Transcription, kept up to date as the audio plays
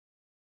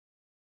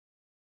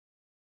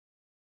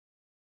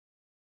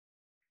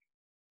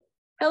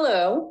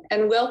Hello,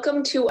 and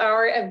welcome to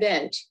our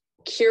event,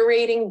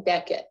 Curating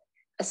Becket,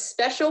 a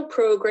special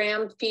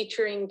program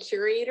featuring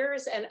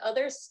curators and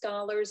other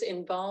scholars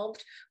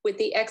involved with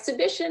the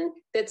exhibition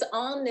that's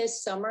on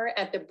this summer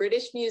at the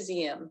British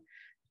Museum,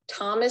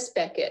 Thomas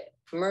Becket,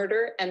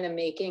 Murder and the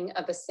Making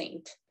of a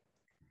Saint.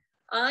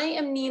 I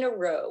am Nina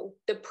Rowe,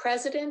 the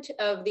president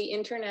of the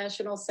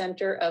International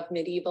Center of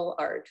Medieval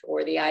Art,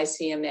 or the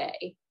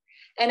ICMA.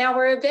 And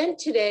our event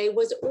today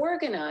was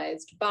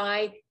organized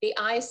by the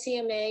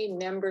ICMA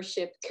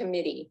Membership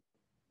Committee.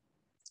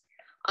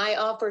 I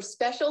offer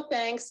special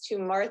thanks to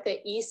Martha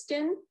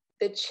Easton,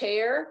 the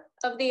chair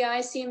of the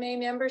ICMA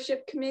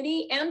Membership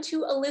Committee, and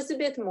to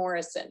Elizabeth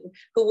Morrison,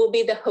 who will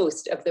be the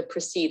host of the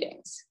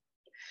proceedings.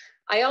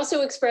 I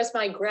also express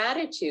my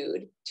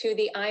gratitude to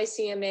the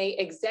ICMA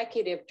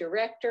Executive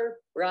Director,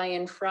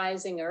 Ryan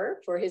Freisinger,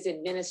 for his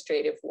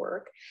administrative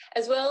work,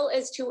 as well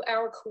as to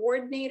our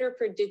Coordinator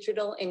for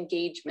Digital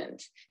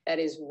Engagement, that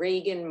is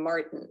Reagan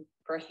Martin,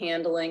 for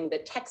handling the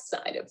tech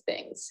side of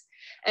things.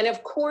 And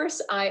of course,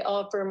 I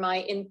offer my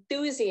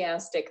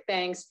enthusiastic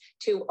thanks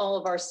to all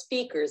of our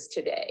speakers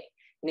today,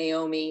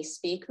 Naomi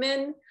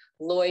Speakman,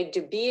 Lloyd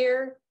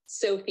DeBeer,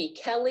 Sophie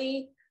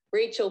Kelly,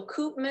 Rachel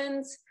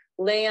Koopmans,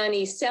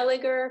 Leonie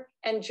Seliger,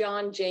 and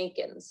John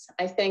Jenkins.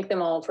 I thank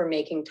them all for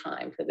making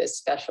time for this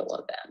special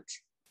event.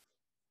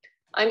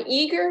 I'm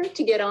eager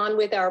to get on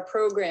with our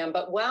program,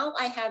 but while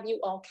I have you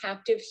all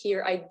captive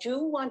here, I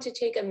do want to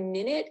take a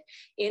minute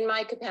in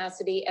my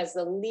capacity as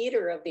the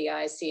leader of the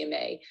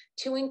ICMA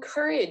to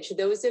encourage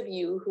those of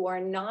you who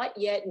are not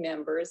yet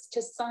members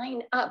to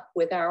sign up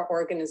with our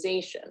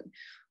organization,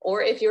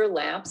 or if you're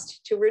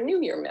lapsed, to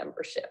renew your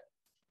membership.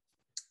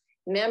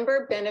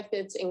 Member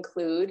benefits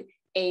include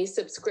a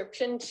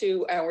subscription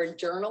to our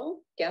journal,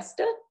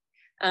 Gesta,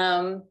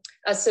 a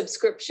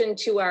subscription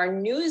to our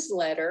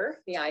newsletter,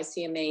 the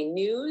ICMA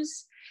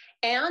News,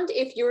 and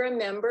if you're a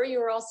member,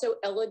 you're also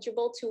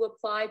eligible to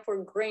apply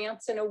for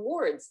grants and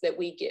awards that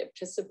we give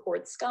to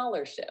support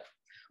scholarship,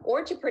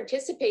 or to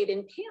participate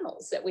in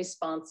panels that we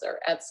sponsor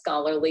at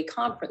scholarly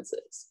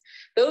conferences.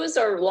 Those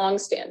are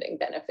longstanding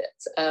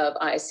benefits of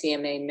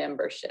ICMA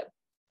membership.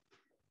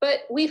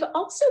 But we've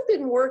also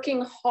been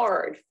working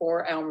hard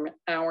for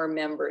our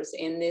members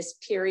in this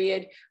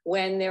period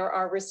when there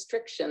are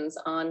restrictions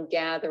on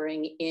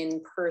gathering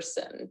in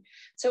person.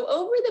 So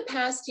over the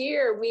past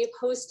year, we've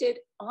hosted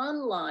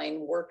online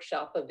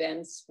workshop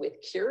events with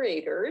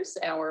curators,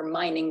 our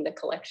Mining the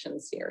Collection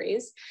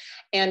series,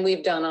 and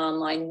we've done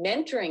online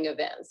mentoring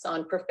events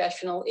on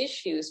professional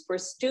issues for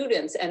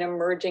students and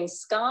emerging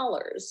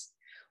scholars.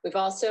 We've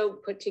also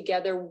put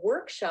together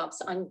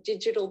workshops on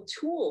digital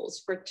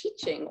tools for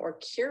teaching or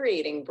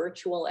curating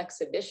virtual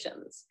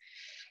exhibitions.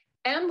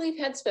 And we've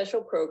had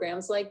special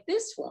programs like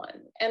this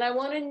one. And I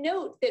want to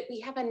note that we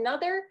have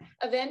another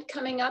event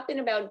coming up in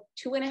about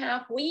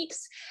 2.5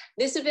 weeks.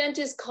 This event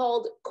is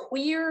called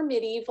Queer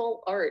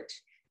Medieval Art,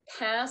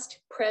 Past,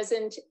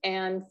 Present,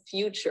 and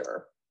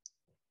Future.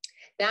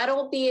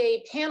 That'll be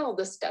a panel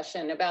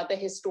discussion about the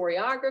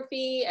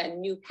historiography and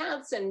new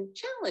paths and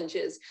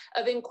challenges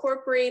of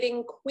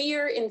incorporating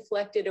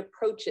queer-inflected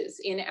approaches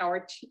in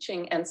our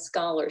teaching and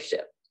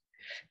scholarship.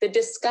 The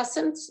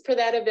discussants for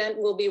that event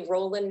will be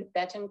Roland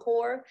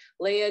Betancourt,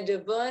 Leah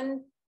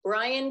DeVun,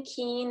 Brian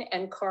Keene,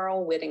 and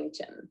Carl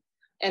Whittington.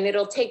 And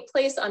it'll take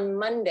place on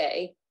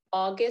Monday,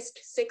 August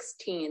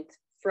 16th,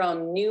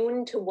 from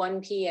noon to 1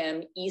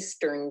 p.m.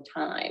 Eastern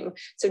time.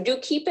 So do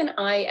keep an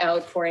eye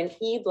out for an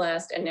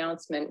e-blast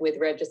announcement with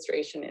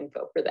registration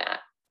info for that.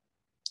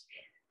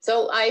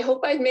 So I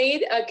hope I've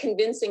made a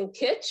convincing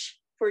pitch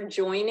for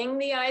joining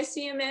the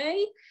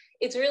ICMA.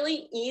 It's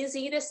really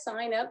easy to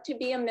sign up to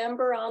be a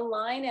member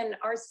online, and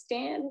our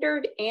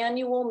standard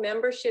annual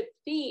membership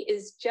fee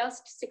is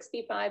just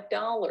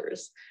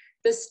 $65.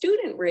 The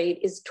student rate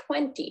is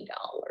 $20.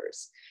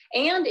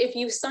 And if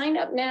you sign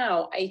up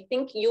now, I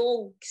think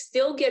you'll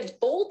still get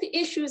both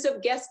issues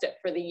of Gesta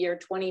for the year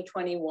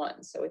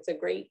 2021. So it's a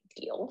great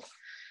deal.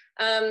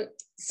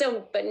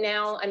 But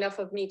now enough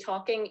of me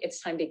talking.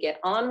 It's time to get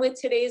on with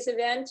today's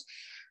event.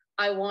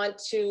 I want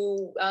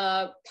to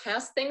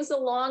pass things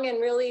along,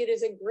 and really it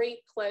is a great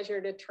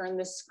pleasure to turn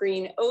the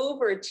screen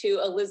over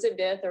to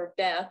Elizabeth, or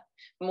Beth,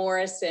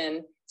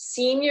 Morrison,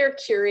 Senior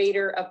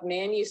Curator of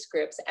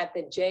Manuscripts at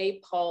the J.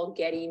 Paul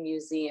Getty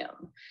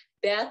Museum.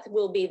 Beth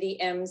will be the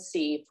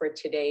MC for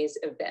today's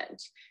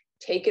event.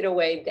 Take it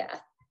away,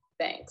 Beth.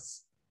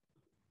 Thanks.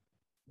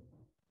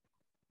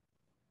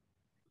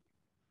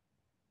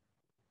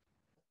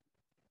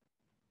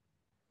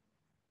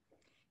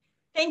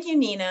 Thank you,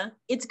 Nina.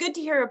 It's good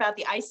to hear about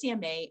the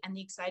ICMA and the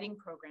exciting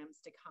programs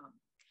to come.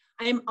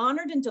 I am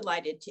honored and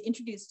delighted to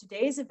introduce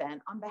today's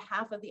event on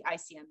behalf of the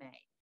ICMA.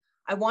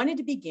 I wanted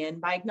to begin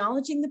by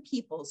acknowledging the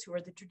peoples who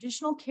are the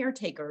traditional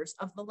caretakers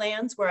of the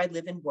lands where I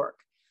live and work.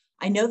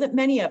 I know that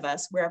many of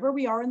us, wherever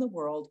we are in the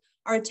world,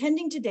 are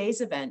attending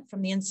today's event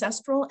from the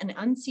ancestral and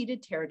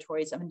unceded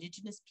territories of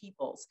Indigenous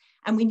peoples,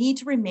 and we need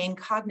to remain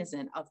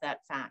cognizant of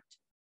that fact.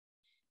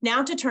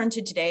 Now to turn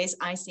to today's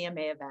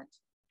ICMA event.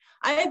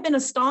 I have been a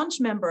staunch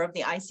member of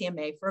the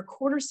ICMA for a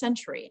quarter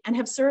century and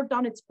have served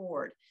on its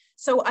board.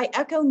 So I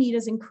echo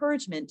Nita's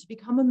encouragement to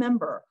become a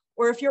member,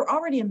 or if you're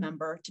already a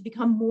member, to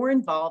become more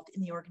involved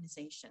in the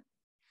organization.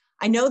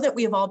 I know that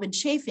we have all been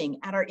chafing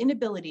at our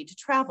inability to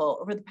travel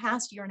over the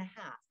past year and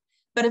a half,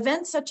 but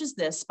events such as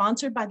this,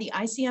 sponsored by the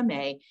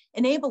ICMA,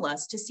 enable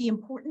us to see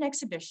important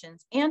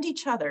exhibitions and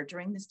each other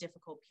during this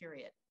difficult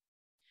period.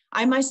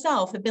 I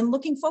myself have been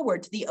looking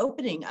forward to the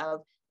opening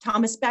of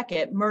Thomas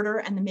Becket, Murder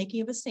and the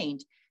Making of a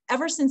Saint,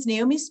 ever since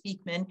Naomi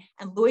Speakman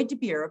and Lloyd De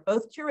Beer,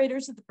 both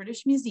curators of the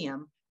British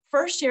Museum,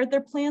 first shared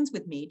their plans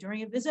with me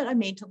during a visit I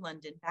made to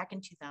London back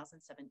in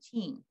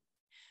 2017.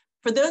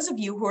 For those of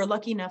you who are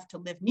lucky enough to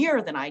live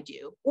nearer than I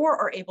do or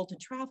are able to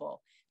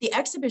travel, the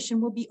exhibition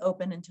will be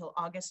open until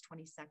August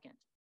 22nd.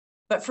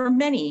 But for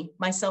many,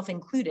 myself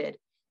included,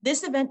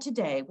 this event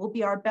today will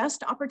be our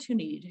best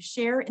opportunity to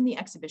share in the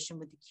exhibition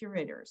with the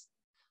curators.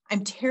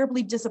 I'm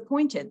terribly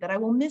disappointed that I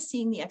will miss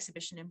seeing the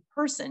exhibition in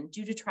person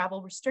due to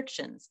travel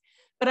restrictions,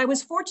 but I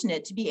was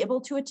fortunate to be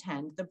able to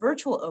attend the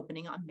virtual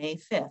opening on May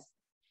 5th.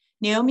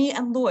 Naomi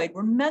and Lloyd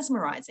were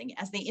mesmerizing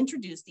as they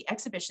introduced the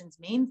exhibition's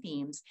main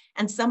themes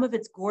and some of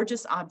its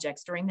gorgeous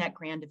objects during that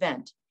grand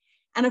event.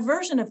 And a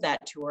version of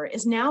that tour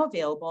is now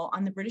available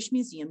on the British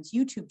Museum's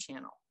YouTube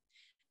channel.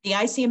 The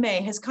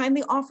ICMA has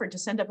kindly offered to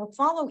send up a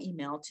follow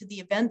email to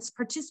the event's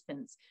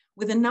participants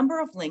with a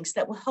number of links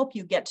that will help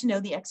you get to know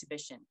the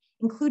exhibition,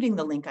 including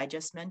the link I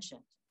just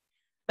mentioned.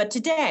 But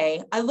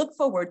today, I look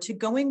forward to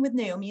going with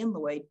Naomi and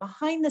Lloyd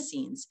behind the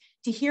scenes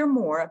to hear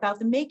more about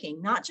the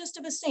making, not just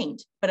of a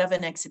saint, but of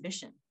an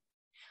exhibition.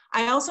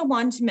 I also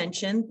wanted to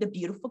mention the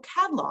beautiful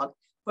catalog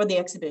for the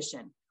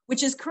exhibition,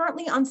 which is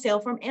currently on sale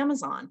from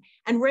Amazon,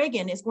 and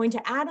Reagan is going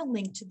to add a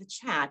link to the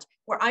chat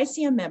where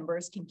ICM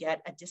members can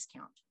get a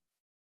discount.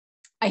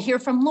 I hear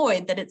from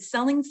Lloyd that it's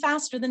selling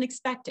faster than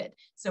expected,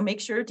 so make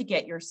sure to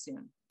get yours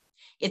soon.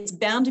 It's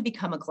bound to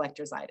become a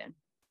collector's item.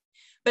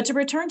 But to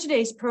return to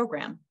today's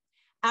program,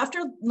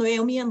 after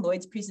Naomi and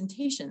Lloyd's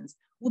presentations,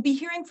 we'll be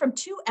hearing from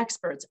two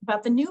experts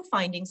about the new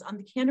findings on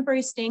the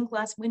Canterbury stained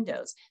glass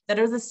windows that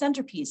are the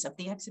centerpiece of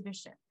the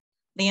exhibition.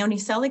 Leonie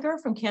Seliger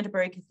from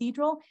Canterbury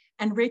Cathedral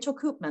and Rachel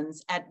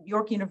Koopmans at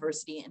York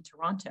University in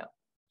Toronto.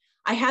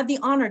 I had the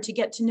honor to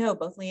get to know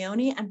both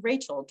Leonie and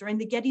Rachel during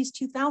the Getty's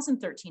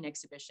 2013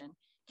 exhibition,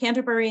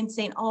 Canterbury and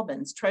St.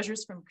 Albans,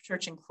 Treasures from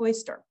Church and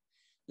Cloister.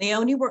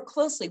 Leonie worked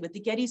closely with the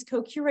Getty's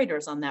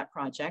co-curators on that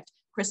project,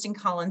 Kristen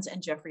Collins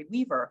and Jeffrey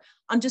Weaver,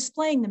 on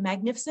displaying the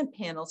magnificent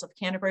panels of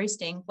Canterbury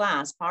stained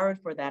glass borrowed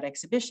for that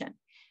exhibition.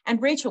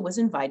 And Rachel was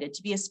invited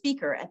to be a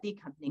speaker at the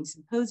accompanying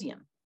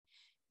symposium.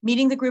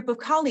 Meeting the group of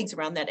colleagues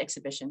around that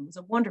exhibition was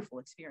a wonderful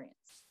experience.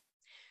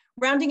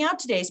 Rounding out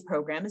today's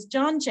program is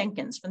John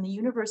Jenkins from the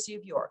University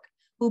of York,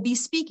 who will be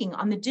speaking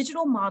on the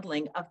digital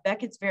modeling of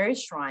Becket's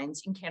various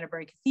shrines in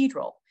Canterbury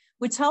Cathedral,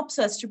 which helps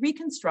us to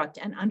reconstruct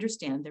and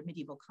understand their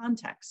medieval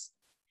context.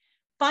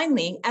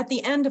 Finally, at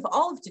the end of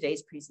all of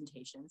today's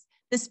presentations,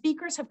 the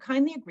speakers have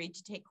kindly agreed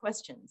to take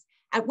questions,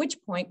 at which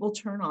point we'll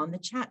turn on the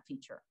chat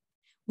feature.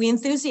 We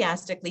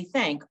enthusiastically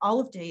thank all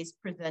of today's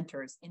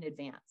presenters in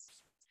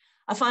advance.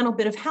 A final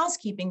bit of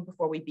housekeeping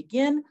before we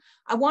begin,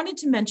 I wanted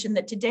to mention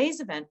that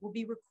today's event will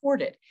be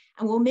recorded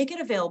and we'll make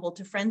it available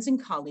to friends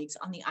and colleagues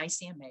on the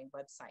ICMA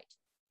website.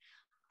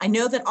 I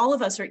know that all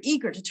of us are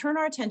eager to turn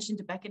our attention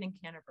to Becket and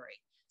Canterbury,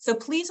 so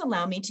please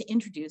allow me to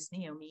introduce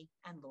Naomi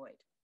and Lloyd.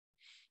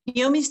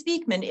 Naomi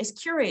Speakman is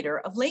curator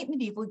of late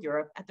medieval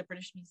Europe at the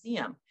British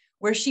Museum,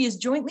 where she is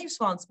jointly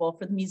responsible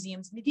for the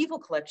museum's medieval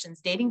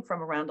collections dating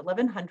from around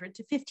 1100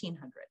 to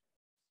 1500.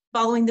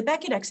 Following the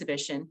Becket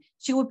exhibition,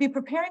 she will be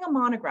preparing a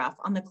monograph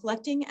on the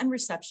collecting and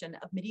reception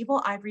of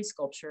medieval ivory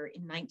sculpture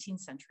in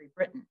 19th century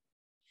Britain.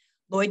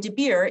 Lloyd De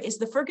Beer is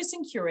the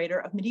Ferguson Curator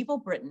of Medieval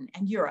Britain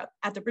and Europe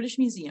at the British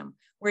Museum,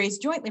 where he is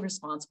jointly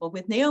responsible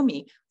with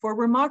Naomi for a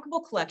remarkable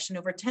collection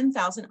of over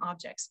 10,000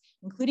 objects,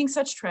 including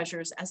such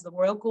treasures as the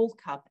Royal Gold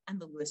Cup and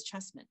the Lewis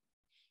Chessman.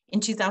 In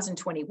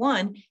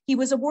 2021, he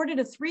was awarded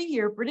a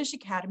 3-year British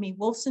Academy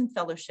Wolfson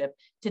Fellowship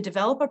to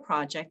develop a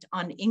project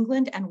on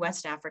England and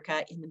West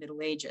Africa in the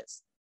Middle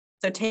Ages.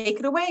 So take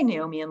it away,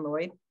 Naomi and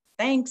Lloyd.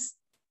 Thanks.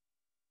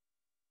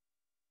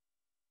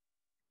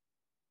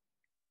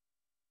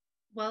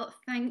 Well,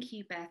 thank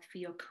you, Beth, for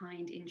your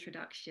kind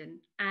introduction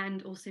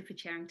and also for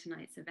chairing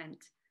tonight's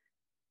event.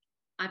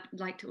 I'd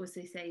like to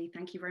also say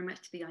thank you very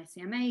much to the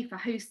ICMA for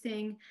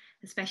hosting,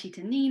 especially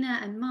to Nina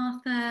and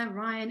Martha,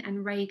 Ryan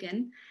and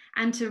Reagan,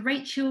 and to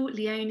Rachel,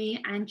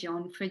 Leonie and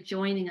John for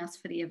joining us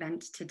for the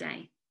event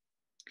today.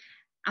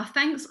 Our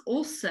thanks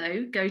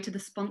also go to the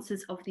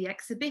sponsors of the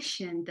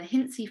exhibition, the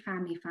Hintzey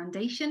Family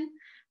Foundation,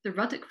 the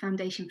Ruddock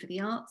Foundation for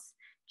the Arts,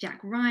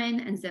 Jack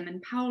Ryan and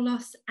Zeman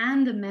Paulos,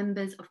 and the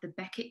members of the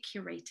Becket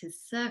Curators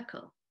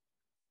Circle.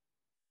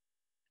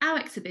 Our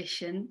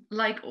exhibition,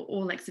 like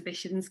all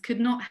exhibitions, could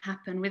not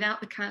happen without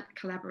the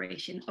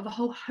collaboration of a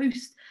whole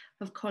host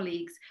of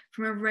colleagues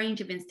from a range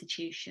of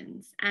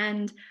institutions.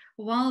 And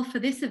while for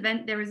this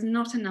event there is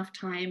not enough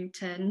time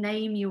to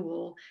name you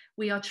all,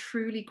 we are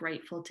truly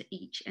grateful to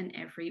each and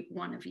every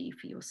one of you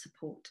for your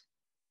support.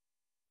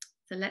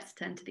 So let's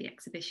turn to the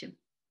exhibition.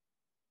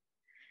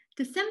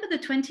 December the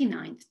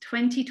 29th,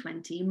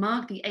 2020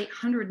 marked the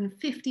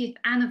 850th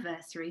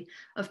anniversary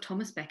of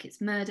Thomas Becket's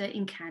murder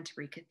in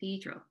Canterbury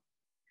Cathedral.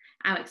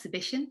 Our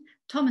exhibition,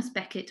 Thomas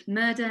Becket,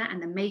 Murder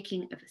and the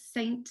Making of a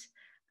Saint,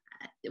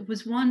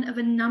 was one of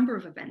a number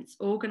of events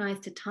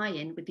organised to tie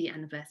in with the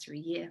anniversary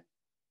year.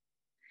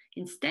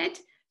 Instead,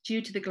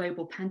 due to the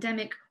global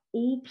pandemic,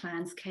 all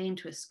plans came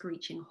to a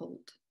screeching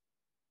halt.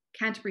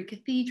 Canterbury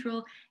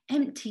Cathedral,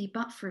 empty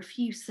but for a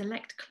few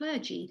select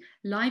clergy,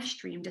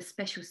 live-streamed a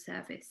special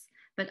service,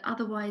 but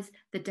otherwise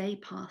the day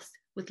passed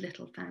with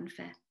little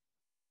fanfare.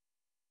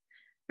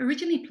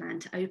 Originally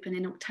planned to open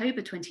in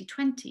October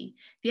 2020,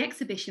 the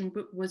exhibition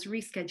was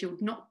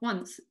rescheduled not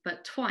once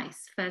but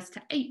twice, first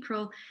to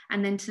April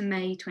and then to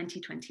May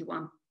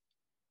 2021.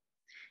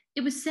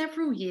 It was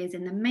several years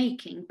in the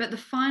making, but the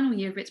final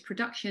year of its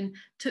production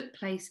took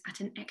place at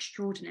an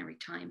extraordinary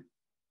time.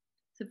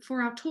 So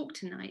for our talk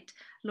tonight,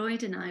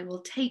 Lloyd and I will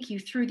take you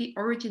through the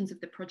origins of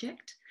the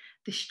project,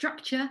 the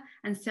structure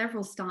and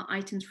several star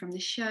items from the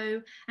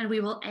show, and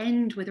we will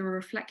end with a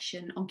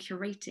reflection on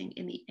curating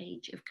in the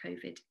age of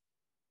COVID.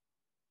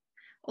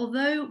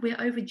 Although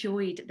we're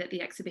overjoyed that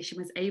the exhibition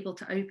was able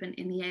to open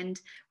in the end,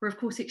 we're of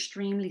course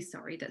extremely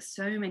sorry that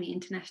so many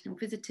international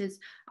visitors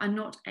are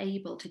not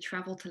able to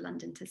travel to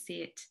London to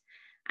see it.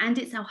 And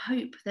it's our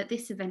hope that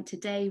this event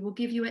today will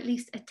give you at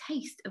least a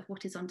taste of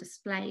what is on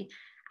display,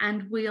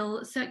 and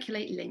we'll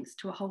circulate links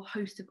to a whole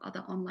host of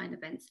other online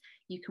events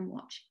you can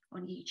watch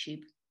on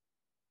YouTube.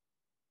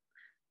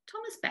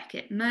 Thomas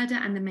Becket, Murder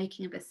and the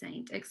Making of a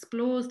Saint,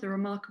 explores the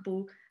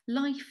remarkable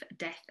life,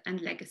 death and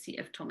legacy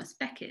of Thomas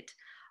Becket,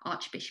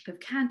 Archbishop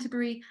of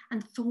Canterbury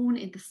and thorn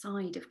in the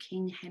side of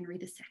King Henry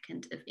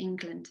II of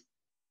England.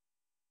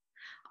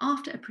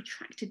 After a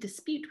protracted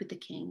dispute with the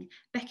king,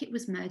 Becket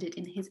was murdered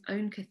in his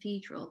own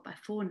cathedral by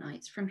 4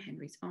 knights from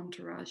Henry's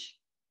entourage.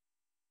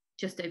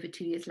 Just over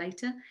 2 years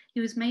later,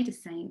 he was made a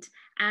saint,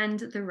 and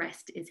the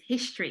rest is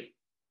history.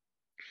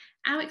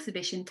 Our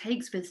exhibition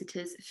takes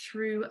visitors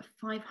through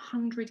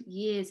 500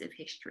 years of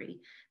history,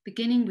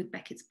 beginning with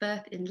Becket's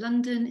birth in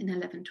London in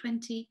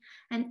 1120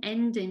 and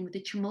ending with the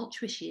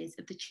tumultuous years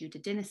of the Tudor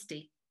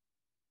dynasty.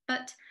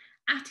 But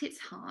at its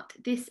heart,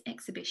 this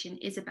exhibition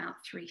is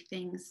about 3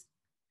 things: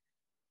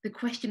 the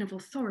question of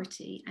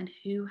authority and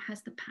who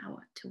has the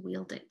power to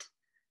wield it,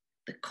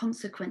 the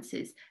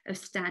consequences of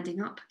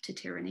standing up to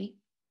tyranny,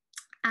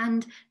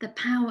 and the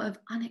power of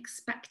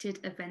unexpected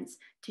events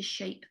to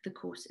shape the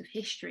course of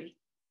history.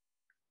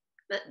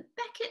 But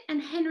Becket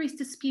and Henry's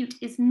dispute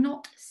is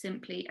not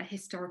simply a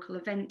historical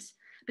event,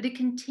 but it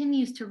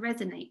continues to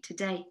resonate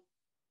today.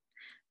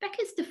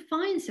 Becket's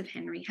defiance of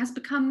Henry has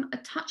become a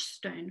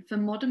touchstone for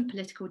modern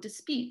political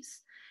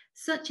disputes,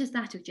 such as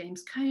that of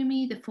James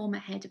Comey, the former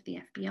head of the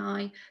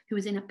FBI, who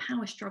was in a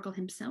power struggle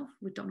himself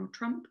with Donald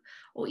Trump,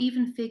 or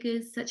even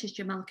figures such as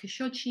Jamal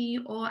Khashoggi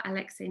or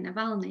Alexei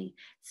Navalny,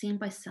 seen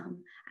by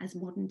some as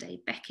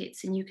modern-day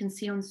Beckets, and you can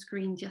see on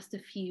screen just a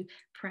few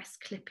press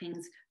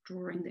clippings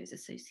drawing those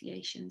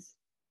associations.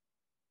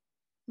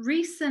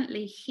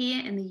 Recently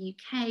here in the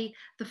UK,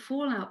 the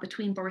fallout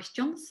between Boris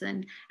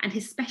Johnson and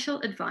his special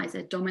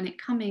advisor, Dominic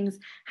Cummings,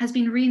 has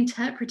been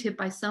reinterpreted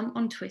by some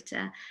on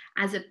Twitter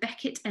as a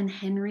Becket and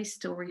Henry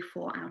story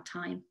for our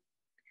time.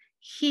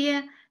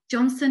 Here,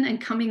 Johnson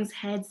and Cummings'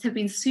 heads have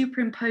been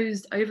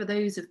superimposed over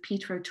those of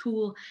Peter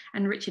O'Toole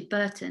and Richard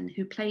Burton,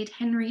 who played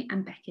Henry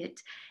and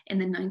Becket in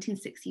the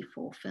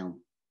 1964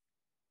 film.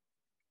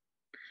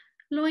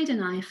 Lloyd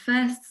and I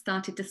first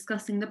started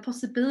discussing the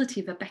possibility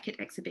of a Becket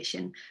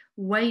exhibition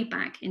way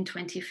back in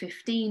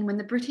 2015 when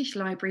the British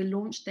Library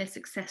launched their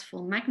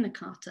successful Magna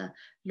Carta,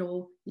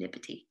 Law,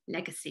 Liberty,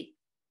 Legacy.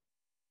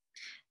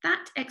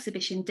 That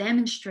exhibition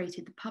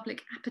demonstrated the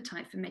public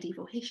appetite for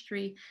medieval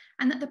history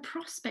and that the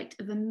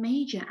prospect of a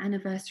major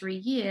anniversary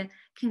year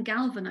can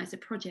galvanise a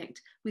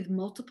project with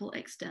multiple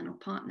external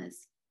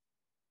partners.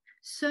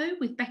 So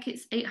with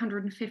Becket's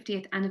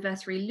 850th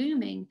anniversary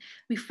looming,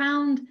 we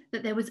found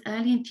that there was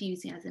early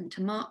enthusiasm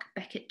to mark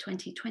Becket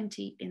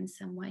 2020 in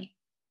some way.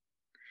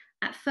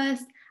 At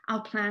first,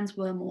 our plans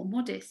were more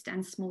modest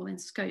and small in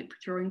scope,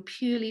 drawing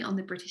purely on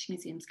the British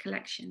Museum's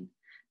collection.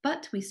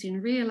 But we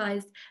soon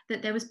realised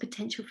that there was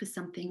potential for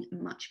something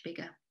much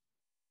bigger.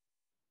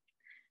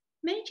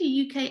 Major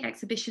UK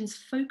exhibitions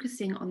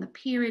focusing on the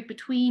period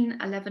between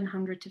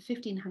 1100 to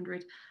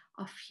 1500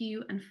 are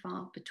few and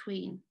far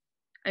between.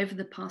 Over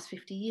the past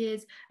 50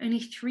 years, only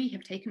 3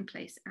 have taken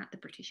place at the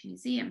British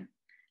Museum.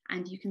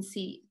 And you can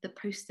see the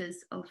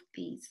posters of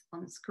these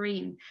on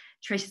screen.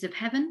 Treasures of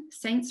Heaven,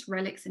 Saints,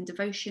 Relics and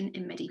Devotion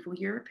in Medieval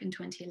Europe in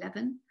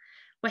 2011.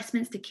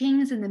 Westminster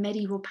Kings and the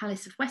Medieval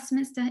Palace of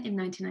Westminster in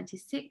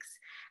 1996.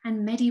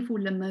 And Medieval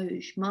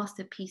Limoges,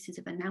 Masterpieces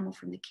of Enamel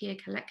from the Keir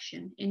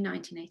Collection in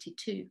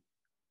 1982.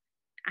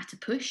 At a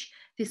push,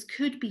 this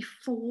could be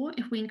 4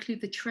 if we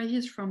include the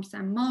Treasures from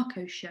San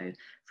Marco show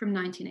from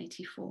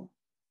 1984.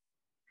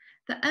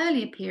 The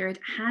earlier period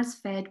has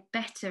fared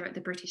better at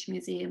the British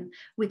Museum,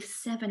 with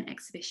 7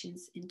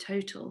 exhibitions in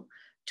total,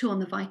 2 on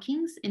the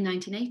Vikings in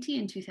 1980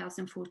 and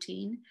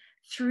 2014,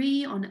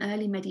 3 on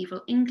early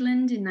medieval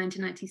England in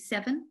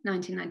 1997,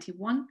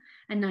 1991,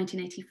 and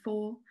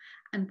 1984,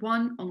 and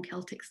 1 on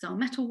Celtic style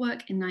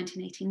metalwork in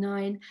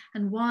 1989,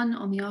 and 1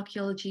 on the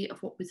archaeology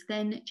of what was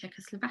then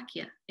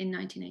Czechoslovakia in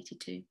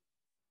 1982.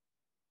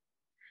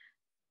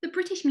 The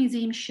British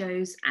Museum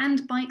shows,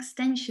 and by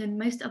extension,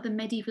 most other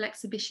medieval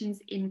exhibitions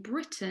in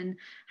Britain,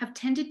 have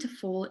tended to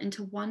fall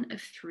into one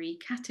of 3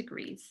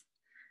 categories.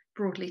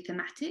 Broadly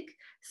thematic,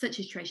 such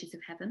as Treasures of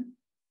Heaven,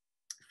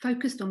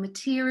 focused on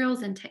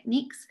materials and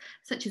techniques,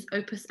 such as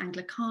Opus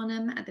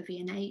Anglicanum at the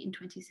V&A in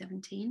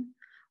 2017,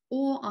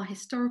 or are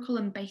historical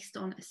and based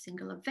on a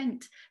single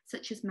event,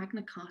 such as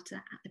Magna Carta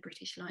at the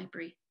British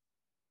Library.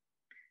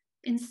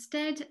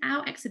 Instead,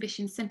 our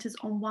exhibition centres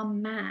on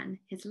one man,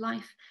 his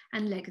life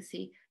and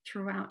legacy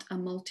throughout a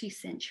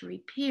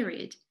multi-century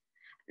period.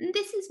 And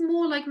this is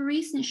more like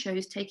recent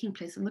shows taking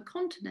place on the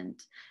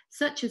continent,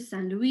 such as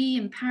Saint Louis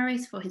in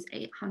Paris for his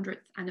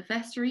 800th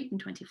anniversary in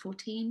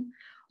 2014,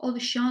 or the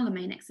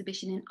Charlemagne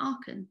exhibition in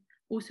Aachen,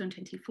 also in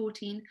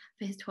 2014,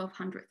 for his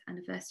 1200th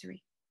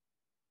anniversary.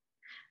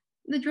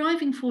 The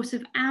driving force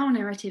of our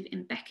narrative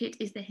in Becket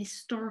is the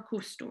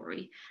historical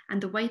story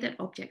and the way that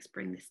objects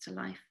bring this to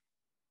life.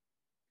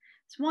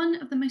 It's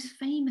one of the most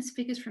famous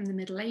figures from the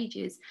Middle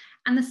Ages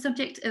and the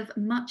subject of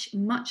much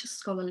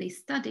scholarly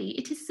study.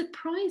 It is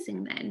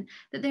surprising then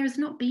that there has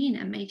not been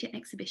a major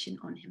exhibition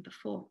on him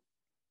before.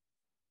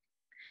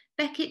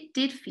 Becket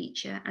did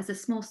feature as a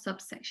small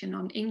subsection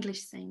on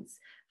English saints,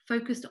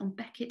 focused on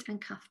Becket and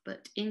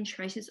Cuthbert in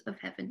Treasures of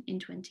Heaven in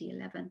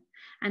 2011.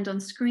 And on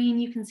screen,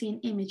 you can see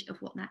an image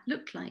of what that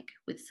looked like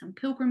with some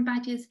pilgrim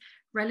badges,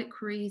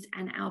 reliquaries,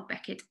 and our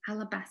Becket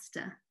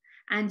alabaster.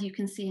 And you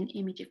can see an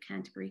image of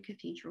Canterbury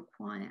Cathedral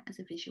Choir as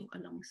a visual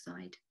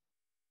alongside.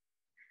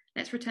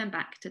 Let's return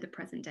back to the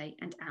present day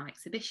and our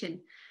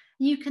exhibition.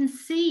 You can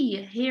see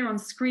here on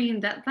screen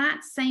that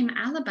that same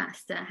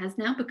alabaster has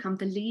now become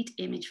the lead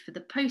image for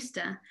the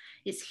poster.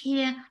 It's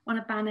here on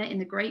a banner in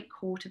the Great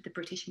Court of the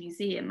British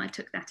Museum. I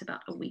took that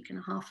about a week and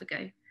a half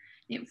ago.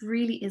 It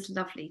really is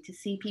lovely to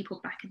see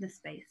people back in the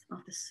space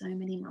after so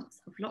many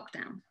months of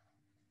lockdown.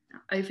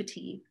 Now, over to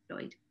you,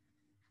 Lloyd.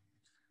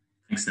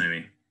 Thanks,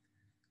 Naomi.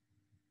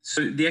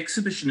 So the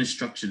exhibition is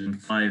structured in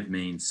 5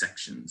 main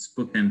sections,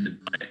 bookended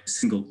by a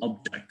single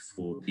object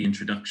for the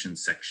introduction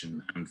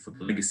section and for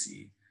the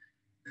legacy.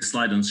 The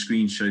slide on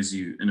screen shows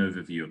you an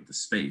overview of the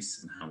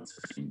space and how it's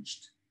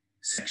arranged.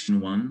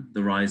 Section 1,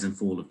 The Rise and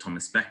Fall of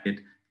Thomas Becket,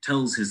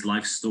 tells his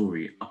life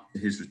story up to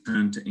his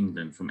return to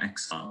England from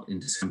exile in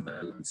December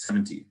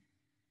 1170.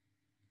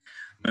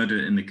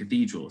 Murder in the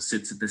Cathedral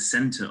sits at the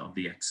centre of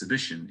the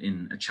exhibition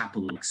in a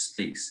chapel-like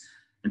space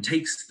and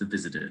takes the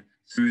visitor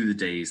through the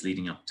days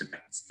leading up to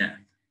Becket's death.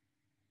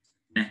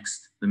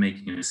 Next, The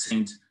Making of a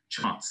Saint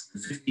charts the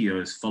 50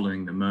 years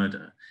following the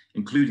murder,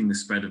 including the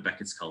spread of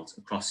Becket's cult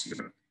across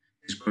Europe,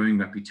 his growing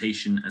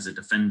reputation as a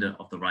defender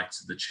of the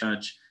rights of the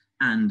church,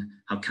 and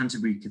how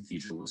Canterbury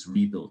Cathedral was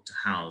rebuilt to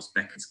house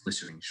Becket's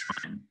glittering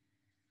shrine.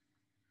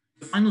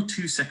 The final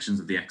 2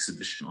 sections of the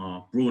exhibition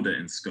are broader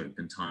in scope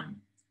and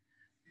time.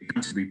 The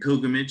Canterbury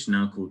Pilgrimage,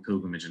 now called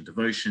Pilgrimage and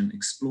Devotion,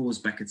 explores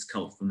Becket's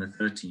cult from the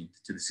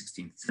 13th to the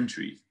 16th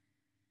centuries.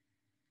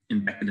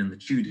 In Becket and the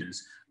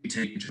Tudors, we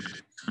take a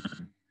tragic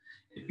turn.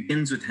 It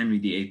begins with Henry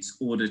VIII's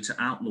order to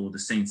outlaw the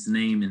saint's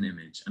name and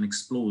image and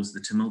explores the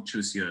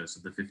tumultuous years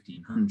of the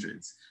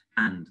 1500s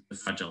and the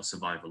fragile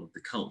survival of the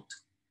cult.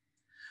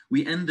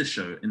 We end the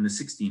show in the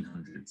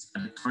 1600s,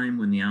 at a time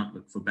when the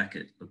outlook for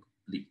Becket looked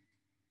bleak.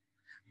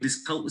 But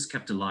his cult was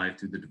kept alive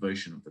through the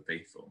devotion of the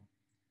faithful.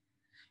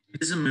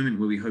 It is a moment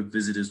where we hope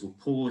visitors will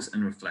pause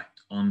and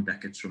reflect on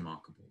Becket's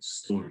remarkable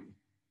story.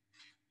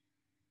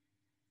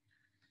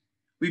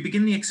 We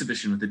begin the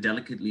exhibition with a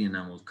delicately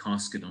enamelled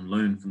casket on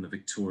loan from the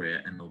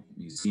Victoria and Albert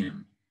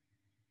Museum.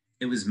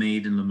 It was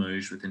made in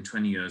Limoges within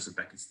 20 years of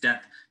Becket's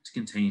death to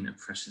contain a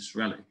precious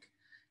relic,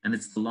 and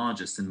it's the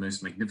largest and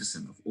most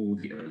magnificent of all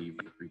the early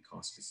reliquary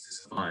caskets to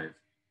survive.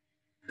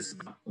 There's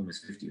about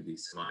almost 50 of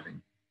these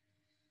surviving.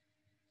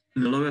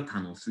 In the lower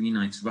panel, 3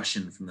 knights rush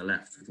in from the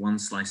left, with one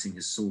slicing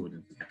his sword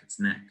into Becket's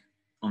neck.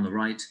 On the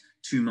right,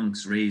 2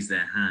 monks raise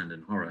their hand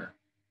in horror.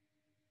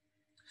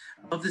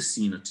 Above this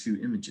scene are 2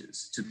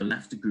 images. To the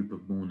left, a group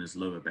of mourners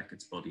lower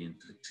Becket's body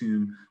into the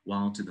tomb,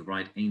 while to the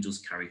right, angels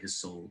carry his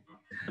soul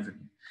up to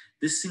heaven.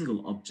 This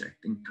single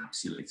object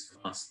encapsulates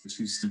for us the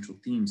 2 central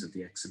themes of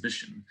the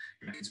exhibition,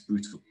 Becket's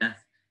brutal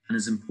death and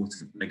his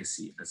important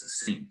legacy as a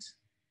saint.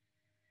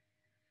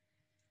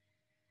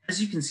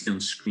 As you can see on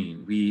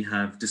screen, we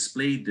have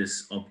displayed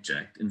this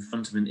object in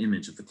front of an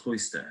image of the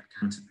cloister at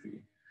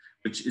Canterbury,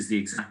 which is the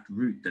exact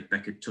route that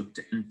Becket took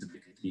to enter the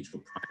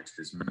cathedral prior to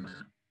his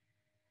murder.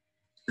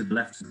 To the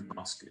left of the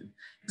basket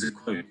is a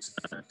quote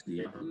to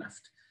the upper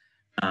left.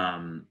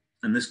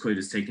 And this quote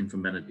is taken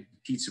from Benedict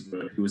of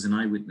Peterborough, who was an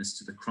eyewitness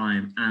to the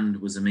crime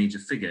and was a major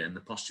figure in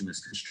the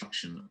posthumous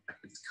construction of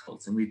Becket's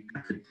cult. And we've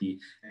peppered the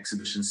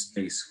exhibition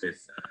space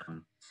with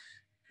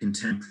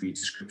contemporary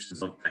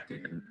descriptions of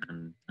Becket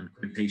and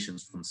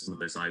quotations from some of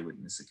those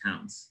eyewitness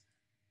accounts.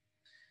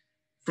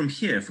 From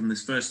here, from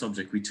this first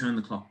object, we turn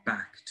the clock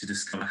back to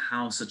discover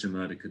how such a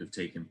murder could have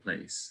taken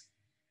place.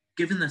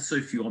 Given that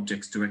so few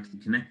objects directly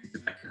connected to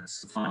Becket have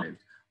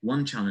survived,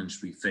 one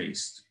challenge we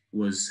faced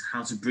was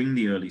how to bring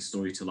the early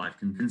story to life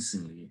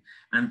convincingly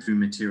and through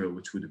material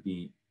which would have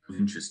been of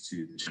interest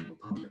to the general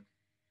public.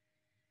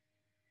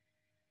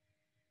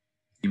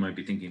 You might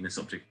be thinking this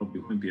object probably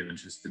won't be of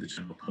interest to the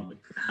general public,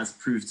 but it has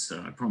proved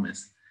so, I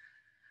promise.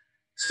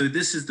 So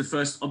this is the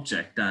first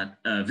object that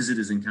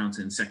visitors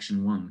encounter in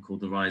section 1,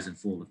 called The Rise and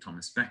Fall of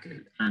Thomas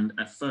Becket. And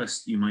at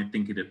first you might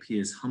think it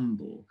appears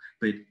humble,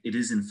 but it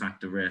is in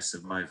fact a rare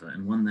survivor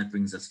and one that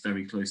brings us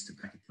very close to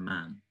Becket the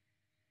man.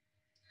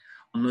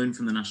 On loan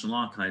from the National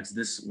Archives,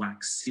 this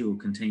wax seal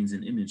contains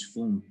an image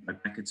formed by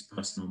Becket's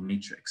personal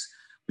matrix,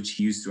 which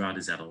he used throughout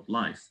his adult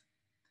life.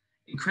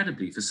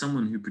 Incredibly, for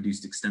someone who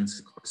produced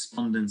extensive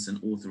correspondence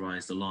and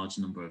authorized a large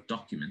number of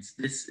documents,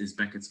 this is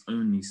Becket's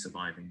only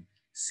surviving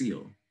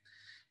seal.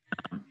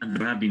 And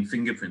there have been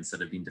fingerprints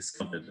that have been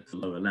discovered at the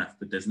lower left,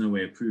 but there's no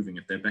way of proving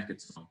if they're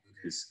Becket's or not,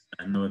 because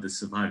no other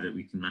survivor that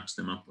we can match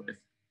them up with.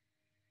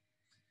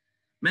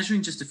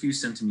 Measuring just a few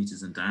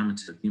centimeters in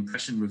diameter, the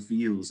impression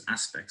reveals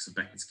aspects of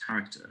Becket's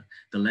character.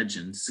 The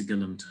legend,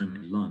 Sigillum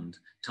Tome Lund,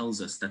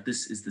 tells us that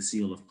this is the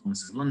seal of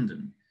Thomas of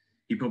London.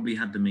 He probably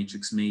had the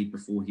matrix made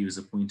before he was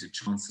appointed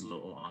Chancellor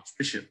or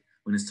Archbishop,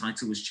 when his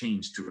title was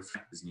changed to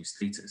reflect his new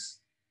status.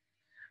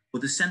 For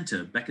the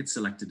center, Becket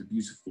selected a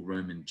beautiful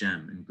Roman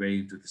gem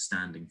engraved with a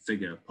standing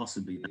figure,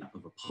 possibly that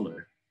of Apollo.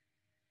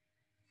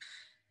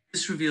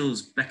 This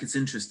reveals Becket's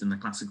interest in the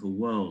classical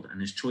world, and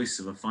his choice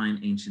of a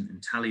fine ancient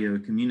intaglio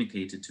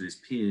communicated to his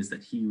peers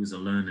that he was a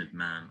learned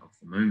man of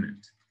the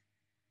moment.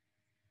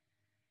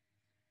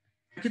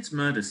 Becket's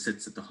murder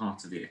sits at the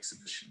heart of the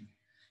exhibition.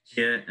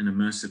 Here, an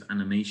immersive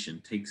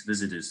animation takes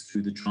visitors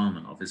through the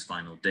drama of his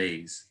final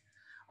days.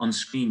 On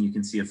screen, you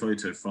can see a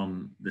photo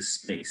from the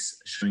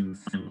space showing the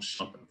final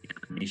shot of the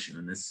animation,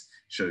 and this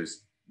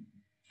shows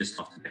just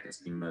after Becket's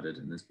been murdered,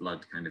 and his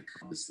blood kind of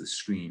covers the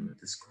screen with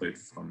this quote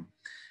from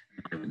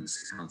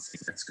eyewitness account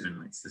saying, "Let's go,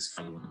 knights, this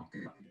fellow will not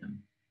get up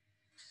again."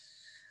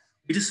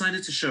 We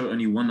decided to show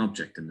only one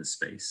object in this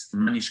space, a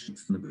manuscript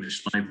from the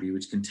British Library,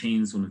 which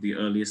contains one of the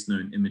earliest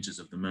known images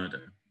of the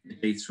murder.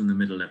 It dates from the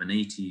middle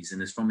 1180s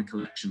and is from a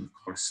collection of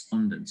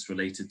correspondence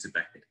related to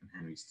Becket and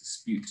Henry's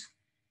dispute.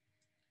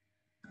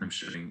 I'm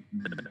showing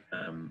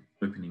the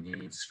opening here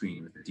on the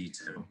screen with the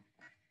detail.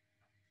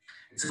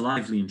 It's a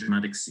lively and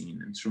dramatic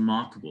scene, and it's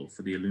remarkable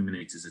for the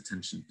illuminator's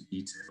attention to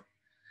detail.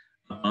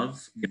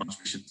 Above, the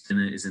Archbishop's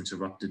dinner is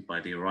interrupted by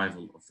the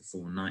arrival of the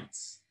 4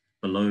 knights.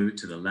 Below,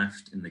 to the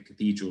left, in the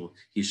cathedral,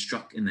 he is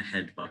struck in the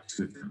head by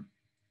 2 of them.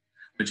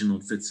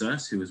 Reginald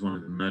Fitzurse, who is one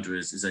of the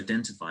murderers, is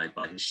identified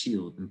by his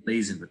shield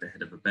emblazoned with the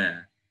head of a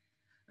bear.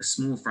 A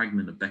small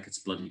fragment of Becket's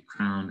bloody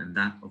crown and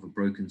that of a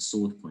broken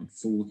sword point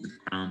fall to the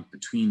ground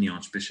between the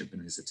Archbishop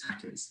and his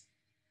attackers.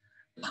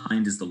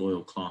 Behind is the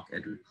loyal clerk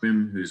Edward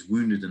Grimm, who is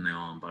wounded in the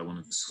arm by one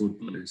of the sword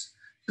blows.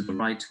 To the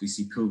right, we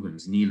see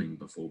pilgrims kneeling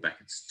before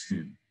Becket's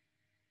tomb.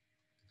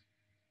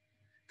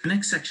 The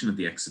next section of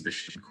the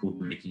exhibition, called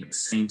The Making of a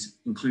Saint,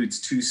 includes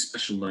 2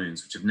 special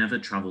loans which have never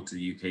traveled to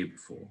the UK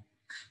before.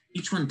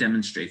 Each one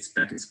demonstrates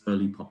Becket's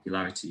early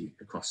popularity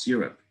across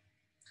Europe.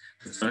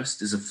 The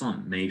first is a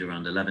font made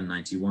around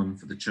 1191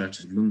 for the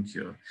Church of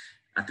Lundkjør,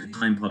 at the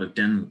time part of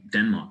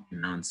Denmark,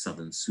 now in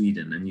southern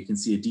Sweden. And you can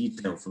see a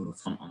detail from the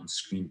font on the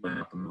screen going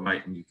up on the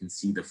right, and you can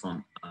see the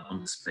font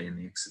on display in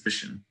the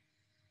exhibition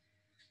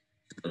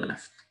to the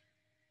left.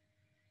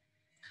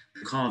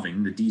 The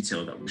carving, the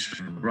detail that we're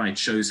showing on the right,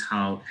 shows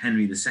how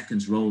Henry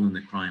II's role in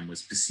the crime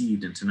was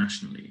perceived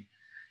internationally.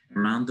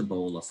 Around the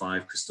bowl are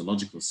 5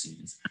 Christological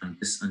scenes and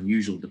this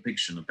unusual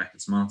depiction of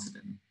Becket's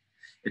martyrdom.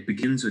 It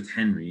begins with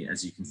Henry,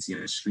 as you can see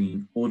on the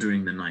screen,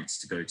 ordering the knights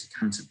to go to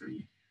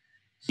Canterbury.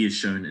 He is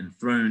shown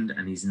enthroned,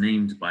 and he's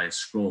named by a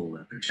scroll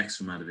that projects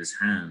from out of his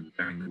hand,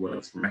 bearing the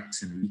words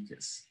Rex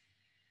Enricus.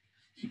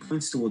 He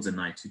points towards a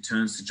knight who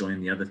turns to join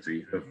the other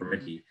 3 who have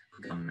already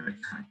begun their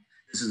attack.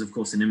 This is, of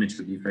course, an image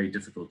that would be very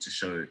difficult to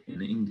show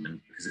in England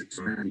because it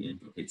directly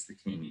implicates the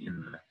king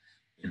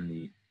in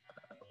the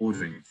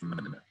ordering of the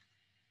murder.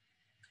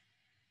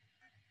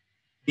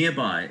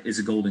 Nearby is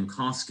a golden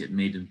casket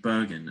made in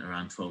Bergen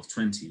around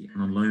 1220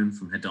 and on loan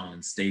from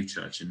Hedalen Stave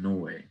Church in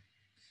Norway.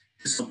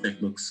 This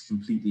object looks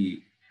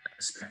completely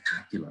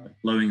spectacular,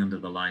 glowing under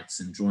the lights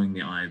and drawing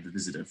the eye of the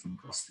visitor from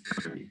across the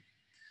gallery.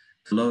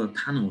 The lower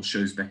panel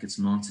shows Becket's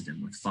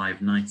martyrdom with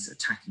 5 knights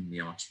attacking the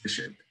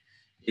Archbishop.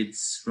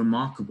 It's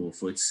remarkable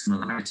for its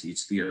similarity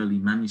to the early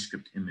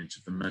manuscript image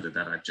of the murder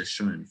that I've just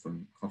shown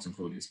from Cotton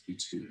Claudius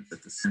P2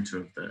 at the center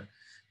of the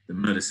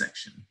murder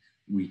section.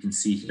 We can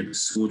see here the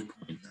sword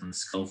point and the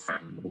skull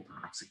fragment, or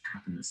perhaps a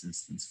cap in this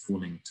instance,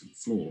 falling to the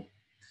floor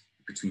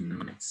between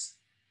the knights.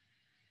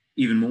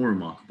 Even more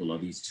remarkable are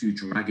these 2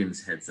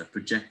 dragons' heads that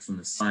project from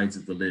the sides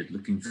of the lid,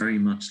 looking very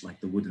much like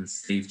the wooden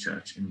stave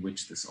church in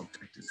which this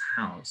object is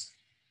housed.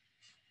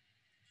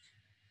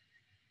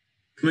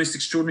 The most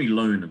extraordinary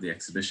loan of the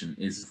exhibition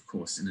is, of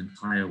course, an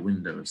entire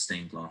window of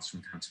stained glass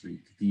from Canterbury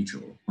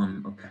Cathedral,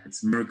 one of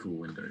Becket's miracle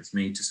windows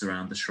made to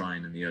surround the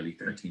shrine in the early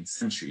 13th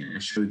century. And I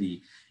show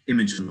the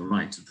image on the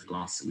right of the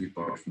glass that we've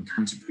borrowed from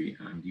Canterbury,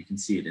 and you can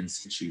see it in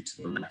situ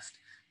to the left.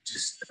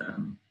 Just, I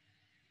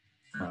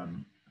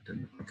don't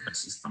know if the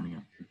cursor's coming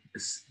up,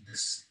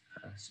 this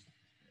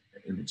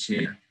image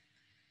here.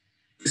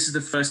 This is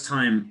the first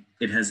time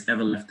it has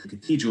ever left the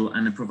cathedral,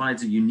 and it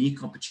provides a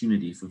unique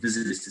opportunity for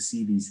visitors to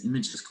see these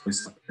images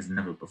close up as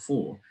never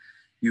before.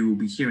 You will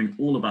be hearing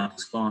all about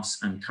this glass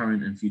and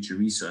current and future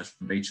research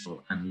from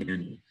Rachel and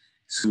Leonie.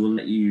 So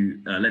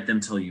we'll let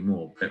them tell you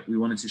more, but we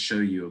wanted to show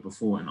you a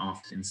before and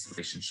after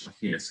installation shot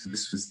here. So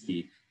this was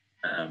the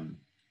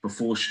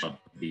before shot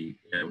of the,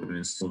 we were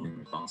installing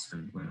the glass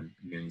when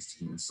Leonie's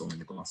team installing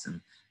the glass,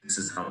 and this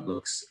is how it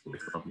looks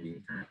with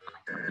lovely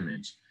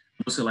image.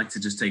 I'd also like to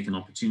just take an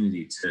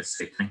opportunity to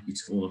say thank you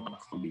to all of our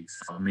colleagues,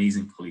 our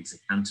amazing colleagues at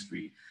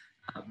Canterbury,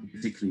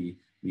 particularly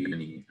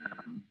Leonie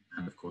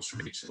and of course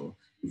Rachel,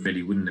 who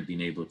really wouldn't have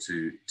been able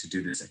to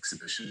do this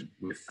exhibition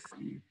without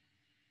you.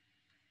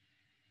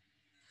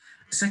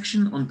 A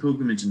section on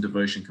pilgrimage and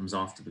devotion comes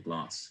after the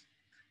glass.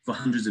 For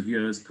hundreds of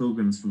years,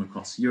 pilgrims from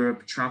across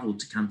Europe traveled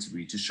to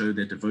Canterbury to show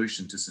their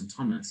devotion to St.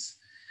 Thomas.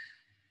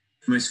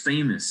 The most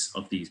famous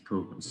of these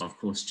pilgrims are, of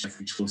course,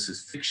 Geoffrey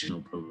Chaucer's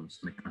fictional pilgrims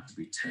from the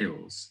Canterbury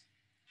Tales.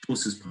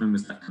 Chaucer's poem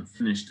was left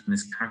unfinished, and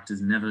his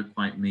characters never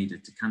quite made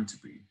it to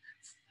Canterbury.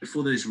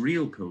 Before those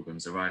real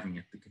pilgrims arriving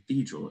at the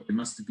cathedral, it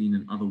must have been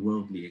an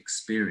otherworldly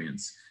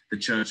experience. The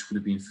church would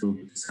have been filled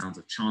with the sounds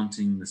of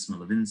chanting, the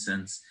smell of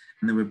incense,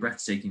 and there were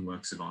breathtaking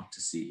works of art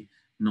to see,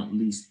 not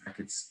least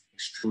Becket's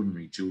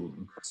extraordinary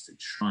jewel-encrusted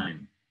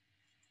shrine.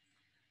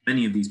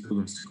 Many of these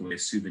pilgrims took away a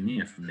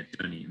souvenir from their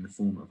journey in the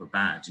form of a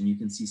badge, and you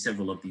can see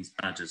several of these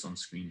badges on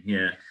screen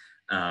here.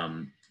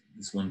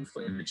 This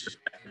wonderful image of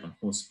Becket on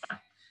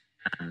horseback,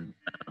 and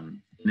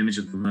an image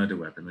of the murder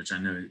weapon, which I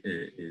know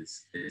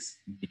is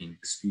being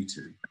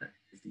disputed,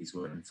 if these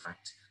were in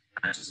fact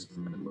badges of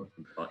the murder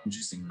weapon, but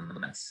interesting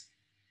nonetheless.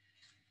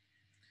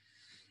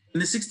 In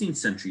the 16th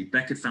century,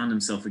 Becket found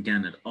himself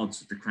again at odds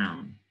with the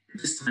crown.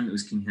 This time it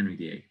was King Henry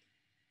VIII.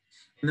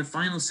 In the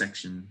final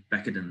section,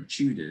 Becket and the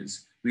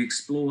Tudors, we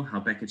explore how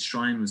Becket's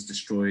shrine was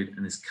destroyed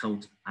and his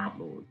cult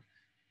outlawed.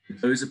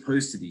 Those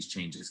opposed to these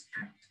changes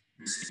kept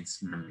the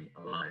saint's memory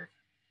alive.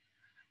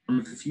 One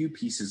of the few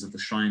pieces of the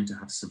shrine to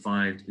have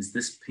survived is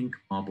this pink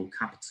marble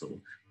capital,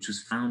 which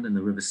was found in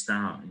the River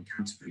Stour in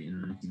Canterbury in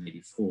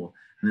 1984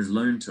 and is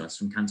loaned to us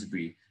from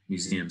Canterbury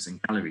Museums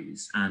and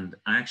Galleries. And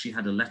I actually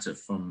had a letter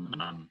from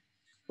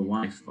the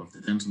wife of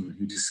the gentleman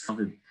who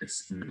discovered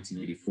this in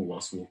 1984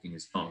 whilst walking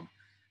his dog.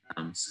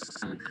 So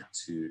I had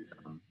to,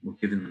 we're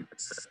given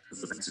this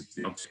as a letter to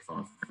the object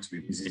file for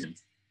Canterbury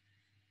Museums.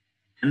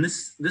 And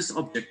this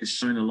object is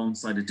shown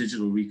alongside a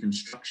digital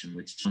reconstruction,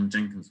 which John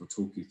Jenkins will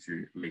talk you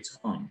through later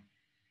on.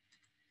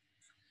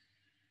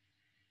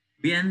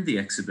 We end the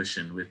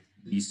exhibition with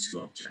these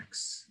two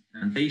objects,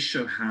 and they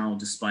show how,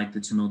 despite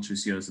the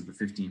tumultuous years of the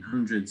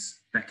 1500s,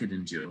 Becket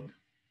endured.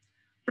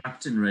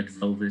 Wrapped in red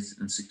velvet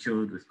and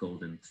secured with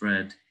golden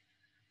thread,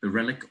 the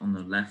relic on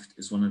the left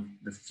is one of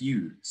the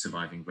few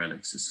surviving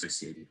relics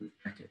associated with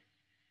Becket.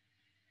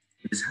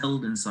 It is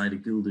held inside a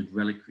gilded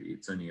reliquary,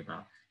 it's only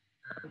about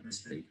this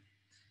big,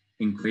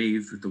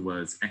 engraved with the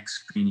words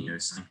Ex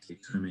Cranio Sancte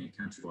Tome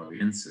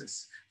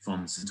Cantuariensis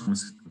from St.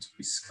 Thomas of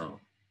Canterbury's skull.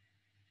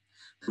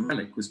 The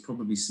relic was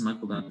probably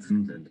smuggled out of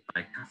England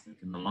by a Catholic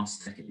in the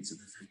last decades of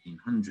the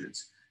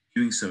 1500s,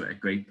 doing so at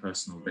great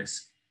personal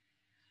risk.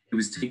 It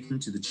was taken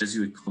to the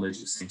Jesuit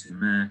College of St.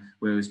 Omer,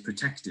 where it was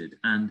protected,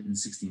 and in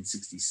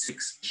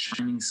 1666, a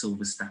shining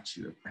silver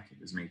statue of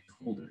Becket was made to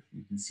hold it.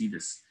 You can see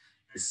this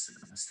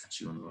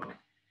statue on the right.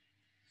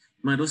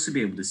 You might also be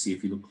able to see,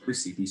 if you look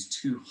closely, these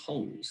two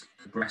holes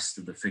at the breast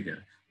of the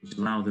figure, which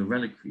allow the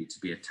reliquary to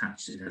be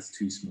attached. It has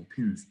two small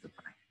pins at the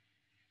back.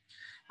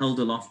 Held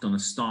aloft on a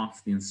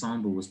staff, the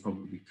ensemble was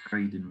probably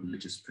carried in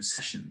religious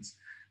processions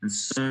and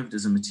served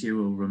as a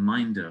material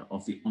reminder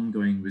of the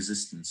ongoing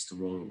resistance to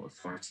royal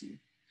authority,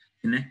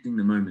 connecting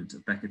the moment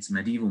of Becket's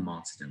medieval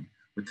martyrdom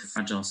with the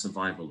fragile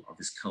survival of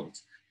his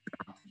cult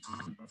throughout the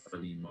time of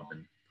early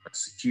modern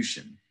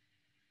persecution.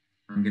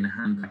 I'm going to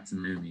hand back to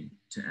Naomi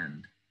to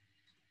end.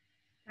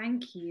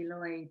 Thank you,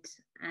 Lloyd.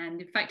 And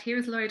in fact, here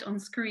is Lloyd on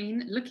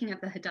screen looking at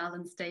the Hadal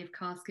and Stave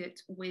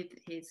casket with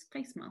his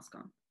face mask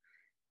on.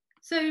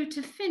 So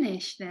to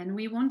finish then,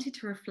 we wanted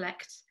to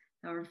reflect,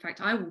 or in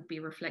fact, I will be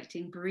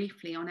reflecting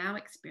briefly on our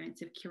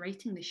experience of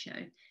curating the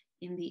show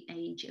in the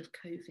age of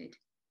COVID.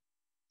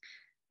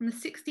 On the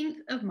 16th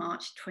of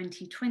March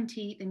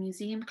 2020, the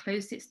museum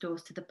closed its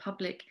doors to the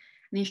public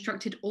and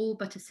instructed all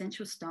but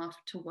essential staff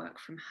to work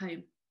from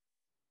home.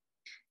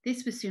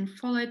 This was soon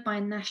followed by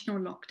a national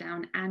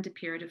lockdown and a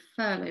period of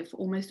furlough for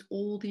almost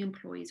all the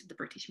employees of the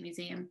British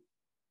Museum.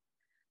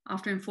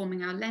 After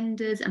informing our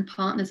lenders and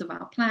partners of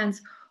our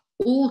plans,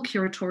 all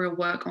curatorial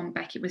work on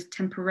Becket was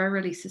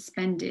temporarily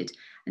suspended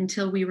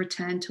until we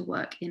returned to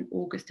work in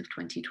August of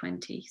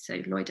 2020.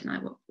 So Lloyd and I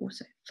were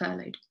also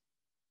furloughed.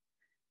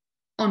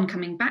 On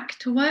coming back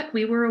to work,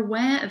 we were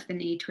aware of the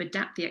need to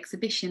adapt the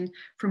exhibition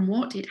from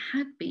what it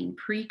had been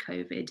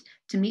pre-COVID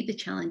to meet the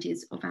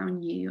challenges of our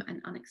new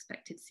and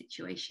unexpected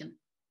situation.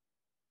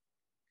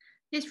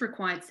 This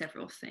required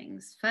several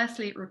things.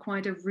 Firstly, it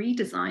required a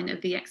redesign of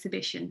the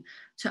exhibition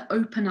to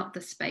open up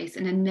the space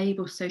and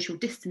enable social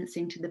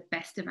distancing to the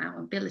best of our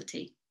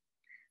ability.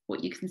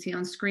 What you can see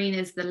on screen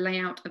is the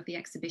layout of the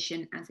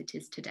exhibition as it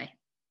is today.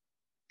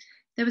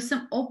 There were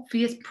some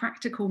obvious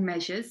practical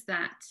measures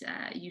that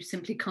you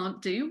simply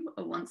can't do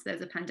once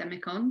there's a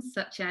pandemic on,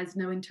 such as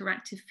no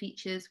interactive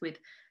features with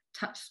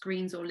touch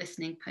screens or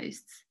listening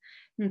posts.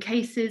 And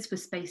cases were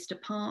spaced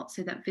apart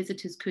so that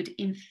visitors could,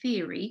 in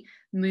theory,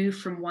 move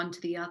from one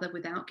to the other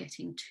without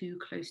getting too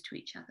close to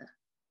each other.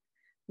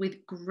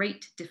 With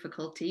great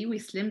difficulty, we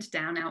slimmed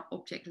down our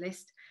object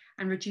list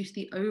and reduced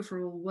the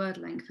overall word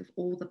length of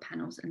all the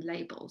panels and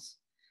labels.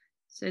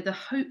 So the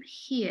hope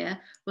here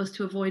was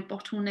to avoid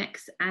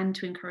bottlenecks and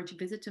to encourage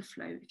visitor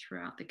flow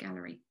throughout the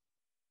gallery.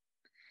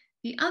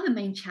 The other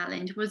main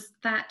challenge was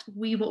that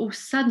we were all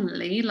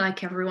suddenly,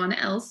 like everyone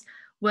else,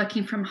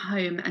 working from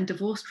home and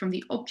divorced from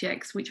the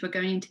objects which were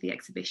going into the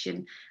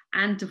exhibition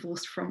and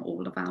divorced from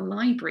all of our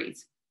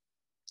libraries.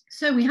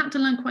 So we had to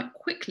learn quite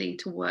quickly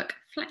to work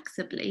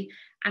flexibly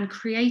and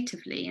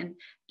creatively. And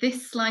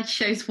this slide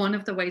shows one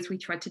of the ways we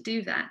tried to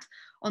do that.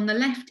 On the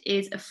left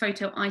is a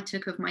photo I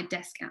took of my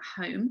desk at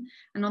home.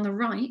 And on the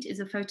right is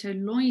a photo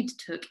Lloyd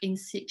took in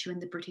situ in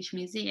the British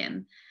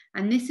Museum.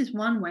 And this is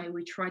one way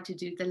we tried to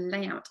do the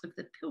layout of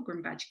the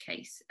Pilgrim Badge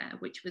case,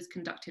 which was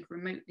conducted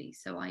remotely.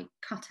 So I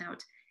cut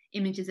out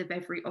images of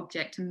every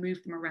object and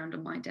moved them around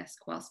on my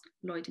desk whilst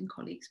Lloyd and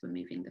colleagues were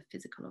moving the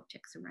physical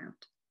objects around.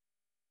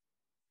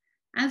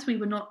 As we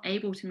were not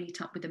able to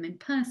meet up with them in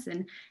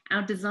person,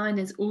 our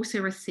designers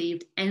also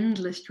received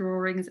endless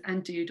drawings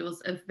and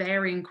doodles of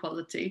varying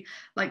quality,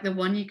 like the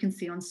one you can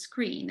see on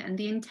screen. And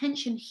the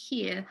intention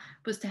here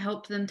was to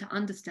help them to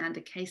understand the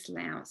case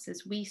layouts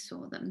as we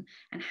saw them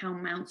and how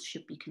mounts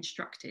should be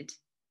constructed.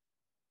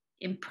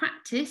 In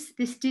practice,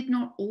 this did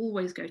not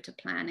always go to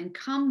plan, and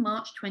come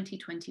March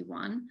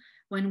 2021,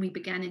 when we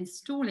began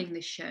installing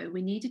the show,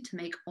 we needed to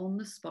make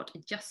on-the-spot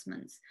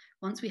adjustments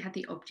once we had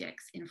the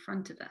objects in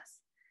front of us.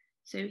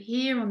 So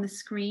here on the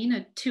screen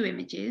are two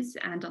images,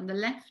 and on the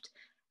left,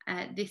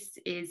 this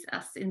is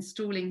us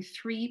installing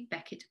 3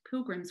 Becket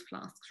Pilgrim's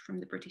flasks from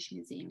the British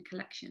Museum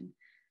collection.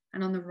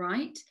 And on the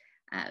right,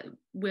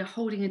 we're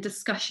holding a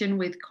discussion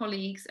with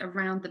colleagues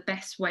around the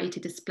best way to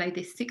display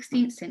this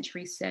 16th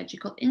century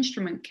surgical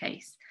instrument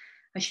case.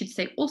 I should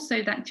say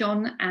also that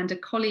John and a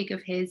colleague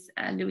of his,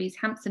 Louise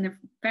Hampson, have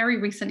very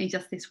recently,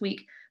 just this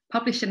week,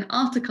 published an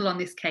article on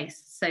this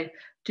case, so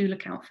do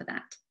look out for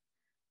that.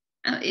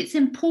 It's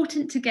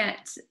important to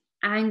get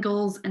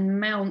angles and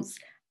mounts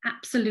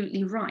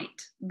absolutely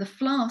right. The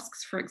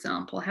flasks, for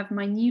example, have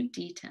minute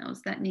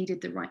details that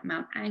needed the right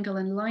mount angle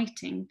and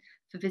lighting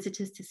for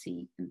visitors to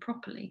see them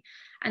properly.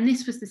 And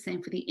this was the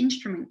same for the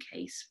instrument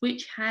case,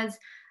 which has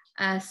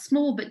a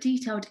small but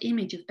detailed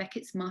image of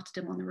Becket's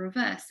martyrdom on the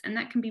reverse, and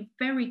that can be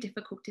very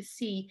difficult to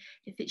see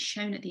if it's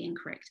shown at the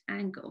incorrect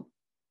angle.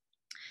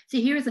 So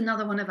here is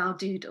another one of our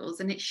doodles,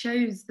 and it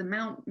shows the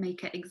mount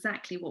maker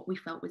exactly what we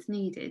felt was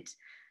needed.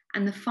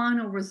 And the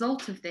final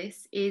result of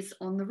this is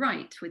on the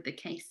right with the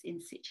case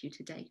in situ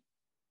today.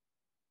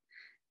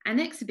 An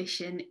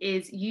exhibition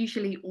is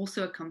usually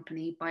also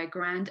accompanied by a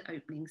grand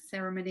opening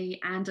ceremony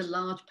and a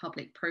large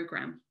public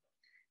programme.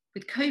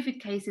 With COVID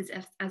cases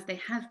as they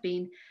have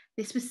been,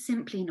 this was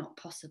simply not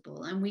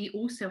possible, and we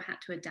also had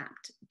to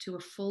adapt to a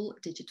full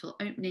digital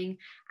opening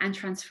and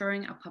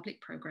transferring our public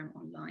programme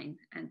online.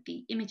 And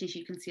the images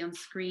you can see on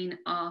screen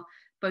are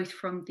both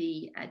from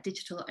the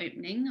digital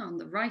opening. On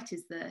the right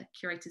is the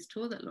curator's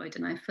tour that Lloyd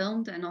and I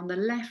filmed, and on the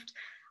left,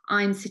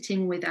 I'm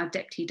sitting with our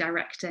deputy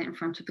director in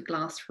front of the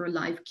glass for a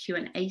live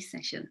Q&A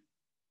session.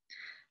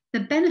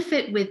 The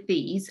benefit with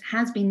these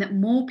has been that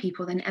more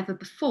people than ever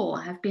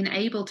before have been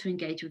able to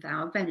engage with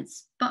our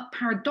events, but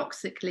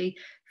paradoxically,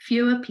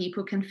 fewer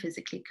people can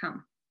physically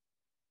come.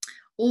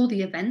 All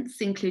the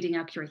events, including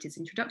our curator's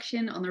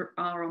introduction,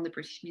 are on the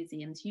British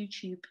Museum's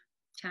YouTube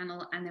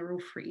channel, and they're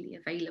all freely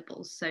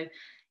available. So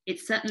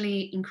it's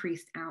certainly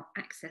increased our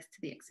access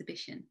to the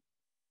exhibition.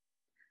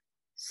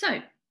 So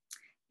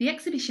the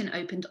exhibition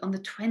opened on the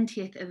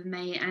 20th of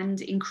May, and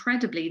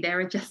incredibly, there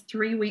are just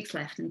 3 weeks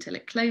left until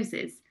it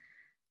closes.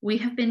 We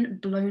have been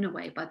blown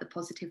away by the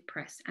positive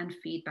press and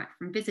feedback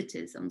from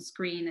visitors. On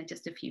screen are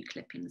just a few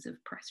clippings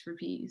of press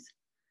reviews.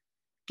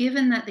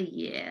 Given that the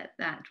year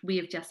that we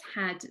have just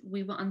had,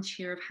 we were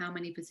unsure of how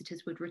many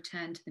visitors would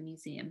return to the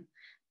museum.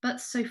 But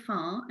so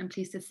far, I'm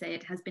pleased to say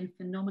it has been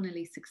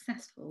phenomenally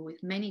successful,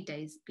 with many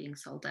days being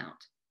sold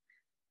out.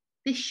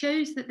 This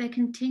shows that there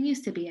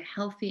continues to be a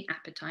healthy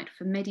appetite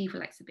for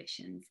medieval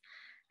exhibitions,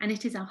 and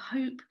it is our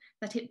hope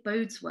that it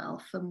bodes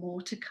well for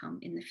more to come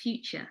in the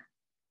future.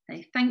 So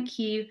thank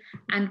you,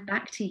 and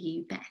back to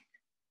you, Beth.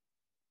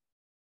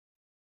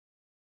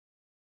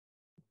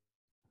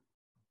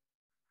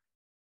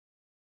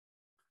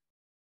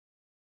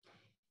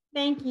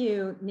 Thank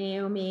you,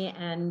 Naomi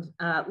and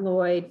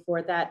Lloyd,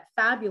 for that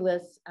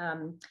fabulous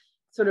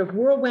sort of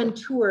whirlwind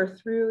tour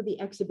through the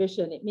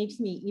exhibition. It makes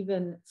me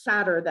even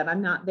sadder that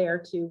I'm not there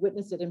to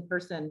witness it in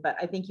person, but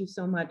I thank you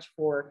so much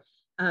for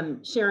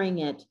sharing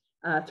it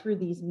through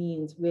these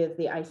means with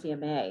the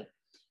ICMA.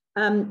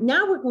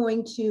 Now we're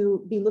going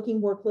to be looking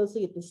more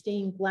closely at the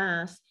stained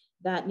glass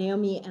that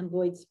Naomi and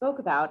Lloyd spoke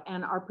about,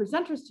 and our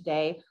presenters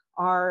today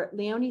are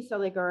Leonie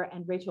Seliger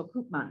and Rachel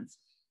Koopmans.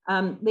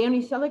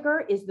 Leonie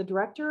Seliger is the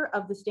director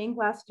of the Stained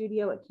Glass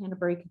Studio at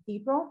Canterbury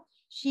Cathedral.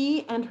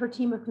 She and her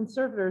team of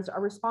conservators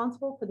are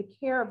responsible for the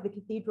care of the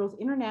cathedral's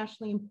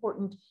internationally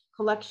important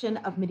collection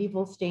of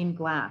medieval stained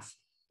glass.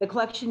 The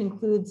collection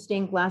includes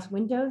stained glass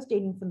windows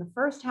dating from the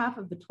first half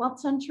of the 12th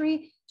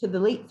century to the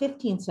late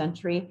 15th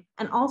century,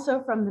 and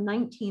also from the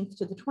 19th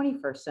to the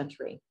 21st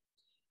century.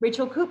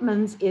 Rachel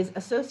Koopmans is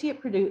Associate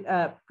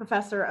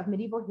Professor of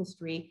Medieval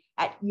History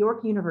at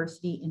York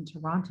University in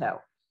Toronto.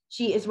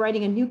 She is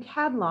writing a new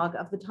catalog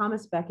of the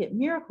Thomas Becket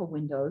miracle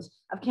windows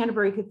of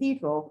Canterbury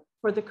Cathedral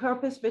for the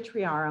Corpus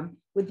Vitriarum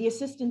with the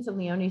assistance of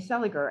Leonie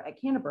Seliger at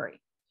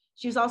Canterbury.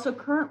 She is also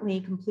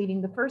currently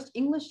completing the first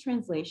English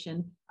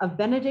translation of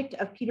Benedict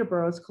of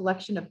Peterborough's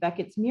collection of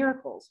Becket's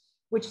miracles,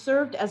 which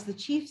served as the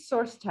chief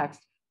source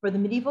text for the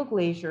medieval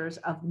glaziers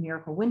of the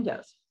miracle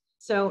windows.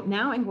 So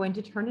now I'm going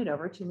to turn it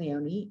over to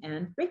Leonie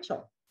and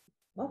Rachel.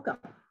 Welcome.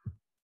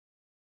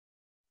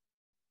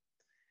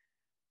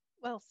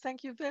 Well,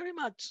 thank you very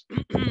much,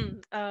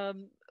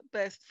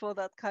 Beth, for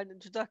that kind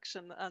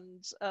introduction.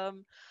 And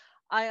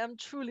I am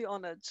truly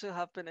honored to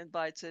have been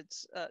invited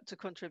to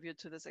contribute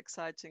to this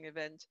exciting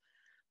event.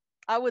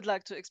 I would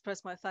like to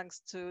express my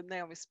thanks to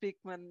Naomi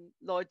Speakman,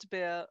 Lloyd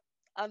Bear,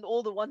 and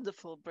all the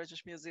wonderful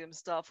British Museum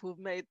staff who've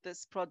made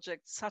this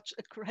project such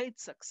a great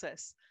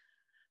success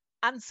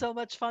and so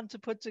much fun to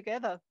put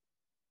together.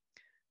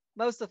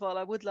 Most of all,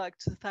 I would like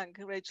to thank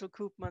Rachel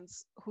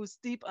Koopmans, whose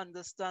deep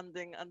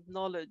understanding and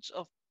knowledge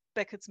of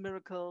Becket's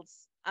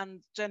miracles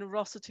and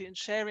generosity in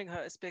sharing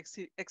her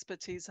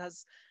expertise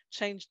has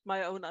changed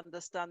my own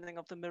understanding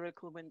of the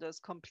miracle windows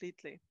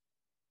completely.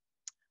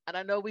 And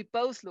I know we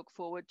both look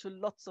forward to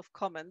lots of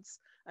comments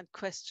and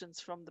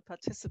questions from the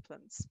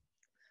participants.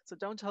 So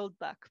don't hold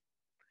back.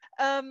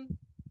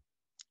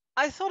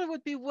 I thought it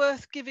would be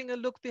worth giving a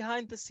look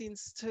behind the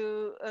scenes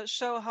to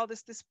show how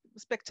this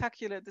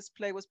spectacular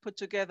display was put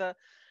together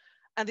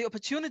and the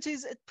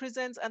opportunities it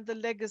presents and the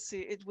legacy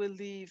it will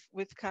leave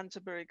with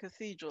Canterbury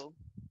Cathedral.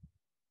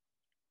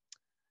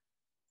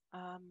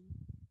 There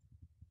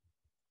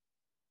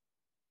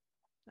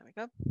we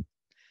go.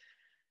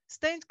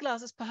 Stained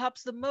glass is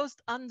perhaps the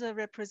most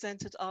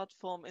underrepresented art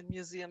form in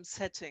museum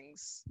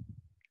settings.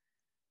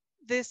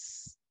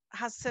 This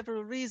has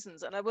several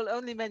reasons, and I will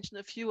only mention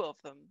a few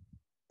of them.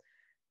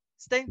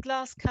 Stained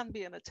glass can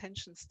be an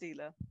attention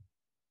stealer.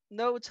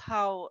 Note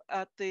how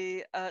at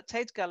the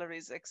Tate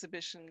Gallery's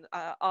exhibition,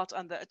 Art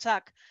Under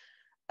Attack,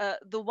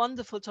 the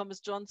wonderful Thomas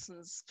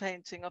Johnson's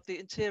painting of the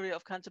interior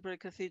of Canterbury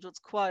Cathedral's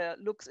choir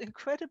looks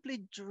incredibly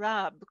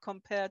drab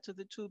compared to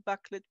the two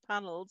backlit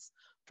panels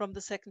from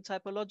the second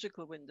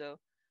typological window,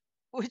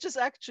 which is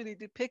actually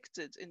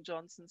depicted in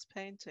Johnson's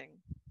painting.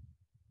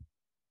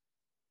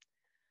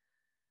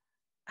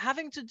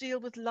 Having to deal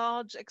with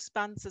large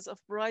expanses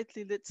of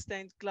brightly lit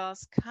stained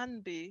glass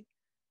can be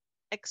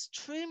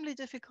extremely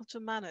difficult to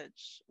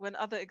manage when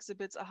other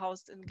exhibits are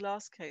housed in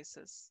glass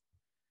cases.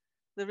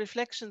 The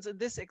reflections in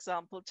this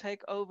example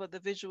take over the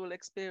visual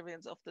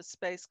experience of the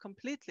space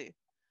completely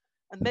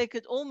and make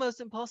it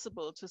almost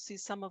impossible to see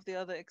some of the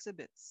other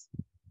exhibits.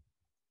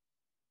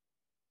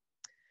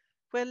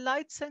 Where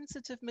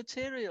light-sensitive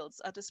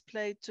materials are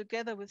displayed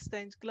together with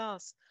stained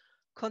glass,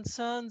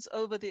 concerns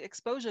over the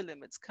exposure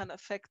limits can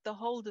affect the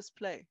whole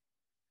display.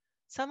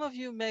 Some of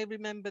you may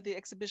remember the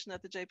exhibition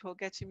at the J. Paul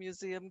Getty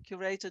Museum,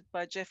 curated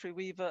by Geoffrey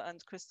Weaver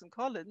and Kristen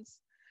Collins,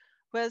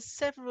 where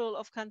several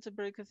of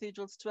Canterbury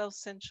Cathedral's 12th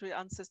century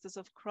ancestors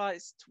of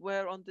Christ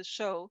were on the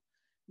show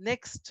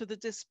next to the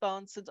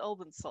disbound St.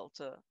 Alban's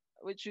Psalter,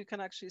 which you can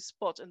actually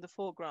spot in the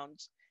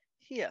foreground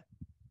here.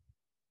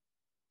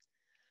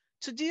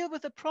 To deal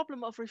with the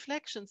problem of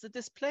reflections, the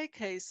display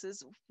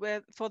cases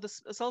for the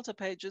Psalter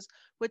pages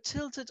were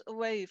tilted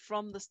away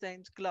from the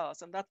stained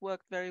glass, and that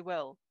worked very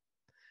well.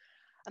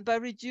 And by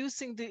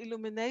reducing the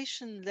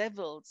illumination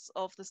levels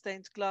of the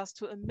stained glass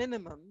to a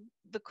minimum,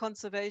 the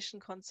conservation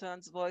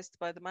concerns voiced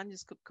by the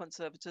manuscript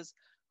conservators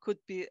could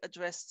be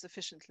addressed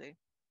sufficiently.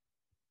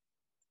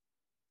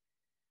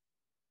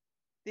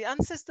 The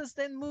ancestors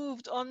then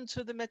moved on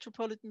to the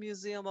Metropolitan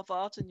Museum of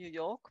Art in New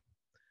York.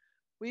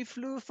 We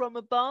flew from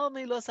a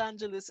balmy Los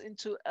Angeles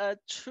into a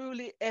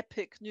truly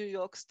epic New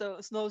York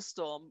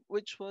snowstorm,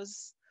 which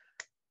was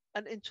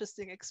an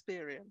interesting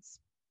experience.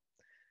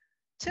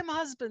 Tim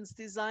Husband's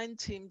design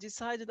team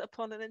decided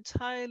upon an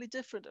entirely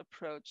different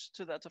approach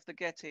to that of the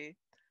Getty.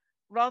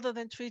 Rather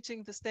than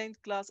treating the stained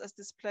glass as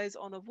displays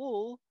on a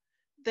wall,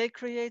 they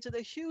created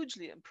a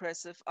hugely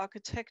impressive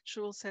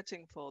architectural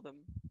setting for them.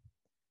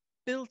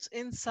 Built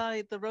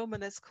inside the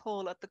Romanesque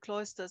hall at the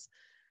cloisters,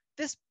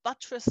 This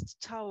buttressed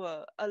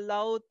tower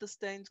allowed the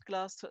stained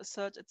glass to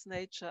assert its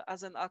nature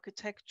as an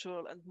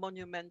architectural and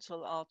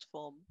monumental art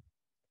form.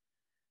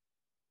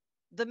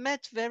 The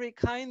Met very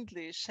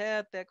kindly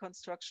shared their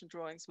construction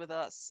drawings with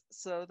us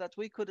so that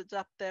we could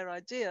adapt their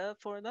idea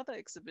for another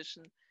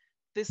exhibition,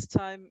 this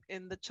time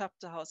in the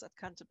chapter house at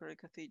Canterbury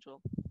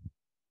Cathedral.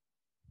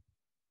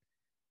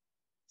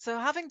 So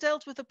having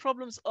dealt with the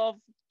problems of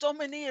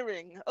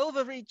domineering,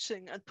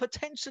 overreaching, and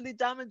potentially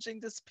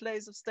damaging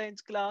displays of stained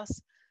glass,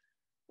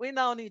 we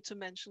now need to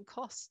mention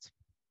cost.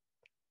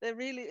 There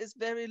really is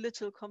very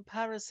little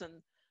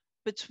comparison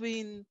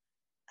between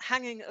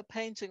hanging a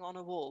painting on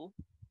a wall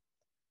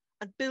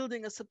and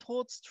building a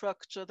support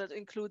structure that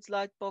includes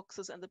light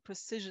boxes and a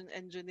precision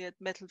engineered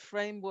metal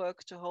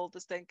framework to hold the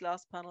stained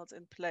glass panels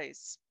in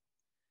place.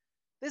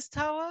 This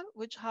tower,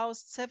 which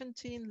housed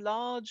 17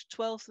 large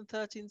 12th and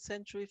 13th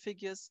century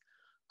figures,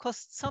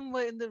 cost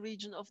somewhere in the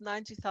region of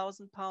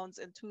 £90,000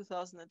 in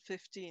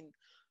 2015,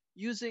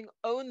 using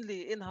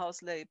only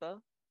in-house labor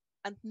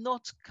and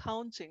not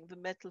counting the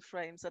metal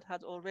frames that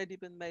had already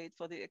been made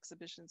for the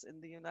exhibitions in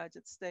the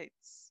United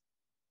States.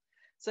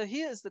 So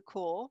here is the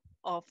core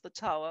of the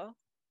tower,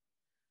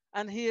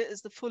 and here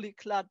is the fully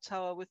clad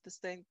tower with the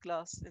stained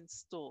glass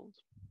installed.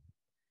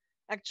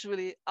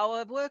 Actually,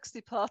 our works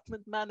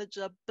department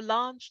manager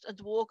blanched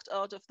and walked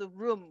out of the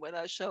room when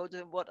I showed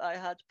him what I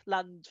had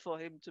planned for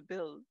him to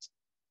build.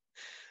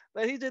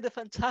 But he did a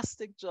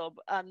fantastic job,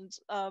 and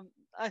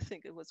I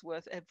think it was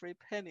worth every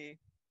penny.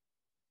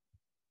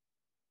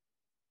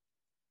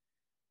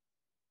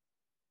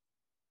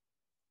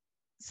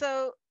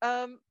 So,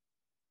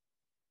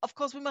 of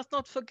course, we must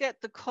not forget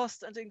the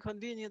cost and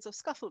inconvenience of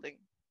scaffolding.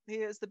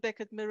 Here is the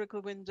Becket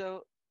Miracle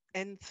Window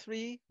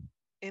N3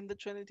 in the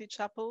Trinity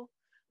Chapel,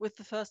 with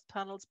the first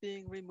panels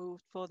being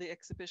removed for the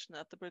exhibition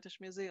at the British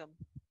Museum.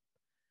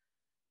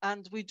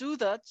 And we do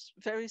that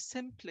very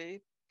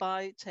simply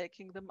by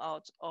taking them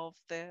out of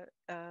their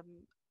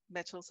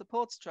metal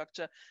support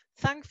structure.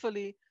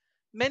 Thankfully,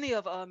 many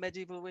of our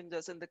medieval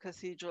windows in the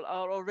cathedral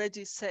are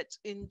already set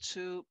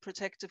into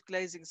protective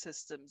glazing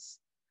systems,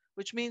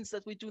 which means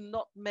that we do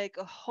not make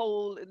a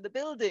hole in the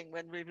building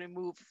when we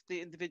remove the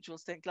individual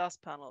stained glass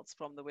panels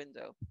from the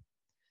window.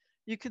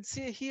 You can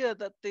see here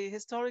that the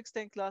historic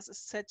stained glass is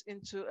set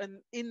into an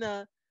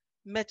inner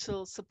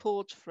metal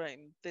support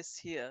frame, this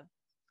here.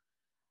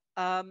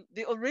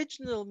 The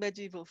original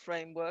medieval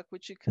framework,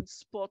 which you can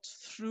spot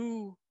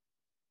through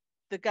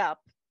the gap,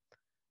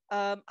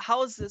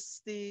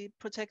 houses the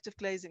protective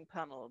glazing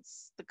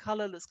panels, the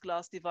colorless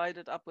glass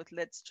divided up with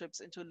lead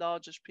strips into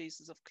largish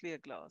pieces of clear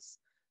glass.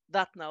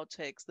 That now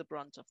takes the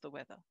brunt of the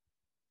weather.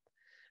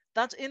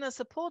 That inner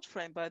support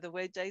frame, by the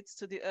way, dates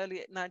to the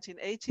early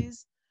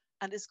 1980s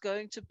and is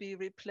going to be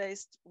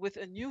replaced with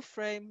a new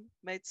frame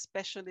made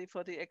specially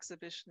for the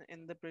exhibition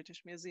in the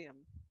British Museum.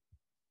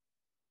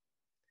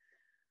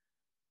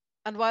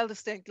 And while the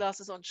stained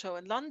glass is on show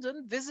in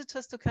London,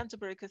 visitors to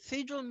Canterbury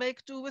Cathedral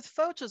make do with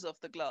photos of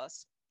the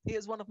glass.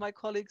 Here's one of my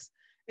colleagues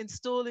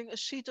installing a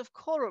sheet of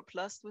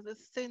coroplast with a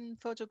thin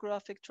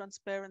photographic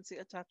transparency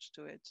attached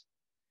to it.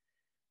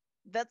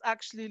 That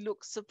actually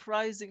looks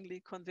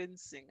surprisingly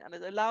convincing, and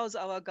it allows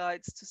our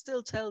guides to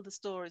still tell the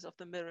stories of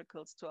the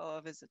miracles to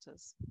our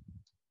visitors.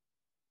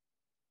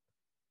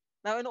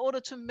 Now, in order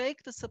to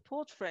make the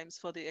support frames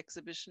for the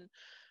exhibition,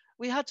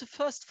 we had to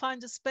first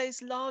find a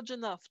space large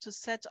enough to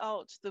set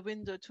out the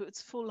window to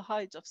its full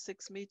height of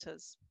 6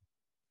 meters.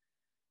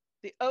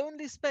 The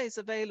only space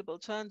available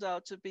turned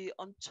out to be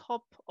on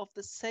top of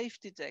the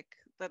safety deck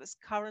that is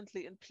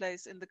currently in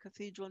place in the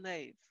cathedral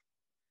nave.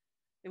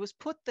 It was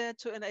put there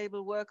to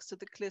enable works to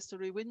the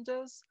clerestory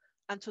windows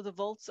and to the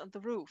vaults and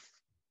the roof.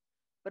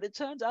 But it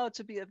turned out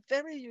to be a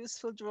very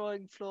useful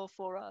drawing floor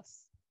for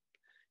us.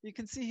 You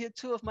can see here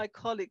 2 of my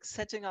colleagues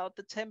setting out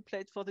the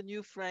template for the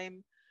new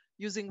frame,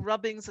 using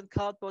rubbings and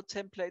cardboard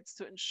templates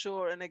to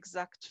ensure an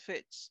exact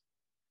fit.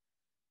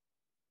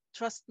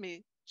 Trust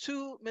me,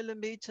 2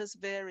 millimeters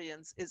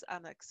variance is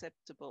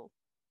unacceptable.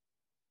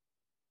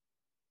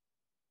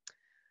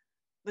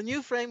 The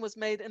new frame was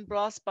made in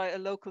brass by a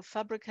local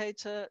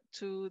fabricator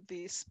to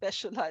the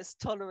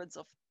specialized tolerance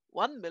of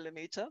 1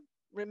 millimeter.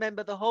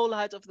 Remember, the whole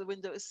height of the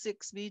window is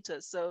 6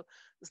 meters, so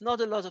there's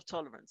not a lot of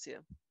tolerance here.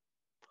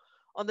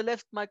 On the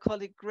left, my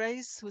colleague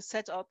Grace, who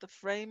set out the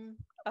frame,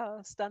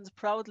 stands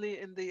proudly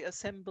in the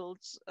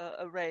assembled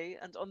array.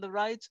 And on the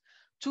right,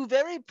 2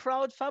 very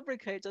proud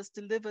fabricators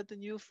delivered the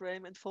new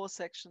frame in 4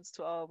 sections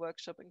to our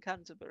workshop in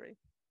Canterbury.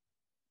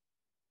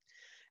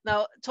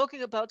 Now,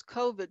 talking about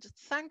COVID,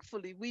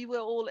 thankfully, we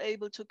were all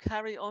able to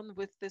carry on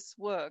with this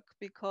work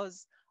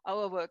because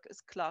our work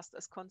is classed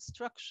as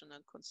construction,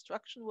 and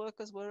construction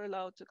workers were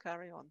allowed to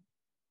carry on.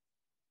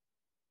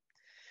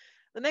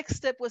 The next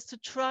step was to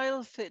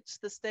trial fit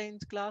the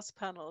stained glass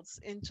panels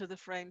into the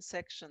frame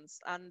sections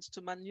and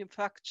to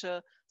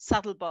manufacture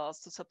saddle bars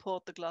to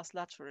support the glass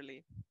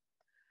laterally.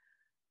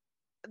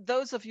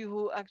 Those of you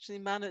who actually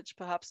managed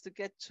perhaps to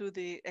get to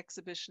the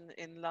exhibition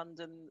in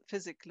London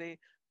physically,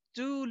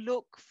 do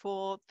look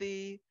for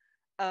the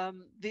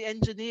the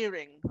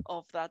engineering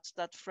of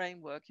that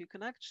framework, you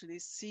can actually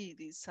see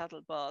these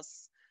saddle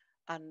bars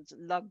and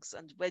lugs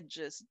and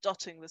wedges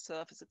dotting the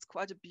surface. It's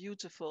quite a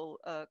beautiful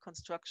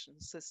construction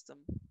system.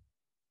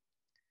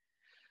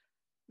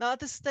 Now at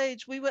this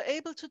stage, we were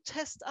able to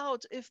test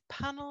out if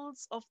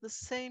panels of the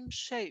same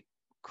shape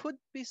could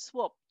be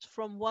swapped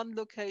from one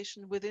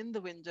location within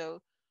the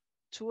window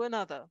to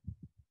another.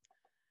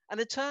 And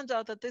it turned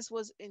out that this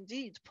was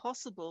indeed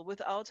possible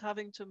without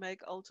having to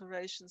make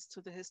alterations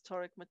to the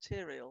historic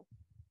material.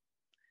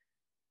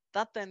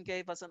 That then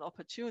gave us an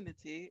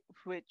opportunity,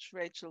 which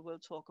Rachel will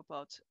talk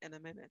about in a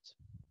minute.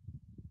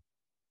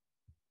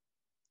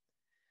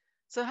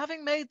 So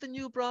having made the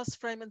new brass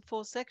frame in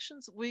 4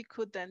 sections, we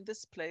could then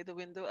display the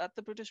window at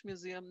the British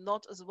Museum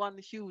not as one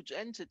huge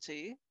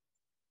entity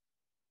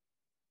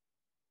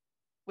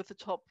with the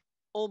top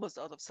almost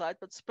out of sight,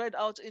 but spread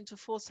out into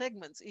 4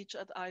 segments, each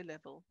at eye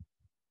level.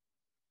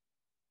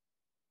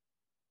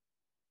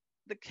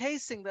 The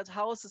casing that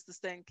houses the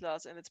stained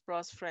glass in its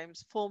brass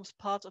frames forms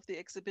part of the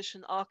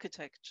exhibition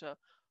architecture,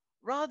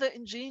 rather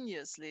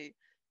ingeniously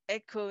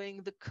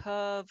echoing the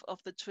curve of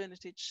the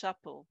Trinity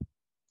Chapel,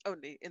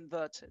 only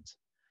inverted.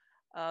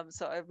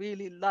 So I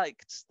really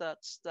liked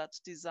that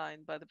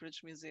design by the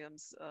British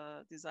Museum's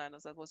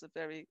designers. That was a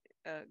very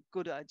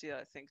good idea,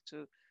 I think,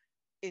 to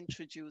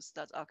introduce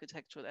that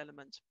architectural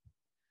element.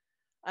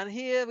 And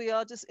here we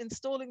are just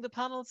installing the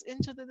panels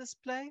into the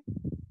display.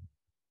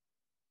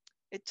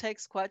 It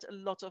takes quite a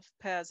lot of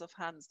pairs of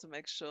hands to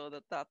make sure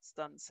that that's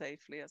done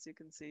safely, as you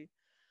can see.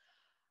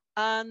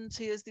 And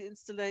here's the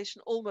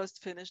installation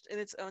almost finished in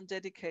its own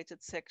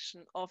dedicated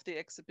section of the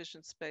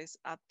exhibition space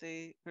at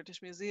the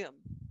British Museum.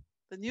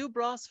 The new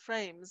brass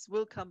frames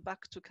will come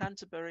back to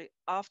Canterbury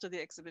after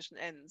the exhibition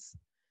ends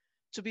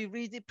to be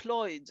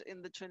redeployed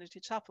in the Trinity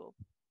Chapel.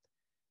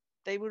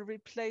 They will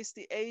replace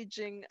the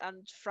aging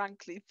and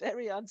frankly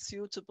very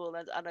unsuitable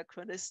and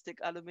anachronistic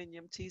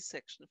aluminium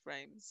T-section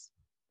frames.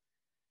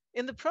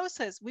 In the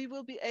process, we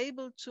will be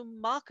able to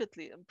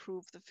markedly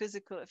improve the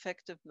physical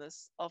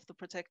effectiveness of the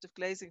protective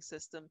glazing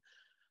system,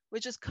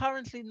 which is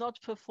currently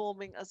not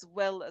performing as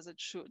well as it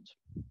should.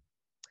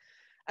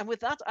 And with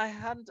that, I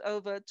hand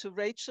over to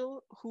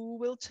Rachel, who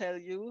will tell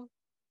you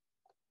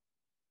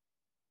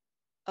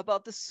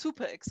about the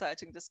super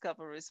exciting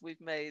discoveries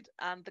we've made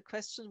and the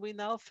question we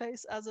now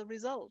face as a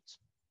result.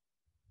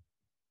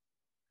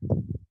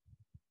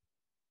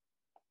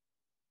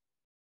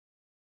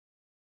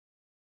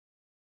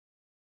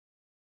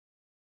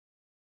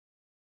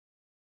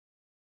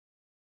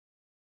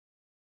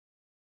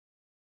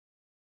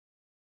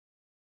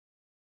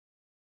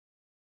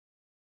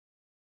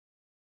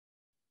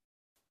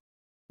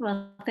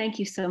 Well, thank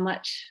you so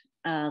much,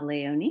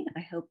 Leonie.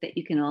 I hope that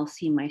you can all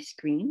see my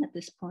screen at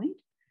this point.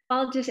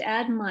 I'll just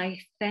add my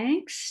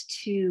thanks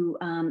to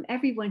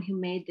everyone who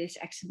made this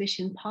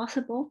exhibition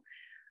possible.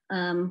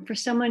 For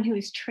someone who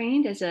is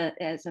trained as a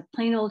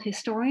plain old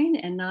historian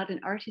and not an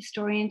art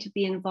historian, to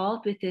be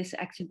involved with this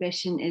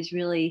exhibition is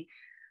really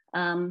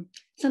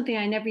something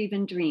I never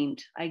even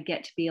dreamed I'd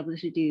get to be able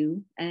to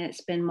do, and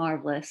it's been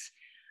marvelous.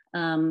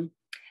 And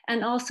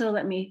also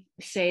let me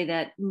say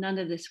that none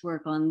of this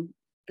work on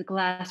the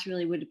glass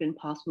really would have been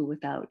possible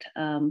without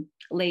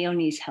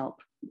Leonie's help.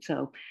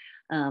 So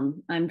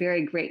I'm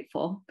very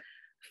grateful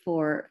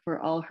for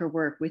all her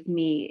work with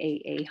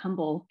me, a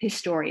humble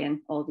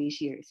historian all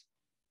these years.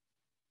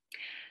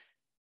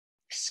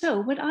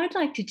 So what I'd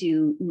like to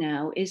do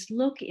now is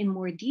look in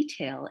more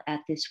detail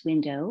at this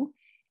window,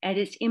 at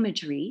its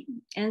imagery,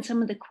 and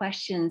some of the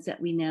questions that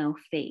we now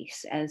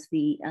face as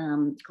the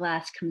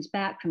glass comes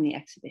back from the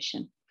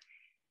exhibition.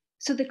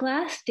 So the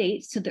glass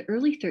dates to the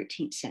early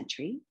 13th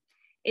century.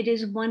 It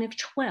is one of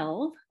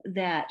 12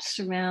 that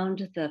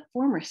surround the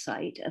former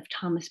site of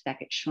Thomas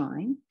Becket's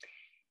shrine.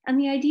 And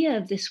the idea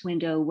of this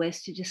window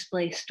was to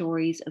display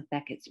stories of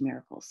Becket's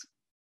miracles.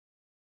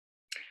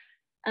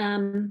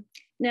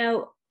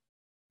 Now,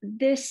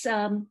 this,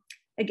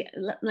 again,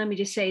 let me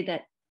just say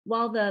that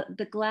while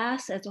the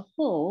glass as a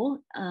whole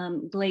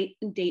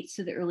dates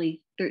to the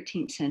early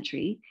 13th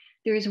century,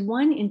 there is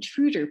one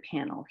intruder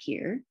panel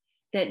here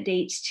that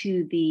dates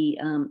to the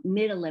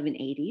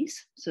mid-1180s,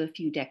 so a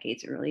few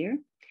decades earlier.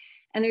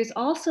 And there's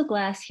also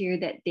glass here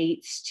that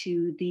dates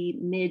to the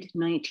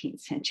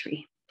mid-19th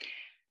century.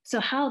 So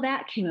how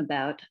that came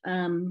about,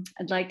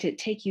 I'd like to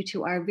take you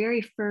to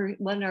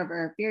one of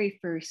our very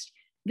first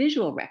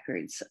visual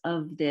records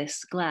of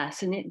this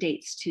glass, and it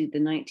dates to the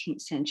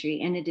 19th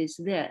century, and it is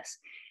this.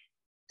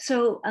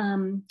 So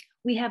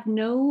we have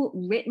no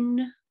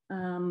written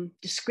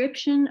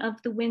description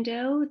of the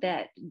window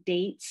that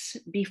dates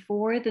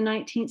before the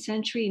 19th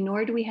century,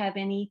 nor do we have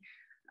any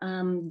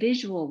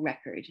visual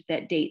record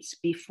that dates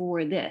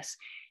before this.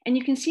 And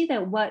you can see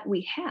that what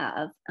we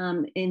have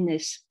in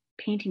this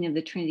painting of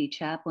the Trinity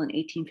Chapel in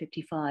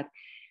 1855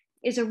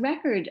 is a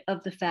record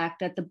of the fact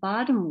that the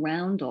bottom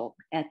roundel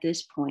at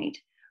this point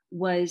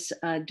was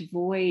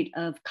devoid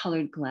of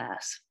colored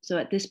glass. So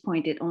at this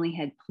point, it only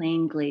had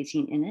plain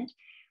glazing in it.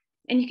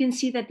 And you can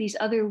see that these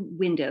other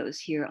windows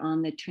here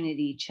on the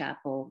Trinity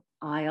Chapel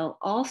aisle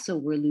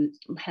also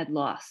had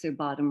lost their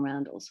bottom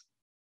roundels.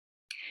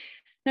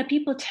 Now,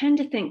 people tend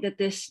to think that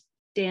this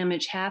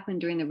damage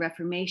happened during the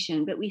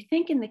Reformation, but we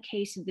think in the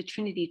case of the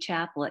Trinity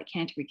Chapel at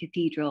Canterbury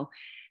Cathedral,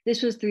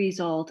 this was the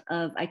result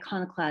of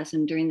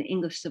iconoclasm during the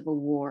English Civil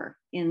War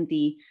in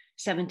the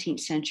 17th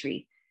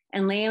century.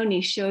 And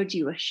Leonie showed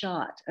you a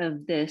shot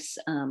of this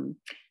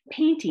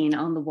painting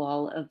on the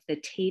wall of the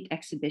Tate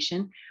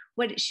exhibition.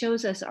 What it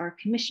shows us are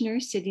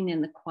commissioners sitting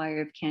in the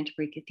choir of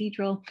Canterbury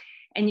Cathedral.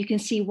 And you can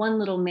see one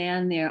little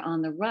man there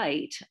on the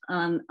right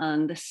on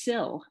the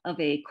sill of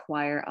a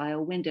choir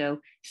aisle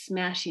window,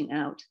 smashing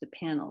out the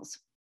panels.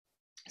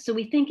 So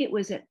we think it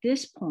was at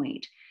this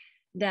point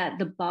that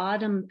the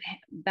bottom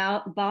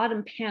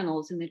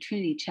panels in the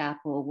Trinity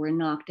Chapel were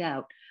knocked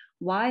out.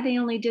 Why they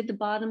only did the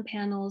bottom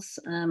panels,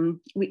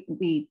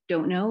 we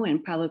don't know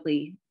and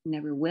probably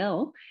never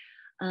will.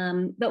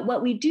 But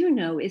what we do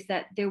know is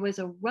that there was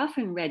a rough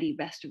and ready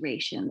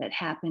restoration that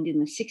happened in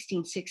the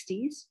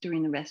 1660s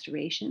during the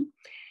restoration.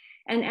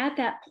 And at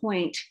that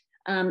point,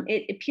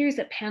 it appears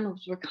that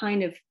panels were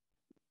kind of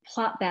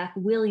plopped back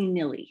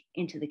willy-nilly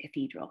into the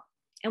cathedral.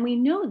 And we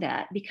know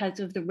that because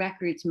of the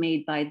records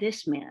made by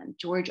this man,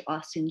 George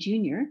Austin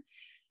Jr.,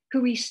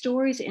 who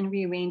restores and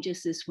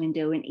rearranges this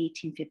window in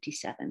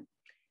 1857.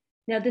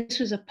 Now, this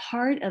was a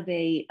part of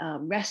a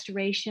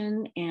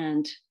restoration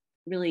and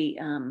really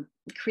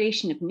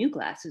creation of new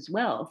glass as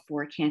well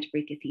for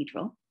Canterbury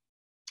Cathedral.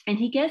 And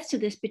he gets to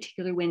this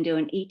particular window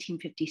in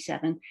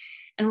 1857.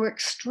 And we're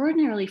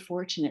extraordinarily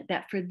fortunate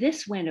that for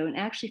this window, and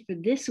actually for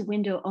this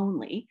window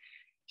only,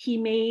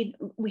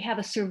 we have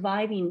a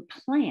surviving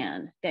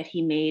plan that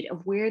he made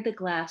of where the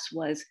glass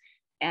was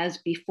as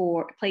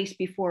before, placed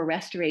before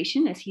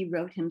restoration, as he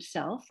wrote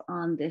himself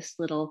on this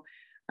little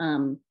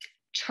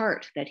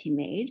chart that he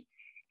made.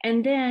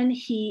 And then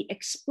he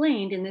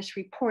explained in this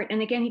report,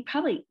 and again, he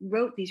probably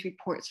wrote these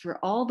reports for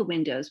all the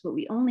windows, but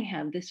we only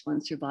have this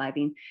one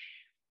surviving.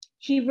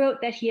 He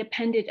wrote that he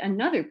appended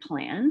another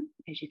plan,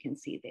 as you can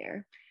see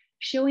there,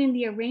 showing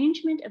the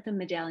arrangement of the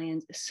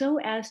medallions so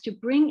as to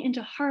bring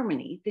into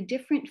harmony the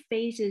different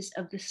phases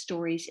of the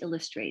stories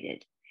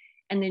illustrated,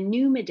 and the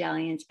new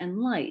medallions and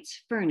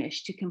lights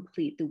furnished to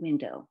complete the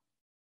window.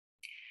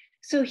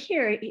 So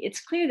here,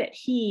 it's clear that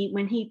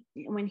when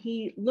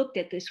he looked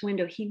at this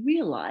window, he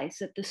realized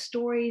that the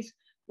stories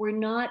were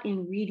not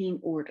in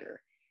reading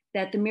order,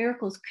 that the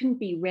miracles couldn't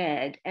be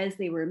read as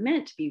they were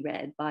meant to be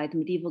read by the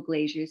medieval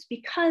glaziers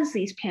because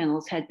these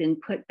panels had been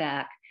put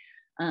back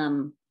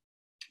in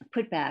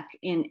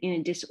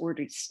a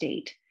disordered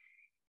state.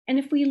 And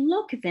if we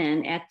look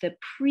then at the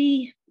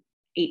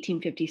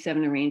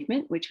pre-1857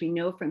 arrangement, which we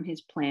know from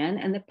his plan,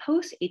 and the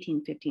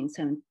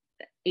post-1857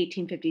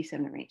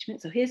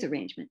 arrangement, so his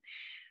arrangement,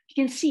 you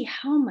can see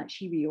how much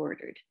he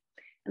reordered.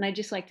 And I'd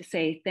just like to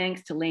say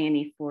thanks to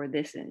Leonie for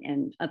this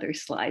and other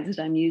slides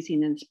that I'm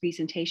using in this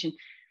presentation.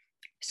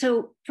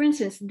 So for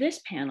instance,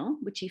 this panel,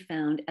 which he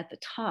found at the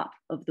top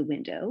of the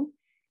window,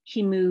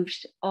 he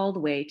moved all the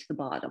way to the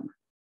bottom.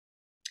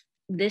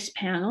 This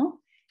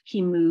panel,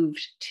 he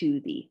moved to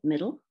the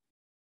middle.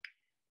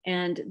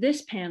 And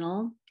this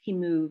panel, he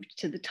moved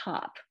to the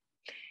top.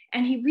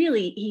 And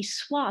he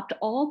swapped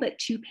all but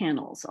two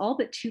panels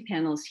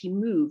he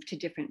moved to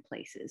different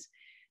places.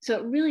 So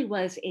it really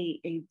was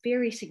a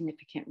very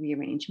significant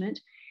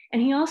rearrangement.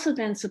 And he also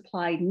then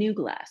supplied new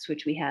glass,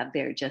 which we have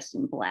there just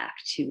in black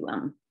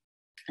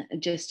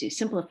just to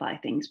simplify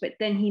things. But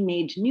then he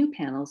made new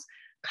panels,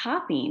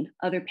 copying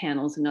other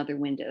panels and other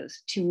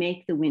windows to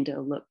make the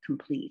window look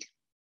complete.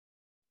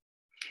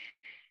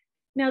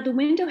 Now, the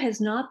window has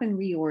not been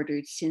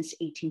reordered since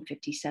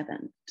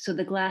 1857. So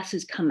the glass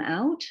has come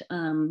out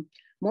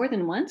more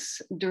than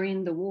once.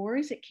 During the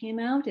wars, it came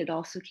out. It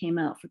also came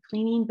out for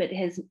cleaning, but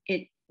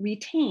it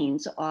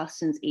retains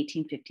Austin's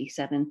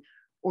 1857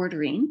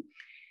 ordering.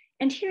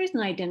 And here's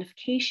an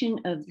identification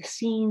of the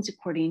scenes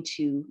according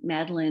to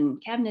Madeline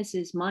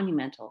Cavness's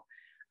monumental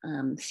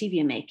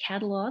CVMA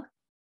catalog.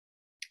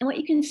 And what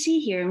you can see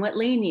here, and what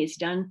Leonie has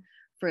done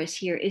for us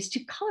here, is to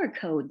color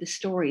code the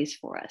stories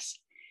for us.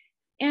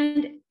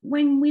 And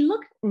when we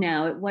look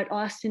now at what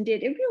Austin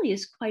did, it really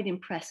is quite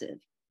impressive.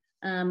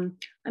 I'm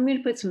going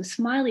to put some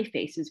smiley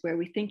faces where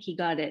we think he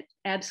got it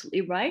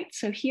absolutely right.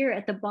 So here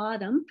at the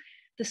bottom,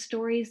 the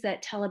stories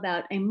that tell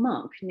about a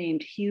monk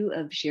named Hugh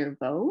of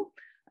Jervaux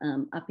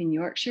up in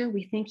Yorkshire,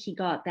 we think he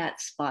got that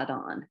spot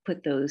on,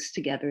 put those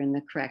together in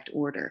the correct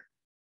order.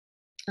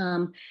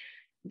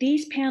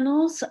 These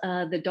panels,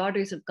 the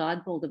Daughters of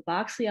Godbold of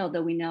Boxley,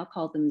 although we now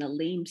call them the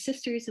Lame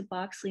Sisters of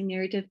Boxley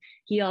narrative,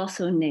 he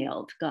also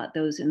got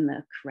those in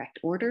the correct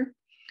order.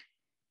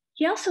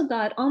 He also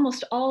got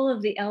almost all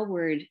of the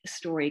L-word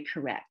story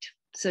correct.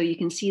 So you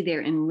can see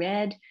there in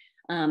red,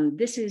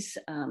 this is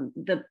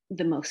the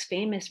most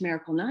famous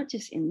miracle, not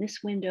just in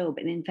this window,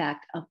 but in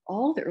fact of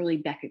all the early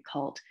Becket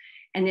cult.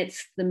 And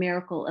it's the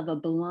miracle of a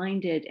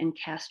blinded and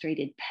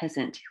castrated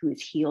peasant who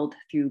is healed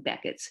through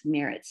Becket's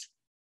merits.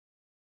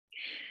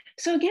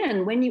 So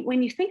again, when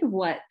you think of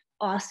what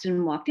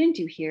Austin walked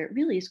into here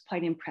really is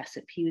quite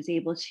impressive. He was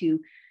able to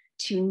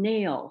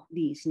nail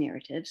these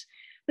narratives,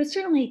 but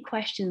certainly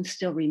questions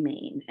still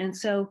remain. And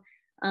so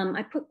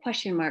I put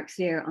question marks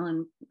there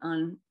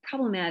on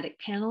problematic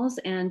panels,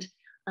 and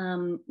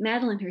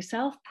Madeline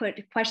herself put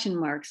question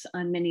marks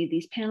on many of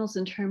these panels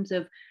in terms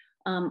of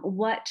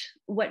what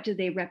do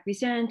they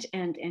represent,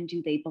 and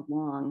do they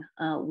belong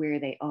where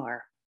they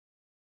are.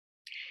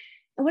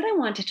 What I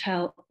want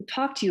to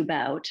talk to you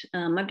about,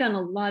 I've done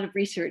a lot of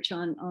research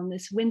on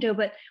this window,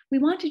 but we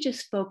want to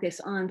just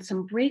focus on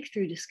some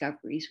breakthrough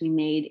discoveries we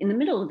made in the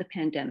middle of the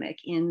pandemic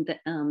in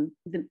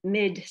the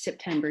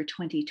mid-September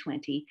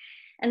 2020.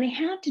 And they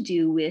have to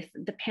do with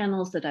the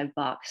panels that I've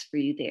boxed for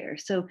you there.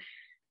 So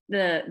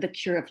the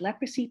Cure of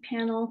Leprosy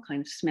panel,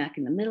 kind of smack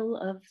in the middle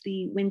of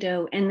the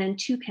window, and then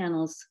two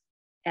panels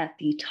at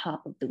the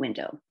top of the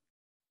window.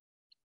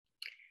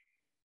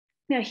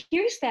 Now,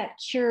 here's that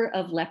Cure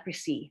of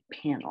Leprosy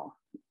panel.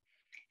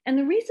 And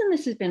the reason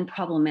this has been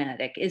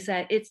problematic is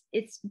that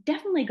it's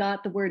definitely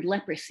got the word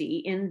leprosy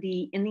in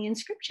the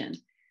inscription.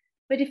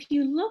 But if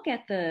you look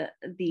at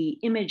the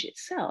image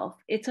itself,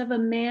 it's of a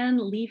man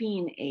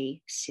leaving a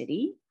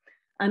city.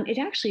 It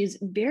actually is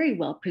very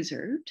well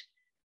preserved,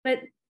 but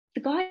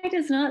the guy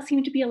does not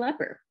seem to be a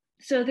leper.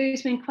 So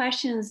there's been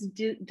questions,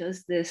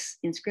 does this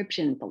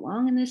inscription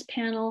belong in this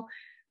panel?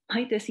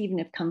 Might this even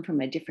have come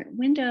from a different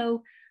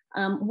window?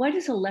 What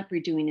is a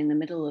leper doing in the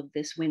middle of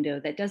this window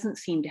that doesn't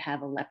seem to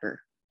have a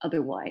leper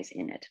otherwise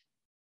in it?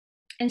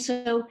 And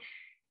so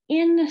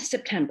in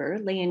September,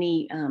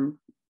 Leonie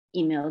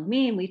emailed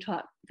me and we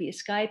talked via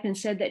Skype and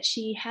said that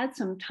she had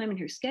some time in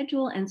her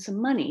schedule and some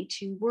money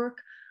to work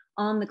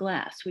on the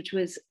glass, which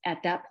was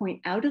at that point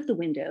out of the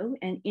window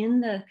and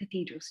in the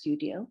cathedral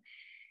studio.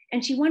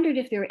 And she wondered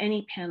if there were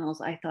any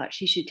panels I thought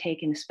she should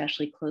take an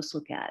especially close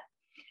look at.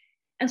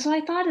 And so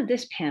I thought of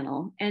this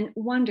panel and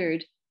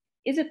wondered,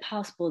 is it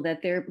possible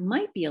that there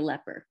might be a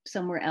leper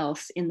somewhere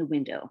else in the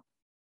window?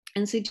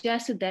 And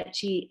suggested that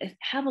she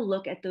have a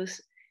look at those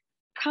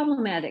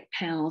problematic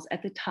panels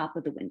at the top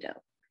of the window.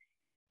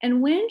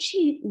 And when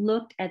she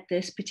looked at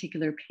this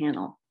particular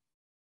panel,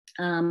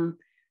 I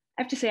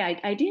have to say,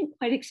 I didn't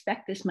quite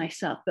expect this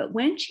myself, but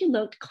when she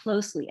looked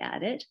closely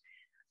at it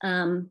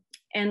and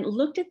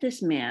looked at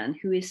this man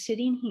who is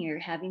sitting here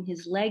having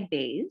his leg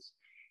bathed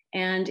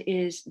and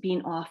is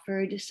being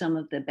offered some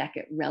of the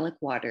Becket relic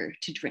water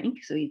to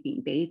drink. So he's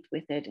being bathed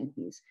with it and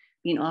he's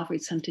being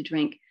offered some to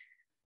drink.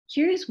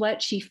 Here's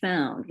what she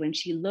found when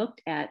she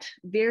looked at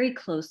very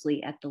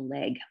closely at the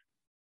leg.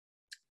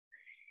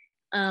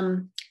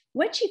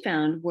 What she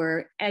found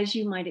were, as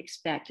you might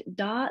expect,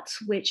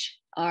 dots which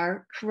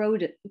are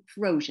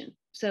corrosion.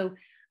 So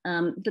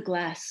the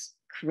glass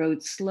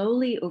corrodes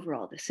slowly over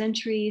all the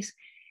centuries.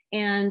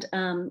 And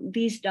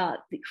these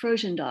dots, the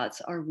corrosion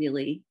dots, are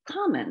really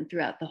common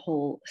throughout the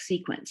whole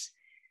sequence.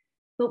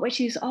 But what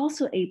she's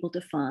also able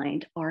to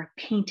find are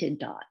painted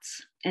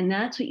dots. And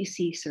that's what you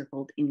see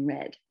circled in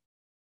red.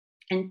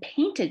 And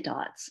painted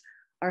dots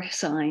are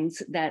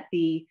signs that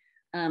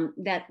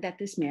that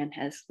this man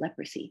has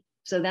leprosy.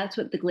 So that's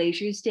what the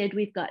glaziers did.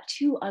 We've got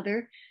two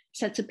other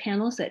sets of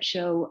panels that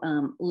show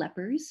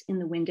lepers in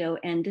the window.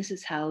 And this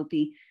is how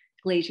the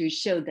glaziers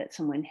showed that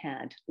someone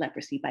had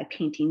leprosy, by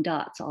painting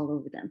dots all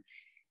over them.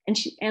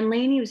 And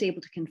Lainey was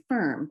able to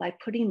confirm by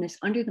putting this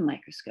under the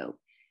microscope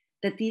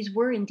that these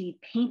were indeed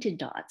painted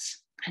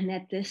dots and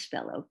that this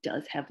fellow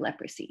does have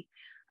leprosy.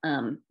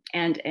 And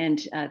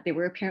there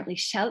were apparently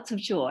shouts of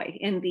joy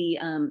in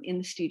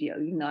the studio,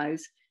 even though I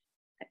was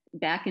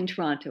back in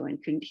Toronto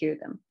and couldn't hear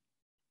them.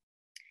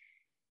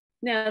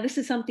 Now, this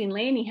is something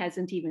Lainey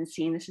hasn't even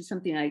seen. This is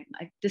something I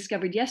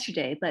discovered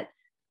yesterday, but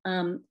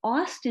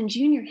Austin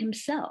Jr.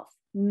 himself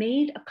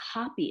made a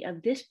copy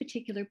of this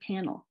particular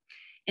panel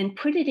and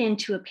put it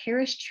into a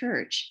parish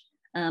church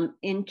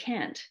in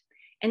Kent.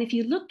 And if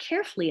you look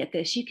carefully at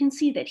this, you can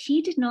see that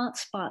he did not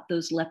spot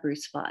those leper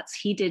spots.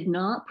 He did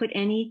not put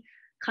any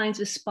kinds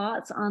of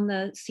spots on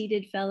the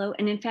seated fellow.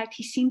 And in fact,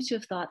 he seems to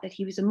have thought that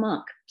he was a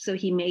monk. So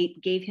he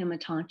gave him a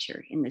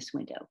tonsure in this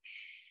window.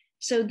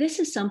 So this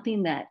is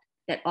something that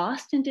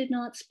Austin did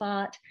not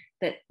spot,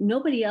 that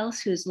nobody else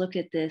who has looked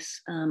at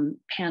this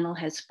panel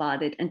has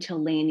spotted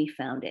until Lainey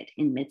found it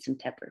in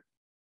mid-September.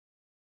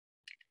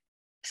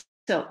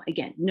 So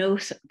again, no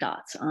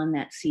dots on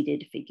that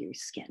seated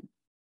figure's skin.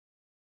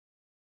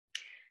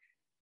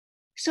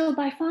 So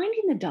by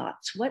finding the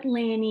dots, what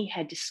Lainey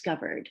had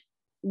discovered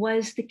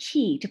was the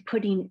key to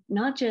putting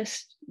not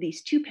just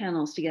these two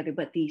panels together,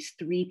 but these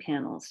three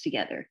panels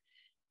together.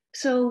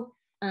 So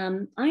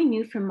I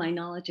knew from my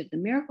knowledge of the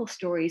miracle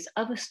stories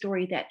of a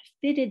story that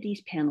fitted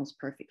these panels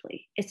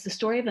perfectly. It's the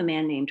story of a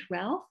man named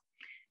Ralph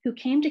who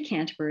came to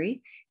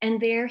Canterbury, and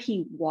there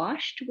he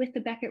washed with the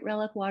Becket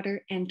relic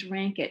water and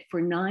drank it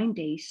for 9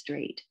 days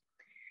straight.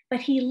 But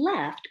he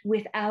left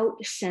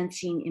without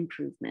sensing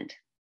improvement.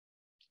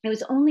 It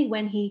was only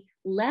when he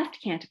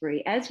left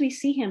Canterbury, as we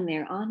see him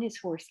there on his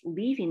horse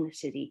leaving the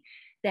city,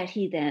 that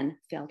he then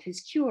felt his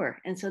cure.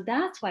 And so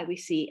that's why we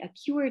see a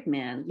cured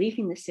man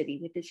leaving the city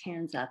with his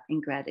hands up in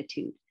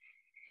gratitude.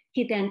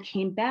 He then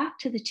came back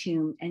to the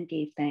tomb and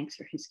gave thanks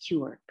for his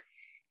cure.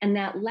 And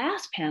that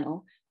last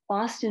panel,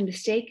 Austin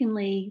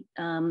mistakenly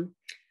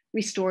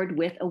restored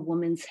with a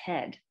woman's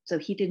head. So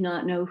he did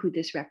not know who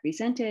this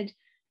represented.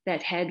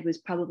 That head was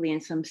probably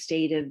in some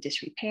state of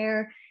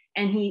disrepair,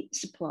 and he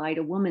supplied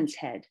a woman's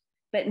head.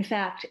 But in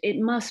fact, it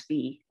must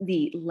be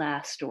the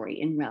last story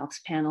in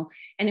Ralph's panel.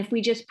 And if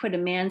we just put a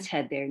man's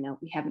head there, no,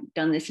 we haven't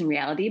done this in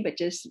reality, but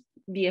just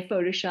via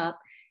Photoshop,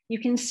 you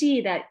can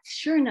see that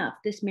sure enough,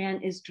 this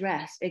man is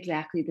dressed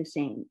exactly the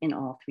same in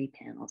all three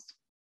panels.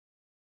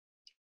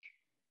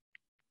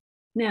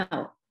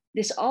 Now,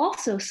 this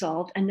also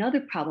solved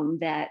another problem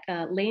that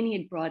Lainey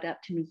had brought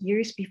up to me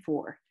years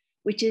before,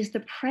 which is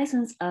the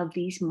presence of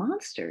these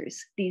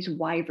monsters, these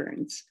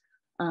wyverns,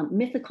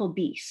 mythical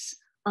beasts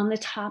on the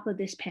top of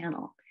this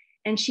panel.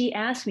 And she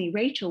asked me,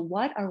 Rachel,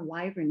 what are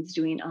wyverns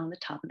doing on the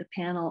top of the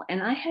panel?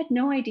 And I had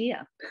no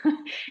idea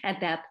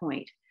at that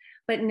point,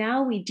 but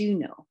now we do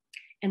know.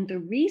 And the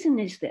reason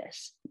is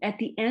this: at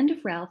the end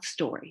of Ralph's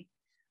story,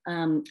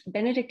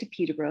 Benedict of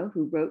Peterborough,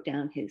 who wrote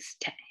down his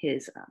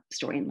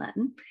story in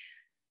Latin,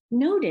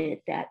 noted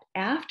that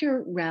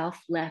after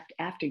Ralph left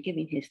after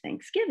giving his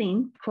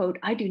thanksgiving, quote,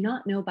 I do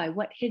not know by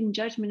what hidden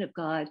judgment of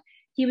God,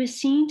 he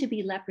was seen to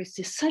be leprous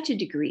to such a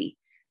degree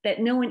that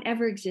no one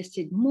ever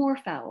existed more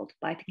fouled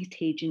by the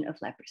contagion of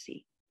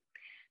leprosy.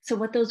 So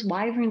what those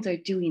wyverns are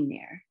doing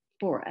there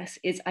for us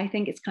is, I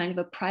think it's kind of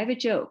a private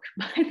joke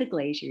by the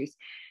glaziers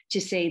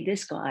to say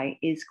this guy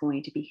is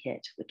going to be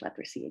hit with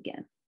leprosy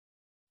again.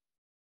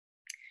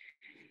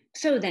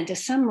 So then, to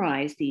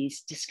summarize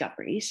these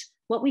discoveries,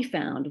 what we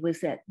found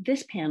was that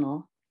this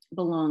panel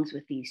belongs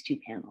with these two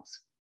panels.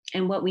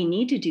 And what we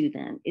need to do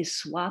then is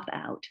swap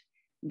out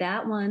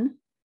that one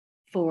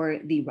for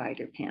the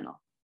rider panel.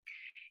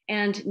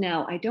 And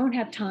now I don't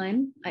have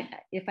time.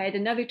 If I had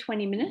another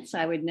 20 minutes,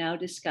 I would now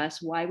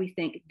discuss why we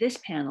think this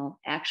panel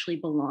actually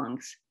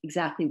belongs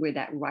exactly where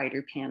that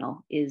rider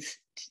panel is,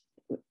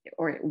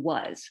 or it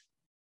was.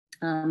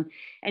 And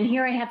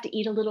here I have to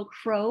eat a little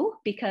crow,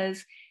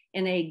 because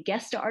in a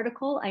guest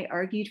article, I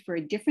argued for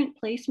a different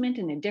placement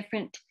and a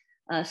different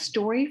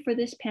story for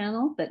this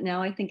panel, but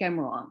now I think I'm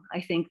wrong.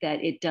 I think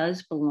that it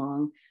does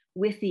belong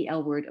with the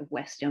L Word of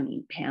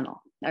Westonian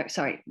panel,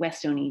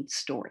 Westonian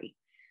story.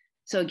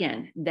 So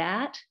again,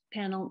 that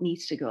panel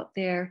needs to go up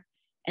there,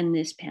 and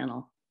this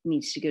panel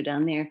needs to go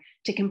down there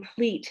to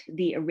complete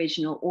the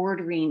original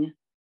ordering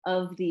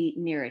of the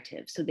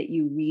narrative so that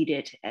you read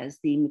it as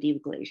the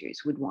medieval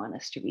glaziers would want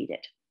us to read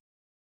it.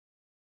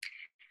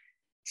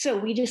 So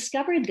we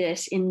discovered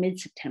this in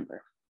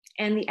mid-September,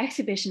 and the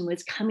exhibition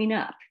was coming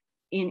up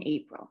in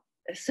April.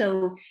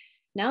 So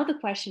now the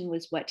question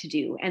was what to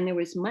do, and there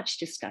was much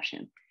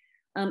discussion.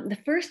 The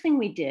first thing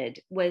we did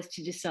was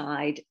to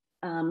decide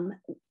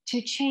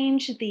to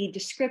change the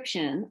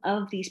description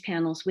of these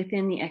panels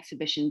within the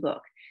exhibition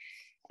book.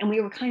 And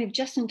we were kind of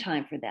just in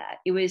time for that.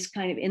 It was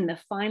kind of in the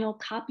final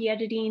copy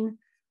editing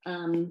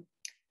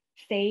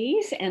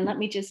phase. And let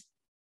me just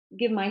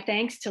give my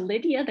thanks to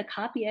Lydia, the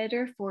copy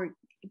editor, for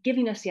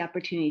giving us the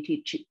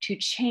opportunity to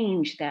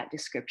change that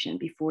description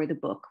before the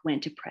book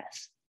went to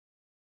press.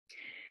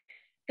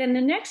 Then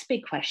the next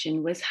big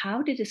question was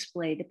how to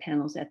display the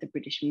panels at the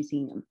British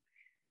Museum.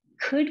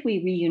 Could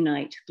we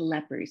reunite the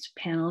lepers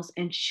panels,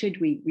 and should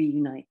we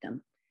reunite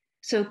them?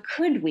 So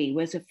could we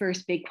was the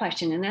first big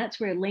question, and that's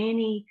where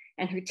Lainey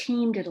and her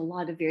team did a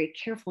lot of very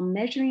careful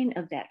measuring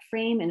of that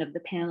frame and of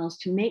the panels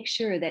to make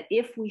sure that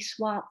if we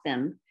swap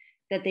them,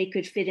 that they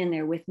could fit in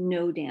there with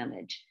no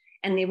damage.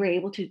 And they were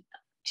able to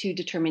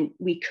determine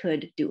we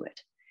could do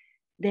it.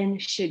 Then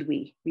should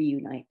we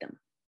reunite them?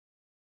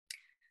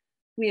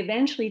 We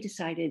eventually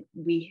decided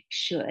we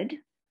should.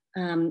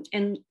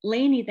 And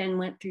Lainey then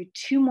went through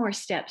two more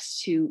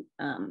steps to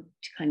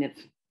kind of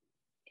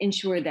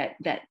ensure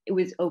that it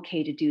was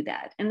okay to do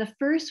that. And the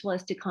first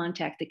was to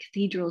contact the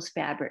Cathedral's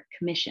Fabric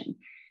Commission.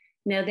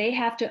 Now they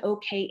have to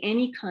okay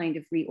any kind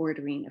of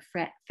reordering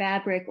of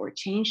fabric or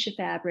change to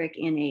fabric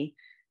in a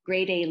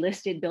grade A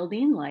listed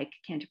building like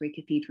Canterbury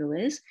Cathedral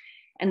is.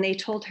 And they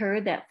told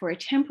her that for a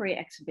temporary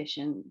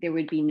exhibition, there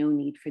would be no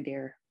need for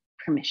their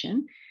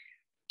permission.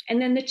 And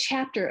then the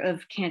chapter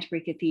of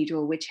Canterbury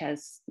Cathedral, which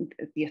has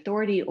the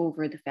authority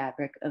over the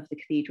fabric of the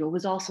cathedral,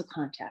 was also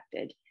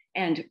contacted.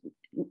 And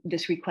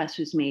this request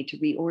was made to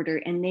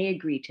reorder, and they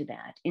agreed to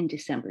that in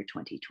December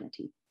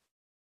 2020.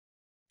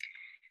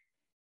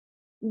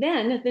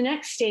 Then the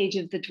next stage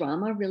of the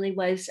drama really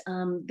was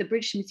the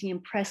British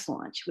Museum press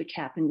launch, which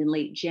happened in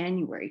late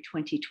January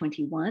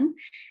 2021.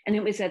 And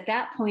it was at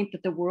that point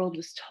that the world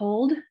was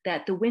told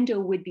that the window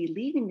would be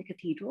leaving the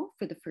cathedral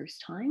for the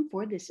first time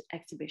for this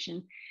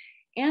exhibition.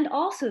 And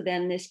also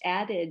then this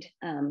added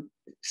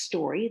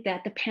story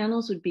that the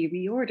panels would be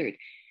reordered.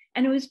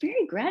 And it was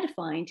very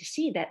gratifying to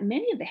see that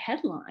many of the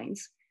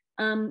headlines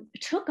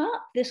took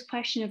up this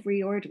question of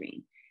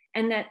reordering,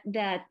 and that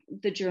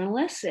the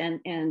journalists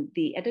and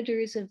the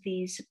editors of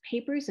these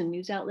papers and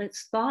news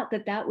outlets thought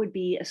that that would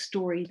be a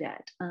story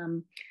that,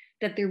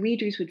 that their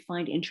readers would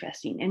find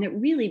interesting. And it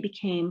really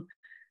became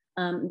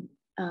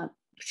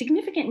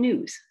significant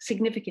news.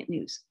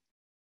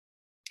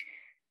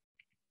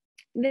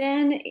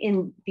 Then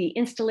in the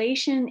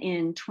installation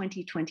in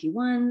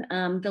 2021,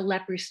 the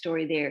leper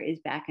story there is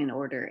back in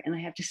order. And I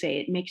have to say,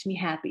 it makes me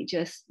happy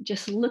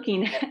just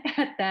looking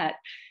at that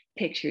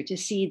picture to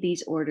see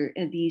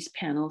these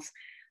panels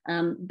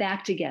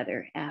back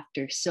together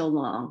after so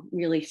long,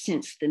 really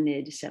since the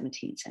mid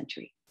 17th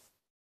century.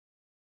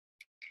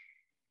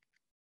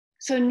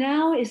 So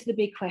now is the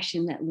big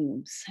question that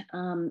looms.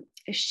 How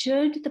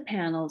should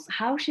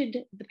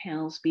the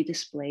panels be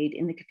displayed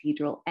in the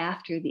cathedral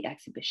after the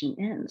exhibition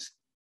ends?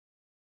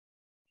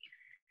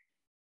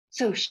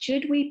 So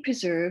should we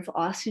preserve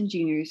Austin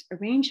Jr.'s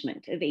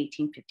arrangement of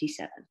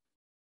 1857?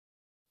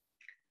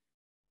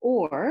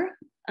 Or,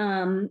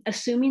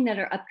 assuming that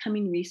our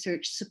upcoming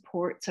research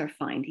supports our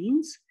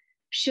findings,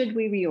 should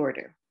we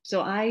reorder?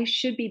 So I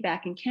should be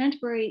back in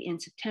Canterbury in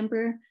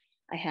September.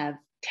 I have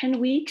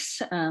 10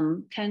 weeks,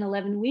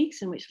 11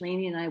 weeks in which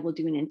Lainey and I will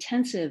do an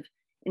intensive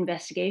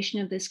investigation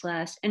of this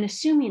glass, and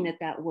assuming that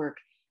that work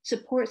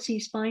supports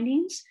these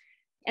findings,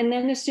 and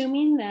then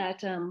assuming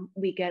that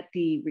we get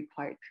the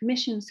required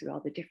permissions through all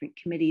the different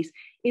committees,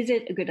 is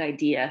it a good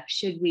idea?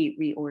 Should we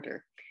reorder?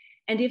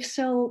 And if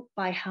so,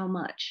 by how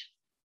much?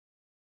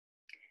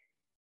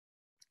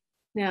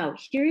 Now,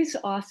 here's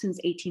Austin's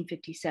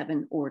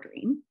 1857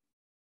 ordering,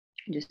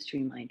 just to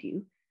remind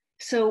you.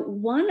 So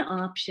one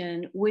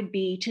option would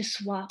be to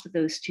swap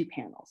those two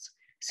panels.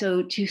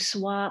 So to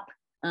swap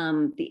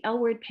the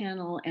Elward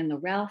panel and the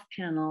Ralph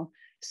panel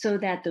so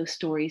that those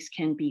stories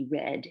can be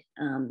read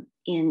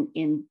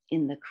in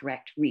the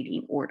correct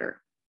reading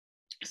order.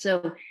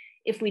 So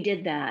if we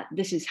did that,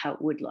 this is how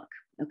it would look,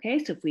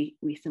 okay? So if we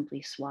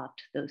simply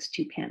swapped those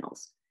two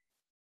panels.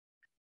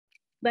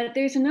 But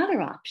there's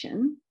another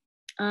option.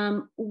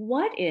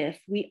 What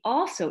if we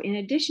also, in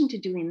addition to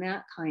doing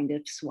that kind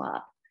of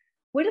swap,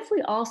 what if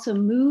we also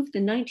move the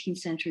 19th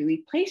century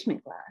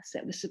replacement glass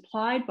that was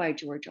supplied by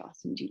George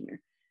Austin Jr.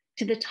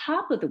 to the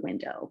top of the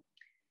window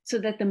so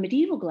that the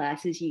medieval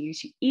glass is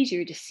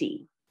easier to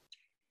see?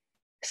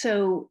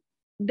 So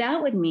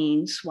that would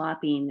mean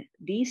swapping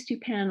these two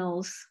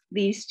panels,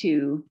 these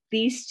two,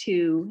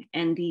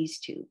 and these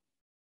two.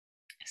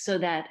 So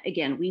that,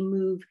 again, we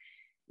move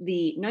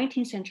the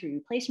 19th century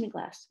replacement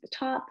glass to the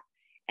top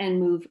and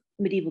move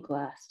medieval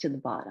glass to the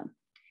bottom.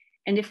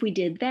 And if we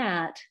did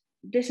that,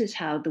 this is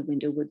how the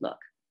window would look.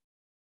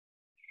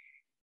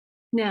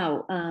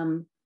 Now,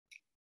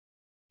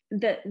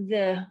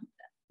 the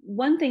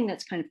one thing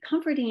that's kind of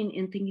comforting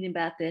in thinking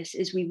about this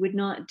is we would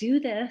not do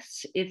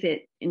this if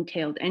it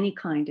entailed any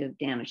kind of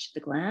damage to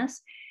the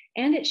glass,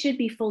 and it should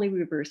be fully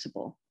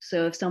reversible.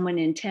 So if someone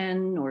in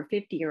 10 or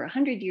 50 or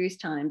 100 years'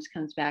 times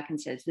comes back and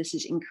says this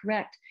is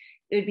incorrect,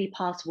 it would be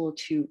possible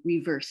to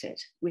reverse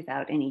it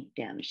without any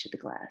damage to the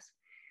glass.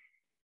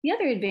 The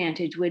other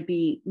advantage would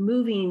be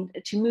moving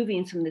some of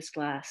this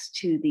glass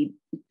to the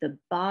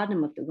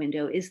bottom of the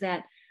window is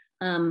that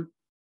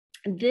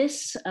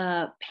this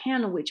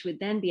panel, which would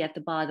then be at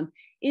the bottom,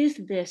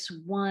 is this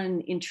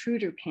one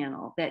intruder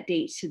panel that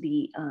dates to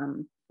the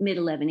mid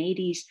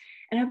 1180s.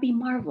 And it would be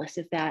marvelous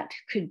if that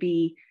could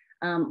be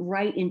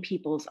right in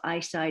people's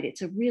eyesight.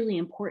 It's a really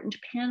important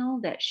panel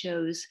that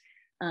shows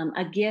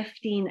a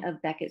gifting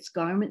of Becket's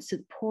garments to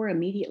the poor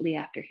immediately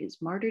after his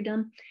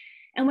martyrdom.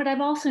 And what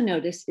I've also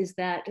noticed is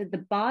that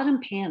the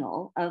bottom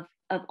panel of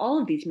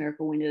all of these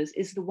miracle windows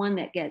is the one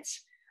that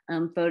gets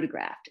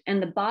photographed. And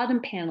the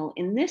bottom panel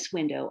in this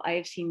window, I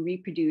have seen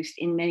reproduced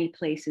in many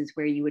places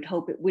where you would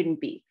hope it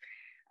wouldn't be.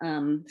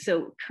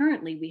 So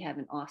currently we have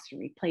an Austin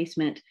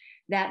replacement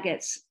that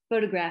gets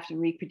photographed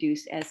and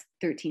reproduced as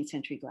 13th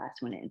century glass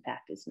when it in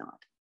fact is not.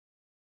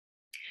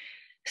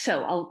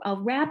 So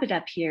I'll wrap it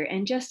up here,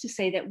 and just to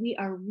say that we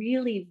are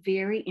really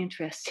very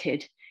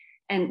interested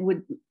and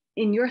would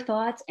in your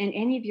thoughts and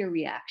any of your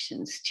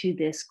reactions to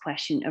this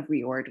question of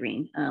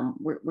reordering.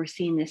 We're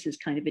seeing this as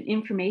kind of an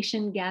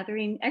information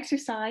gathering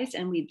exercise,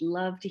 and we'd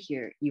love to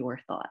hear your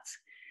thoughts.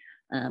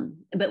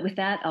 But with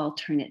that, I'll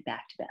turn it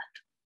back to Beth.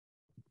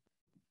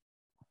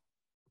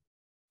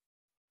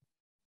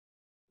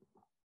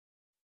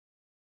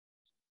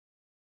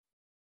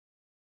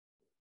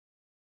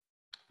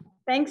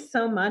 Thanks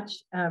so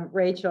much,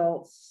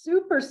 Rachel.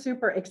 Super,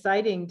 super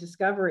exciting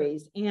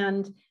discoveries.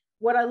 And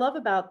what I love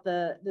about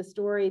the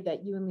story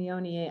that you and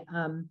Leonie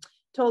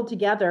told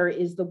together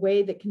is the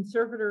way that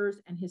conservators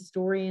and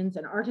historians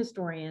and art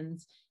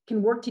historians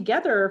can work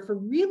together for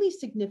really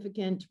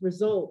significant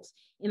results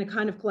in a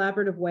kind of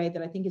collaborative way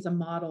that I think is a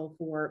model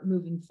for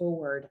moving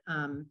forward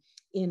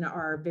in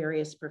our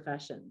various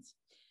professions.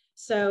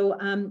 So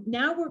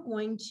now we're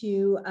going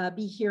to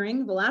be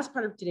hearing the last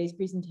part of today's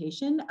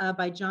presentation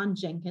by John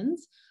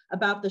Jenkins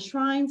about the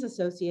shrines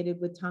associated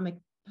with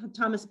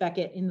Thomas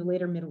Becket in the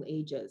later Middle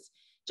Ages.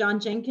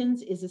 John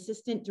Jenkins is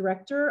Assistant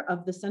Director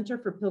of the Center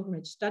for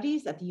Pilgrimage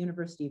Studies at the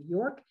University of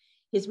York.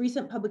 His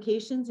recent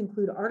publications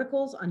include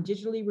articles on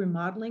digitally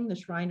remodeling the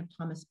Shrine of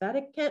Thomas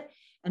Becket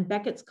and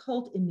Becket's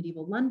cult in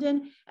medieval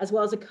London, as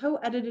well as a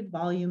co-edited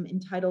volume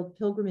entitled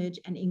Pilgrimage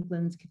and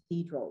England's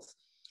Cathedrals.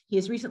 He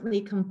has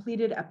recently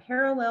completed a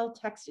parallel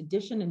text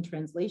edition and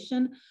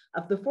translation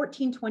of the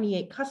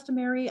 1428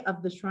 Customary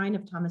of the Shrine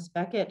of Thomas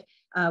Becket,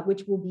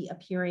 which will be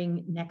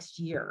appearing next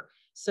year.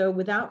 So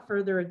without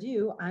further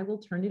ado, I will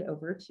turn it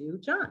over to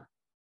John.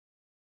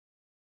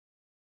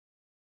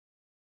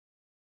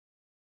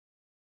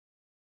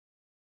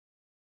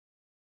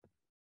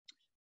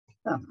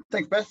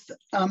 Thanks, Beth.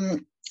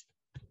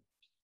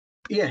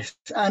 Yes,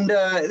 and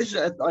this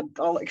is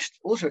I'll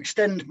also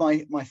extend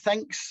my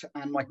thanks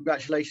and my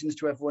congratulations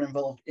to everyone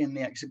involved in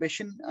the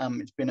exhibition.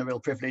 It's been a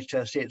real privilege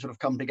to see it sort of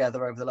come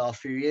together over the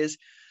last few years.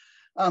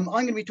 I'm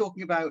going to be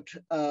talking about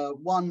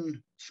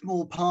one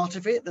small part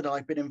of it that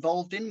I've been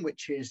involved in,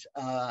 which is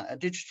a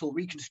digital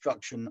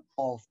reconstruction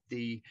of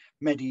the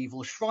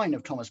medieval shrine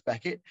of Thomas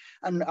Becket.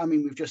 And I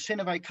mean, we've just seen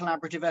a very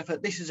collaborative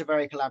effort. This is a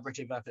very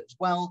collaborative effort as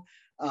well,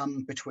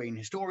 between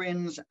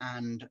historians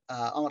and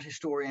art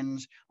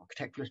historians,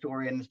 architectural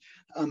historians,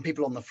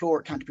 people on the floor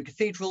at Canterbury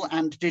Cathedral,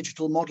 and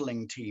digital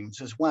modelling teams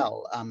as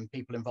well.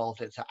 People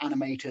involved, it's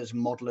animators,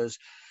 modelers,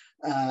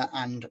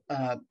 and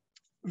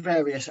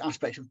various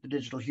aspects of the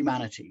digital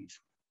humanities.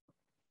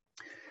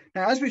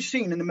 Now, as we've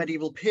seen in the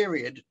medieval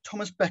period,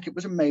 Thomas Becket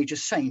was a major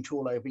saint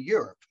all over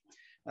Europe.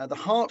 The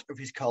heart of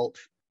his cult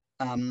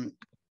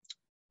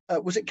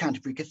was at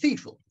Canterbury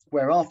Cathedral,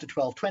 where after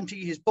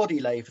 1220, his body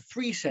lay for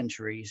 3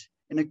 centuries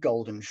in a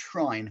golden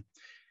shrine.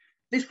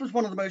 This was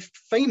one of the most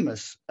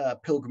famous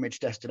pilgrimage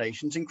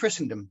destinations in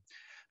Christendom,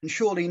 and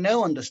surely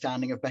no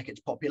understanding of Becket's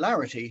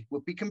popularity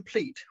would be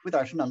complete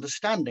without an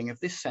understanding of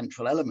this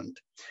central element.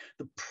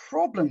 The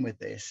problem with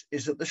this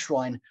is that the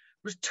shrine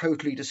was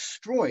totally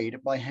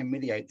destroyed by Henry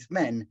VIII's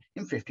men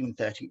in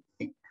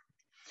 1538,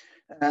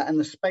 and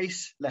the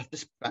space left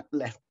to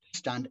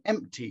stand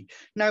empty,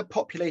 now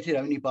populated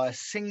only by a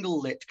single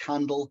lit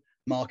candle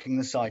marking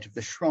the site of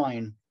the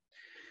shrine.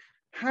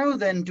 How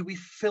then do we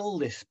fill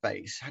this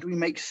space? How do we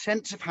make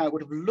sense of how it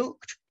would have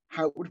looked,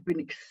 how it would have been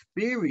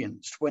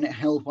experienced when it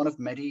held one of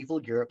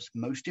medieval Europe's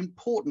most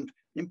important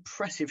and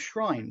impressive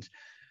shrines?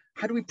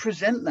 How do we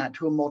present that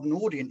to a modern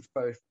audience,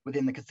 both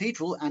within the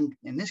cathedral and,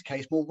 in this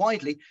case, more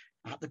widely,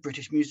 at the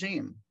British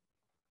Museum?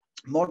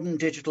 Modern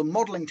digital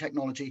modelling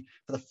technology,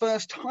 for the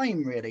first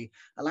time really,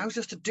 allows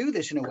us to do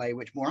this in a way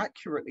which more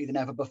accurately than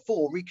ever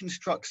before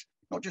reconstructs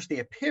not just the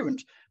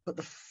appearance, but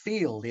the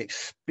feel, the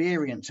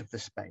experience of the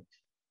space.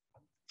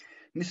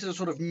 And this is a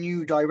sort of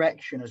new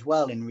direction as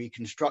well in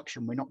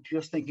reconstruction. We're not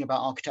just thinking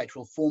about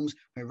architectural forms,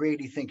 we're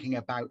really thinking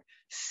about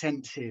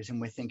senses, and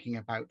we're thinking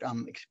about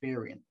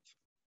experience.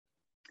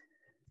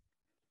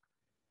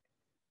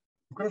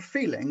 I've got a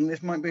feeling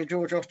this might be a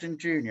George Austin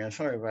Jr.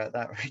 Sorry about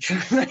that, Rachel.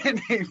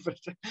 But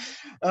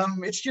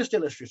it's just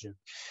illustrative.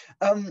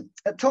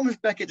 At Thomas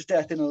Becket's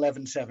death in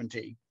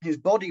 1170, his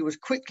body was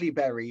quickly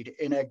buried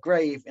in a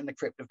grave in the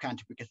crypt of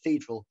Canterbury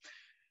Cathedral.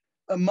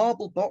 A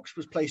marble box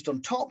was placed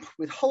on top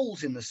with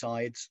holes in the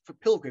sides for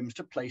pilgrims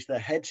to place their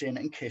heads in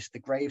and kiss the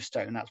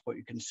gravestone. That's what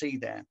you can see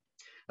there,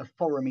 a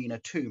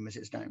foramina tomb as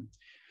it's known.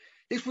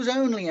 This was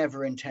only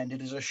ever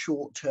intended as a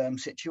short-term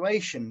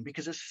situation,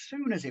 because as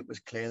soon as it was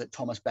clear that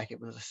Thomas Becket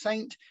was a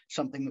saint,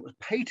 something that was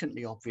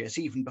patently obvious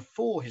even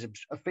before his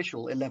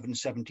official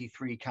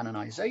 1173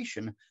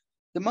 canonization,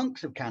 the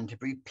monks of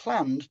Canterbury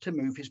planned to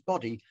move his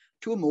body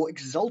to a more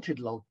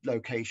exalted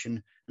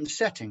location and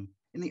setting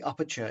in the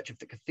upper church of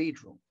the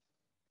cathedral.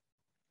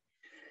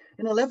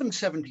 In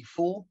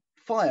 1174,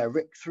 fire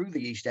ripped through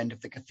the east end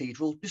of the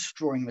cathedral,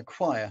 destroying the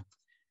choir.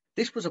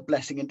 This was a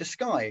blessing in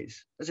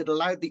disguise, as it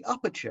allowed the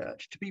upper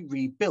church to be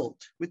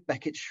rebuilt with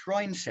Becket's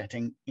shrine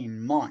setting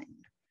in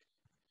mind.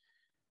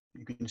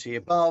 You can see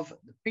above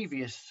the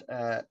previous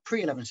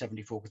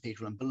pre-1174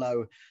 cathedral, and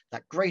below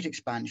that great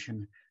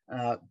expansion,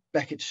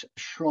 Becket's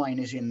shrine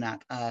is in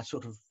that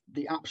sort of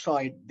the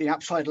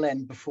apsidal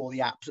end before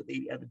the apse at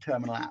the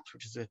terminal apse,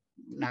 which is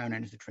now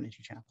known as the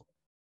Trinity Chapel.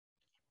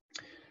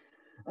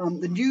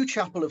 The new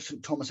chapel of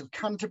St. Thomas of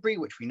Canterbury,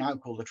 which we now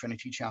call the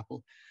Trinity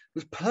Chapel,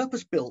 was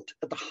purpose-built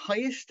at the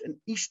highest and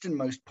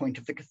easternmost point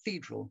of the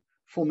cathedral,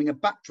 forming a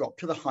backdrop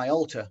to the high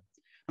altar,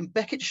 and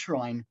Becket's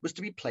shrine was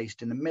to be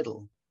placed in the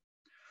middle.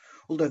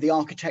 Although the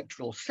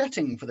architectural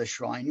setting for the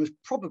shrine was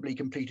probably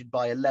completed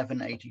by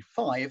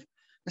 1185,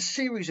 a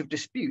series of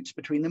disputes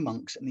between the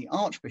monks and the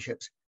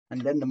archbishops,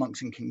 and then the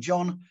monks and King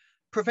John,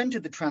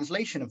 prevented the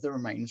translation of the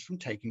remains from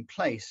taking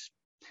place.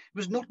 It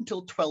was not until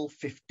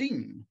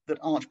 1215 that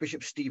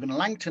Archbishop Stephen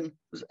Langton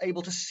was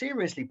able to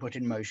seriously put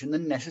in motion the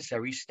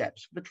necessary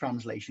steps for the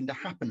translation to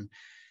happen,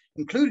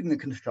 including the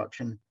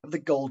construction of the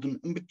golden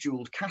and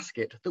bejewelled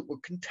casket that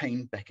would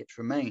contain Becket's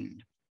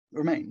remains.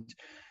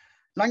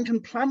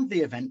 Langton planned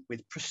the event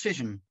with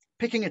precision,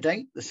 picking a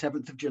date, the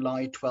 7th of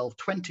July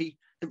 1220,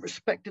 that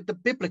respected the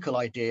biblical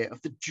idea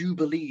of the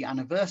Jubilee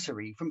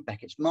anniversary from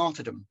Becket's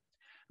martyrdom,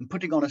 and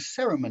putting on a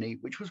ceremony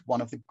which was one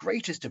of the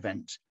greatest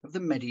events of the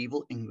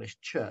medieval English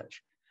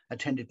church,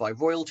 attended by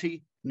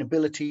royalty,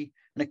 nobility,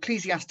 and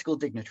ecclesiastical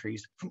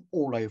dignitaries from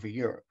all over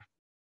Europe.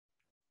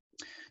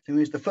 So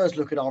here's the first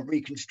look at our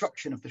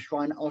reconstruction of the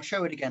shrine. I'll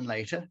show it again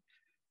later.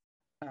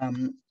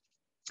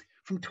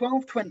 From From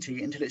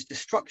 1220 until its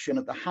destruction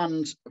at the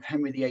hands of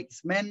Henry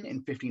VIII's men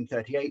in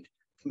 1538,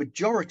 the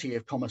majority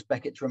of Thomas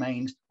Becket's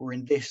remains were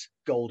in this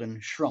golden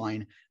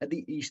shrine at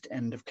the east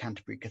end of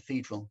Canterbury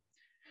Cathedral.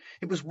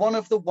 It was one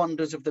of the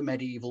wonders of the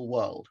medieval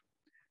world.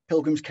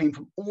 Pilgrims came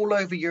from all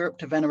over Europe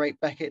to venerate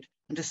Becket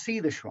and to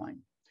see the shrine,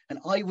 and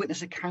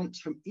eyewitness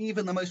accounts from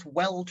even the most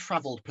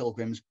well-travelled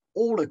pilgrims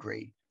all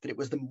agree that it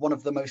was one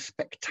of the most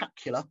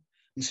spectacular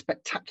and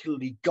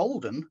spectacularly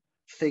golden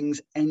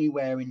things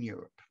anywhere in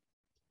Europe.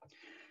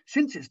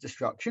 Since its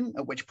destruction,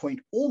 at which point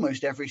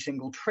almost every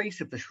single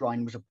trace of the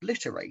shrine was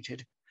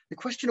obliterated, the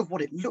question of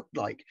what it looked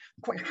like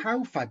and quite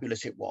how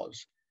fabulous it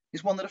was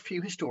is one that a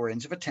few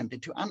historians have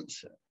attempted to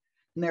answer.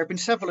 And there have been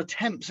several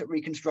attempts at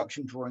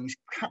reconstruction drawings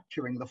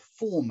capturing the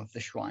form of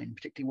the shrine,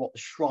 particularly what the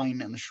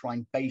shrine and the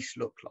shrine base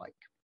looked like.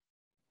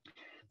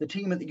 The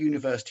team at the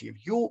University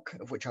of York,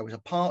 of which I was a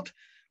part,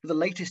 were the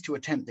latest to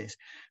attempt this,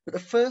 but the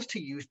first to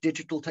use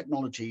digital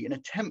technology in an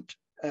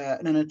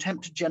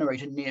attempt to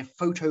generate a near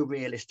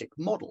photorealistic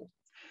model,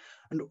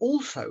 and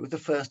also the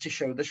first to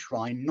show the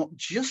shrine not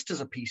just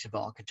as a piece of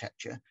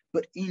architecture,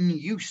 but in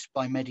use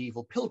by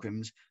medieval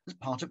pilgrims as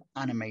part of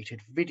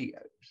animated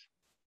videos.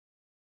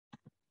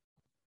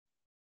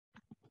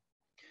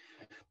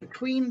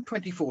 Between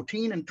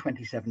 2014 and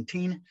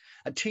 2017,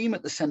 a team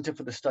at the Centre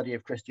for the Study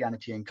of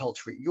Christianity and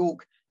Culture at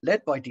York,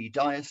 led by Dee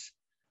Dias,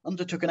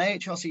 undertook an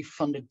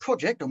AHRC-funded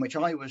project on which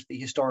I was the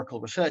historical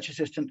research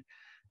assistant,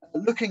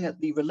 looking at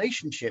the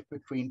relationship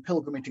between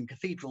pilgrimage and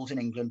cathedrals in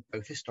England,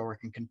 both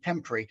historic and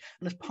contemporary.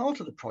 And as part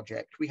of the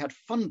project, we had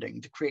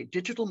funding to create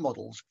digital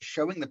models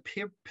showing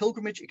the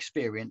pilgrimage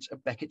experience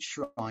of Becket's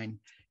shrine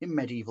in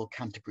medieval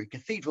Canterbury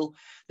Cathedral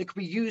that could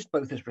be used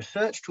both as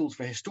research tools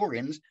for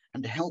historians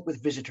and to help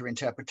with visitor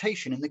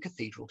interpretation in the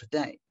cathedral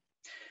today.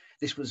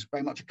 This was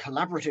very much a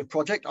collaborative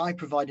project. I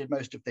provided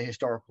most of the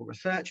historical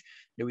research.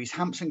 Louise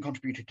Hampson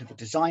contributed to the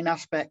design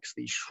aspects.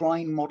 The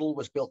shrine model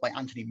was built by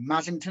Anthony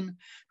Mazington,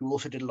 who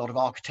also did a lot of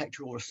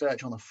architectural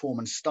research on the form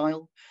and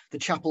style. The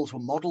chapels were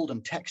modelled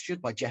and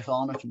textured by Jeff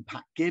Arnott and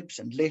Pat Gibbs,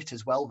 and lit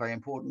as well, very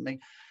importantly.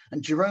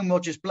 And Jerome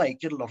Rogers-Blake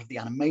did a lot of the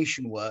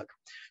animation work.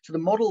 So the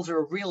models are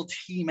a real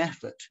team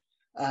effort,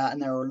 and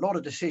there are a lot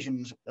of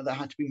decisions that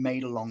had to be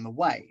made along the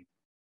way.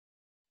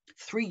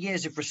 3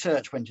 years of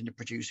research went into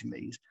producing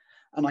these,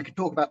 and I could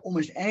talk about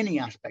almost any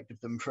aspect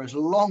of them for as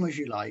long as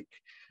you like,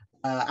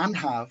 and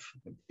have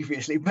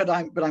previously, but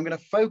I'm going to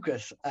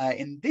focus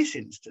in this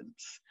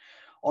instance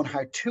on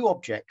how two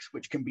objects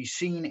which can be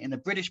seen in the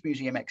British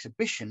Museum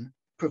exhibition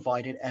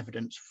provided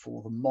evidence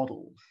for the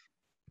models.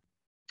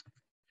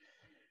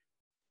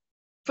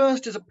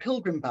 First is a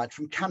pilgrim badge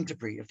from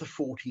Canterbury of the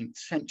 14th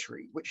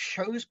century, which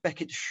shows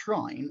Becket's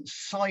shrine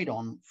side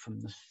on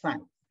from the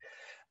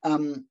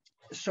south.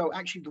 So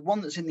actually the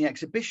one that's in the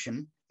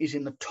exhibition is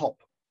in the top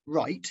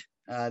right.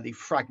 The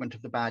fragment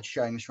of the badge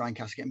showing the shrine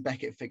casket and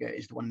Becket figure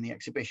is the one in the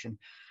exhibition.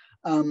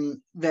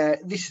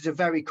 This is a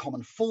very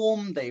common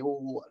form. They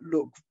all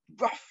look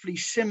roughly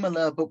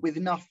similar, but with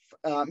enough,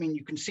 I mean,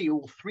 you can see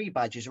all three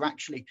badges are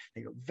actually,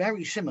 they look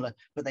very similar,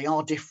 but they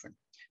are different.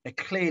 They're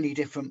clearly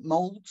different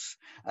molds.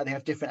 They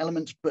have different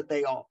elements, but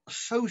they are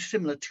so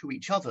similar to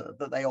each other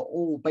that they are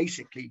all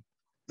basically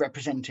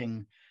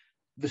representing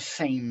the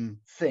same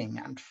thing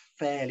and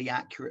fairly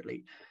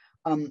accurately.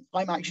 I'm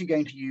actually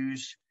going to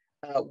use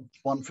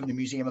one from the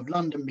Museum of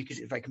London because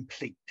it's very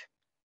complete.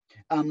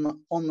 On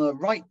the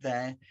right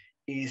there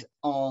is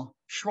our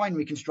shrine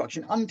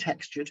reconstruction,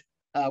 untextured,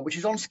 which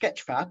is on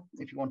Sketchfab,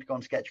 if you want to go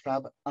on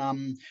Sketchfab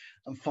and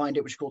find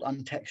it, which is called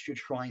Untextured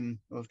Shrine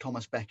of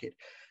Thomas Becket.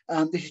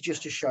 This is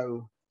just to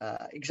show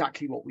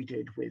exactly what we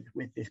did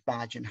with this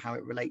badge and how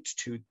it relates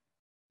to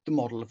the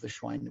model of the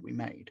shrine that we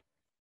made.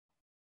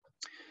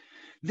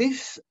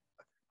 This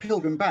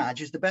pilgrim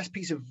badge is the best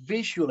piece of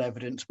visual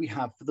evidence we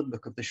have for the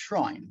look of the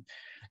shrine.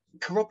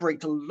 It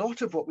corroborates a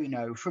lot of what we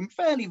know from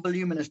fairly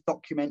voluminous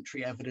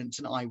documentary evidence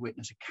and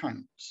eyewitness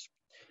accounts.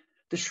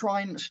 The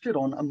shrine stood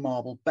on a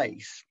marble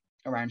base,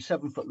 around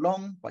 7 foot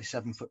long by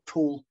 7 foot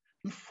tall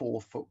and 4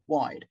 foot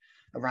wide.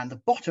 Around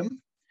the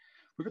bottom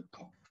was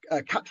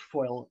a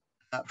catfoil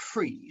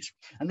frieze,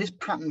 and this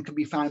pattern can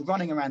be found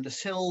running around the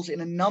sills in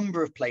a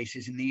number of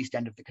places in the east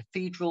end of the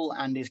cathedral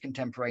and is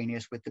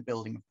contemporaneous with the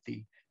building of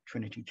the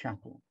Trinity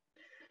Chapel.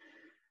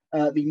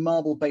 The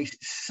marble base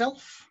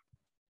itself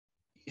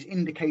is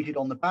indicated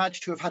on the badge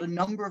to have had a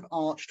number of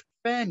arched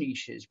prayer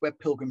niches where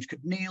pilgrims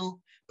could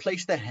kneel,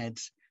 place their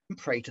heads and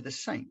pray to the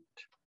saint.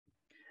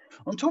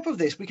 On top of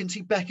this, we can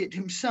see Becket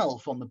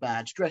himself on the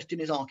badge, dressed in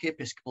his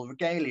archiepiscopal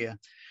regalia.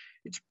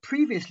 It's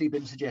previously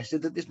been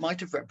suggested that this might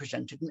have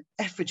represented an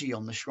effigy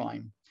on the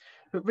shrine,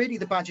 but really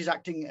the badge is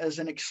acting as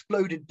an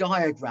exploded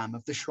diagram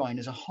of the shrine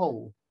as a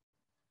whole.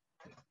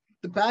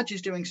 The badge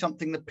is doing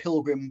something the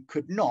pilgrim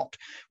could not,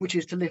 which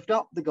is to lift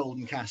up the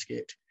golden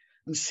casket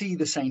and see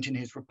the saint in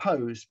his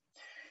repose.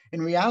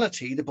 In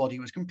reality, the body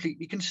was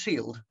completely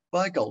concealed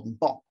by a golden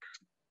box.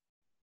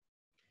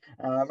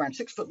 Around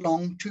 6 foot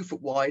long, 2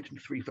 foot wide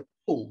and 3 foot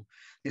tall.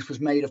 This was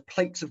made of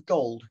plates of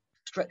gold,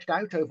 stretched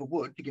out over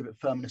wood to give it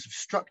firmness of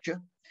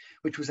structure.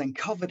 which was then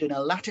covered in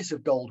a lattice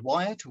of gold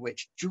wire to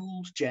which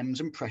jewels, gems,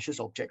 and precious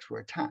objects were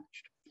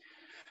attached.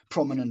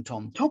 Prominent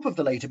on top of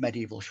the later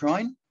medieval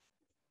shrine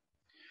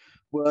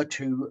were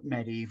two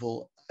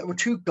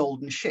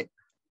golden ships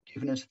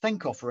given as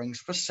thank offerings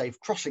for safe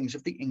crossings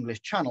of the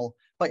English Channel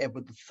by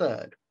Edward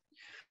III.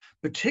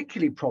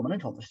 Particularly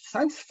prominent on the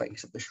south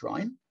face of the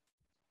shrine,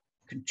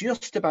 can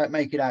just about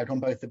make it out on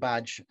both the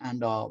badge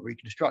and our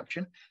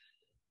reconstruction,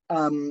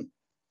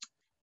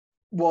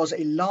 was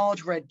a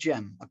large red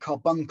gem, a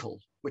carbuncle,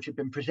 which had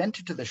been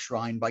presented to the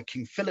shrine by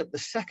King Philip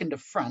II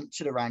of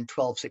France at around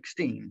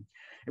 1216.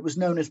 It was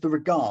known as the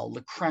regale,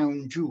 the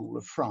crown jewel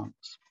of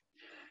France.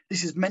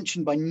 This is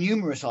mentioned by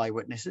numerous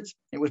eyewitnesses.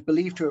 It was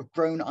believed to have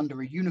grown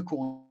under a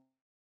unicorn's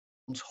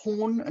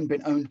horn and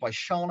been owned by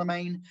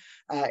Charlemagne.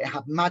 It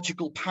had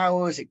magical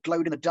powers, it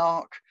glowed in the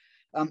dark.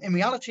 In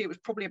reality, it was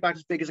probably about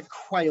as big as a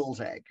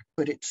quail's egg,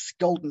 but its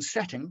golden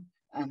setting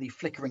and the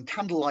flickering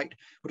candlelight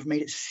would have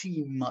made it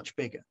seem much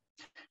bigger.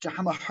 To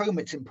hammer home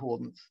its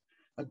importance,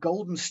 a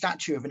golden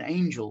statue of an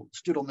angel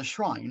stood on the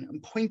shrine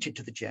and pointed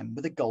to the gem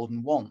with a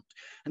golden wand.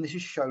 And this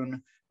is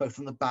shown both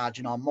on the badge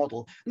and our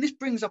model. And this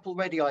brings up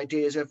already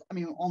ideas of, I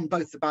mean, on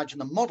both the badge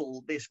and the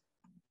model, this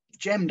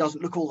gem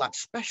doesn't look all that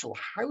special.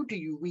 How do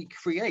you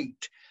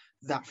recreate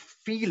that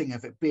feeling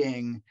of it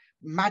being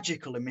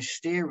magical and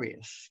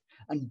mysterious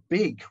and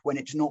big when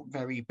it's not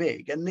very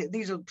big? And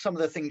these are some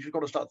of the things we've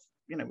got to start,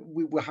 you know,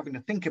 we were having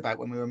to think about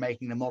when we were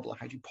making the model.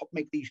 How do you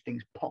make these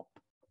things pop?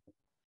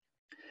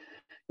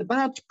 The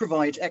badge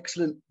provides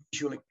excellent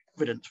visual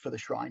evidence for the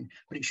shrine,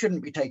 but it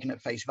shouldn't be taken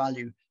at face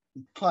value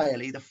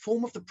entirely. The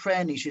form of the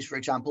prayer niches, for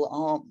example,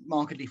 are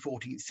markedly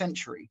 14th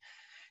century.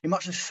 In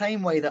much the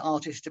same way that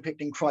artists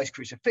depicting Christ's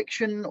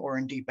crucifixion or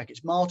indeed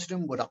Becket's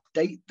martyrdom would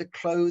update the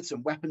clothes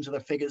and weapons of the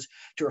figures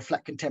to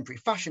reflect contemporary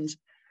fashions,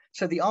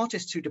 so the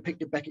artists who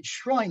depicted Becket's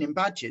shrine in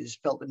badges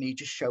felt the need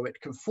to show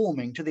it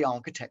conforming to the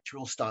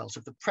architectural styles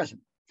of the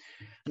present.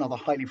 Another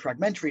highly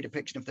fragmentary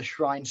depiction of the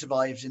shrine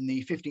survives in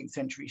the 15th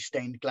century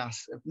stained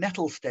glass of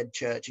Nettlestead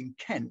Church in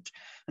Kent,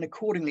 and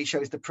accordingly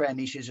shows the prayer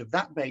niches of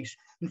that base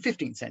in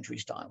 15th century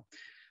style.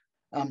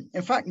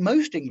 In fact,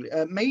 most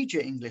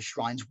major English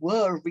shrines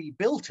were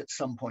rebuilt at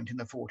some point in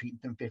the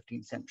 14th and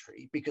 15th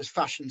century because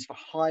fashions for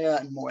higher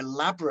and more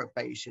elaborate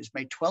bases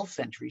made 12th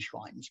century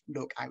shrines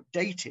look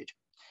outdated.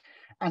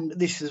 And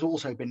this has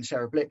also been,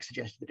 Sarah Blick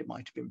suggested that it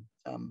might have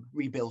been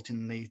rebuilt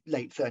in the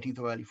late 13th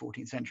or early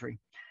 14th century.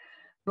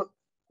 But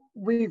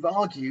we've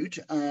argued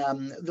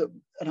that,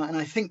 and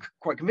I think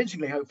quite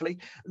convincingly, hopefully,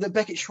 that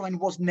Becket's shrine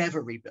was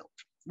never rebuilt.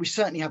 We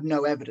certainly have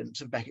no evidence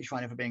of Becket's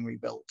shrine ever being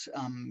rebuilt,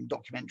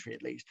 documentary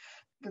at least.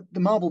 The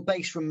marble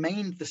base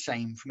remained the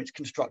same from its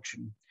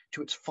construction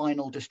to its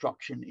final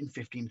destruction in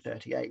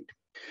 1538.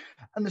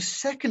 And the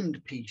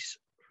second piece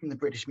from the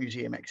British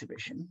Museum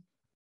exhibition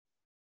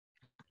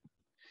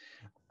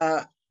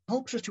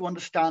helps us to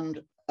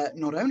understand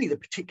not only the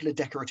particular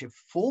decorative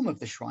form of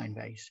the shrine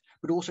base,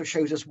 but also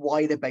shows us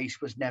why the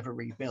base was never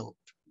rebuilt.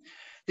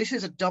 This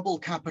is a double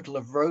capital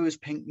of rose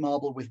pink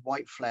marble with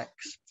white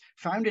flecks,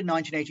 found in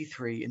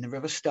 1983 in the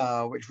River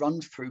Stour, which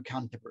runs through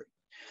Canterbury.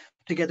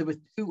 Together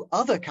with two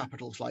other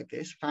capitals like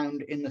this,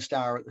 found in the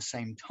Stour at the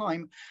same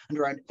time, and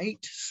around 8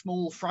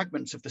 small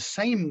fragments of the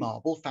same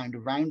marble found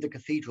around the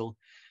cathedral,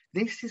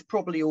 this is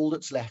probably all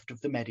that's left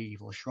of the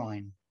medieval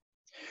shrine.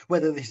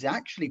 Whether this is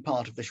actually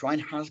part of the shrine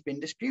has been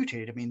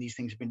disputed. I mean, these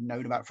things have been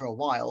known about for a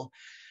while,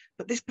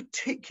 but this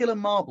particular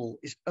marble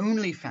is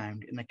only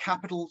found in the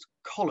capitals,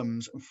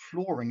 columns, and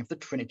flooring of the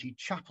Trinity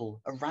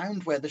Chapel,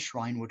 around where the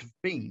shrine would have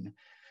been.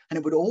 And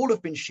it would all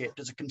have been shipped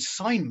as a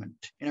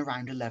consignment in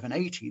around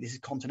 1180. This is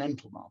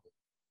continental marble.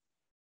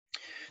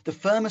 The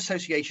firm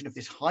association of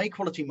this high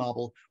quality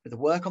marble with the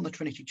work on the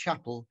Trinity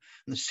Chapel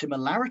and the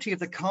similarity of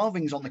the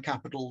carvings on the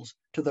capitals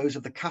to those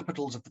of the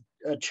capitals of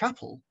the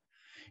chapel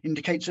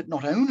indicates that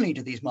not only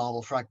do these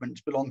marble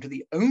fragments belong to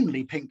the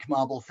only pink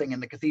marble thing in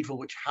the cathedral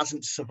which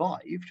hasn't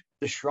survived,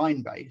 the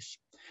shrine base,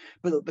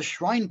 but that the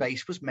shrine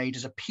base was made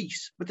as a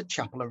piece with the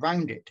chapel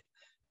around it.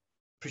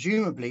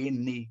 Presumably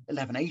in the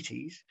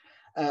 1180s,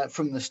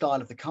 from the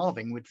style of the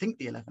carving, we'd think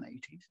the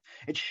 1180s,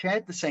 it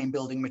shared the same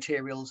building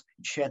materials,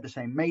 it shared the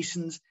same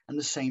masons and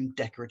the same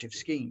decorative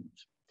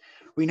schemes.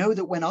 We know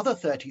that when other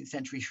 13th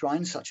century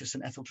shrines, such as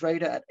St.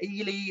 Etheldreda at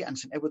Ely and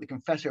St. Edward the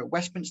Confessor at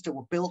Westminster,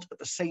 were built at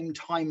the same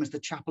time as the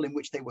chapel in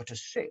which they were to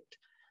sit,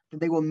 that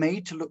they were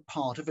made to look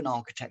part of an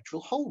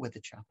architectural whole with the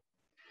chapel.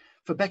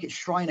 For Becket's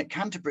shrine at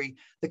Canterbury,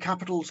 the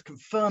capitals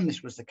confirm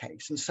this was the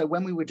case. And so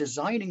when we were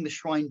designing the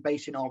shrine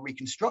base in our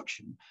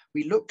reconstruction,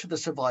 we looked to the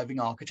surviving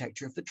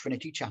architecture of the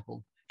Trinity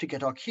Chapel to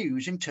get our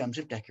cues in terms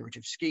of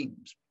decorative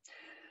schemes.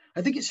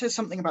 I think it says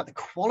something about the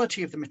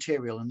quality of the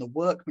material and the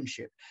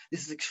workmanship.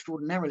 This is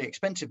extraordinarily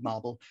expensive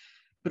marble,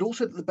 but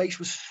also that the base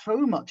was so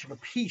much of a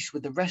piece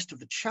with the rest of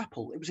the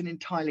chapel. It was an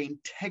entirely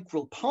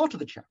integral part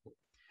of the chapel,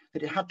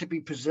 that it had to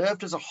be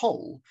preserved as a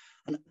whole,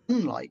 and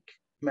unlike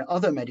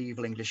other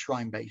medieval English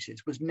shrine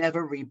bases, was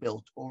never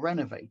rebuilt or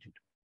renovated.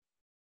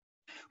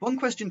 One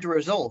question to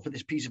resolve for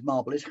this piece of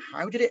marble is,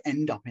 how did it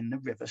end up in the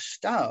River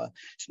Stour?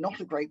 It's not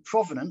a great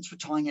provenance for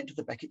tying it to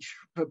the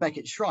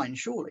Becket shrine,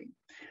 surely.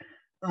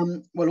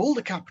 Well, all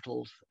the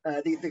capitals,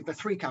 the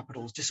three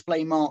capitals,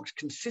 display marks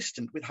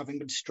consistent with having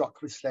been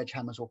struck with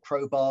sledgehammers or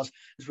crowbars,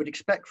 as we'd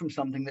expect from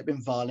something that had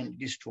been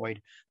violently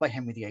destroyed by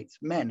Henry VIII's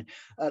men.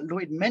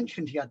 Lloyd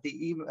mentioned he had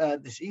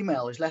this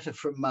letter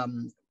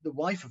from the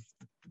wife of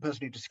the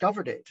person who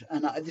discovered it,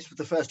 and this was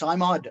the first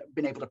time I'd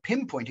been able to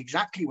pinpoint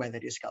exactly where they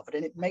discovered it,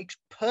 and it makes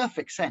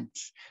perfect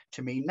sense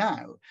to me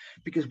now,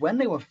 because when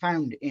they were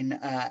found in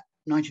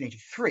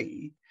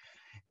 1983,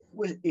 it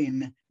was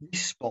in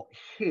this spot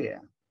here.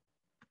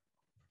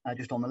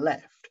 Just on the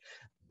left.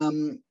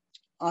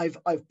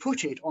 I've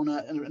put it on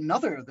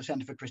another of the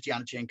Centre for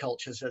Christianity and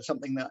Culture, so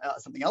something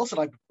else that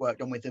I've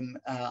worked on with them,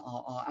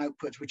 our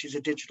outputs, which is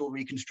a digital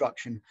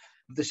reconstruction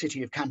of the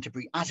city of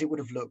Canterbury as it would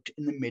have looked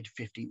in the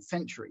mid-15th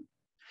century.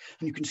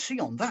 And you can see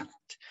on that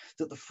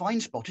the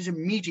find spot is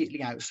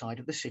immediately outside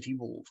of the city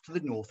walls to the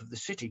north of the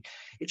city.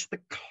 It's the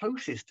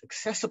closest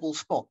accessible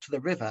spot to the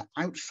river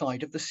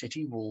outside of the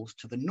city walls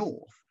to the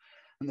north.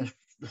 And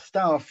the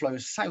Stour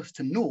flows south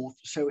to north,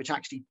 so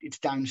it's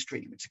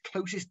downstream. It's the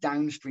closest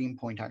downstream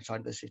point outside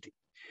of the city.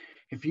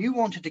 If you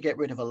wanted to get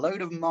rid of a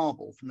load of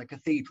marble from the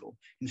cathedral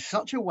in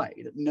such a way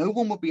that no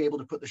one would be able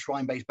to put the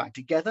shrine base back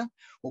together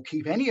or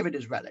keep any of it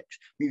as relics,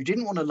 but you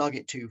didn't want to lug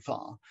it too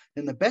far,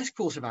 then the best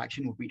course of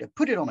action would be to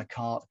put it on a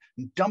cart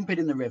and dump it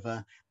in the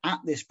river at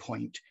this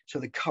point so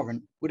the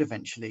current would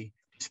eventually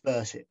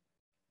disperse it.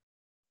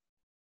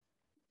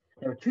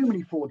 There are too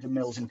many fords and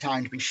mills in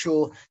town to be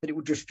sure that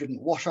it just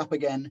didn't wash up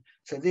again,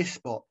 so this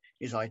spot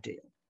is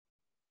ideal.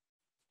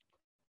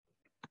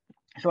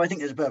 So I think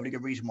there's a perfectly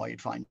good reason why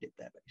you'd find it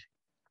there, basically.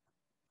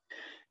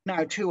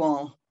 Now to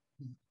our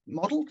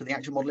model, to the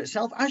actual model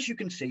itself. As you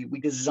can see,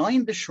 we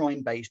designed the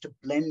shrine base to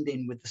blend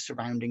in with the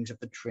surroundings of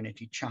the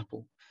Trinity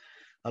Chapel.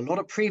 A lot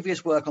of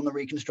previous work on the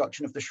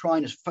reconstruction of the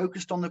shrine has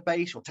focused on the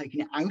base or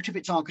taken it out of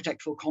its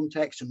architectural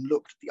context and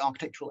looked at the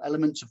architectural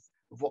elements of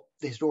what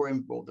the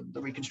historian or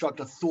the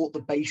reconstructor thought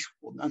the base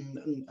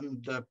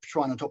and the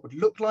shrine on top would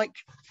look like.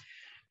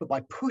 But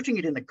by putting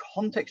it in the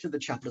context of the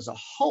chapel as a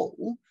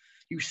whole,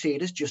 you see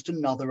it as just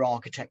another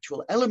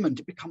architectural element.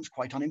 It becomes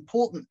quite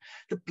unimportant.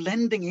 The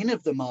blending in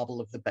of the marble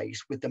of the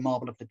base with the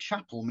marble of the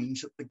chapel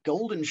means that the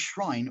golden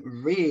shrine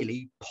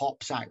really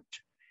pops out.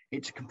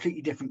 It's a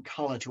completely different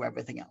color to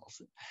everything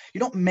else.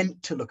 You're not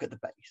meant to look at the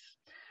base,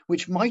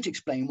 which might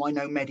explain why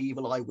no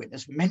medieval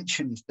eyewitness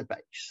mentions the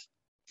base.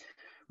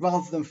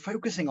 Rather than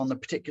focusing on the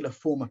particular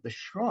form of the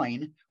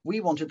shrine, we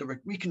wanted the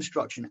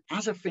reconstruction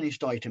as a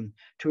finished item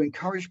to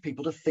encourage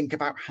people to think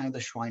about how the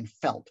shrine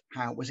felt,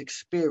 how it was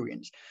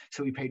experienced.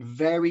 So we paid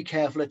very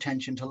careful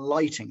attention to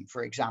lighting,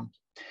 for example.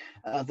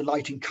 The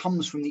lighting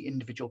comes from the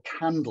individual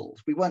candles.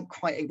 We weren't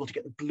quite able to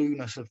get the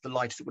blueness of the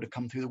lights that would have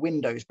come through the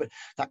windows, but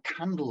that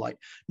candlelight.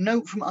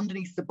 Note from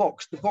underneath the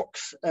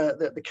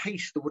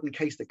case, the wooden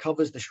case that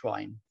covers the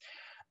shrine.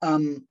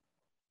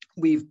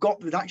 We've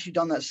actually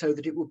done that so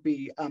that it would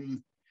be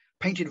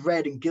painted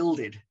red and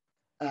gilded.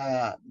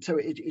 So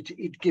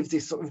it gives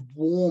this sort of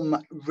warm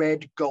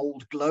red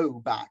gold glow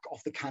back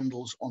off the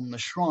candles on the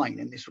shrine,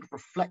 and this sort of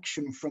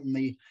reflection from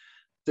the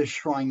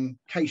shrine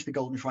case, the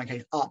golden shrine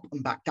case, up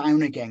and back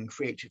down again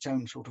creates its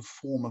own sort of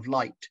form of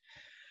light.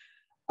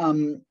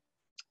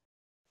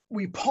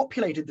 We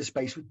populated the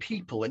space with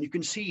people, and you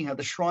can see how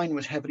the shrine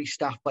was heavily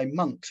staffed by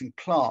monks and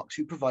clerks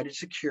who provided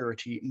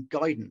security and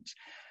guidance.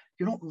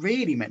 You're not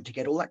really meant to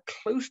get all that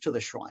close to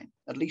the shrine,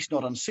 at least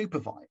not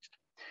unsupervised.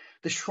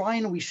 The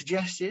shrine, we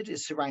suggested,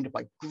 is surrounded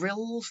by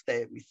grills.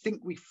 We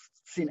think we've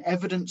seen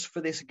evidence for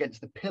this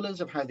against the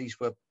pillars of how these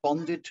were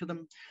bonded to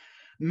them.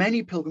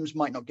 Many pilgrims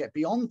might not get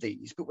beyond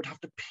these, but would have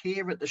to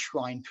peer at the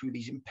shrine through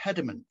these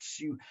impediments.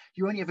 You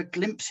only ever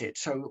glimpse it,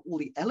 so all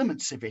the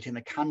elements of it in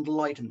the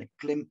candlelight and the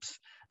glimpse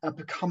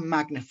become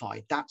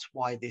magnified. That's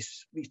why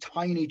these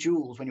tiny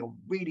jewels, when you're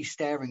really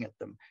staring at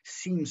them,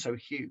 seem so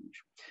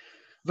huge.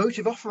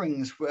 Votive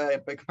offerings,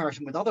 by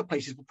comparison with other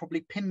places, were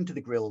probably pinned to the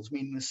grills,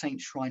 meaning the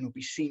saint's shrine would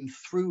be seen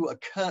through a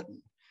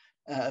curtain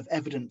of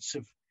evidence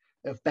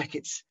of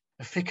Becket's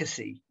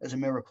efficacy as a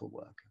miracle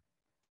worker.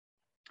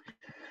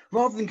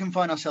 Rather than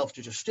confine ourselves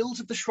to just stills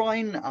of the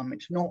shrine,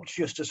 it's not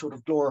just a sort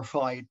of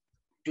glorified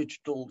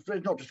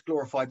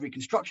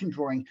reconstruction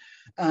drawing.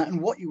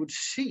 And what you would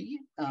see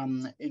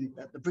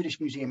at the British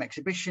Museum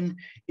exhibition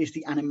is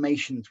the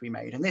animations we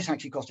made. And this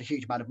actually cost a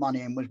huge amount of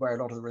money and was where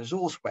a lot of the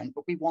resource went,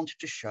 but we wanted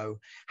to show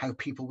how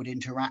people would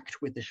interact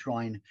with the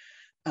shrine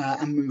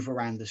and move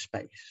around the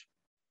space.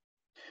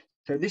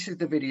 So this is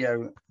the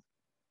video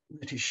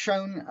that is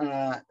shown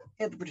at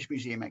the British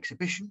Museum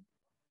exhibition.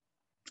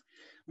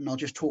 And I'll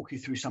just talk you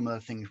through some of the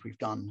things we've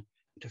done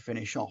to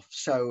finish off.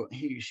 So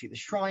here you see the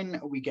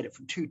shrine. We get it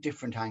from two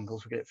different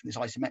angles. We get it from this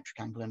isometric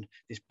angle and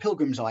this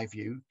pilgrim's eye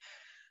view.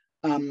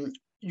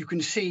 You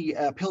can see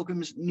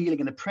pilgrims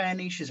kneeling in the prayer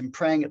niches and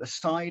praying at the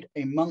side.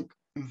 A monk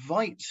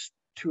invites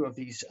two of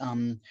these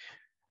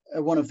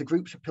one of the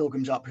groups of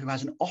pilgrims up who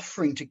has an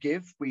offering to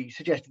give. We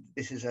suggested that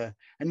this is a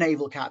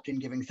naval captain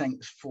giving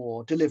thanks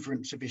for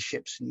deliverance of his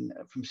ships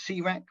from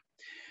sea wreck.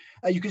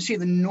 You can see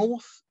the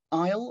north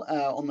aisle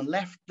on the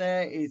left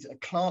there is a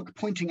clerk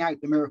pointing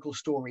out the miracle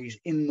stories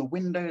in the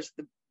windows.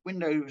 The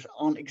windows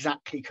aren't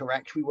exactly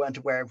correct. We weren't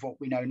aware of what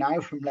we know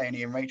now from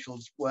Leonie and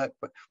Rachel's work,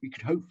 but we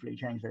could hopefully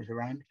change those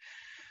around.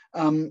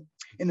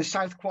 In the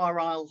south choir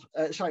aisle,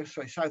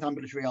 south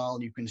ambulatory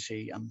aisle, you can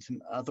see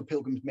some other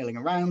pilgrims milling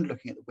around,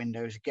 looking at the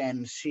windows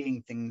again,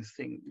 seeing things,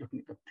 looking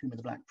at the Tomb of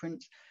the Black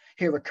Prince.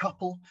 Here, a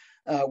couple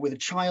with a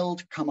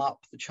child come up.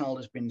 The child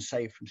has been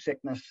saved from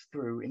sickness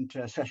through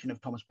intercession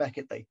of Thomas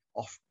Becket. They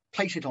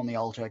place it on the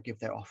altar, give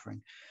their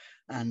offering,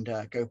 and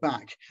go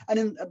back.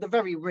 And at the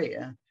very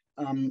rear,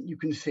 you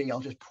can see, I'll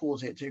just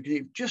pause it, so you can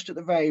see just at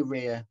the very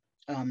rear,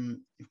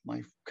 if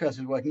my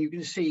cursor is working, you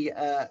can see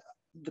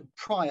the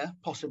prior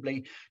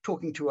possibly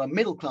talking to a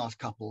middle-class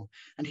couple,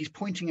 and he's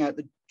pointing out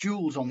the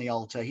jewels on the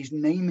altar. He's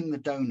naming the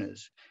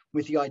donors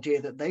with the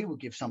idea that they will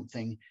give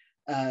something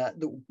that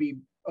will be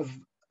of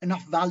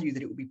enough value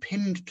that it will be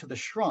pinned to the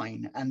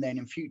shrine, and then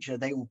in future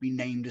they will be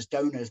named as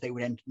donors. They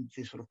would enter into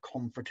this sort of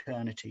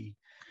confraternity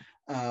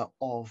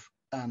of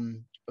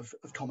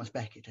Thomas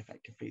Becket,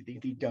 effectively,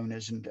 the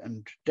donors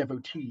and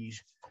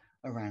devotees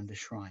around the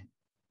shrine.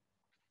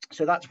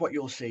 So that's what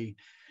you'll see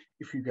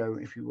if you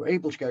were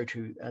able to go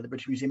to the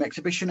British Museum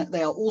exhibition.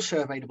 They are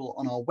also available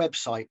on our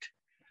website,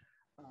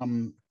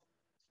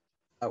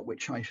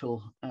 which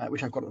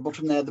I've got at the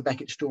bottom there,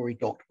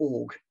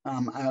 thebecketstory.org,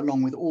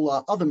 along with all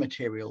our other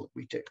material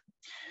we do.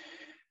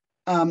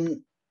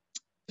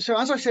 So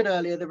as I said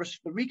earlier, the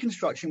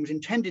reconstruction was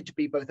intended to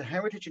be both a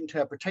heritage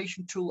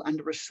interpretation tool and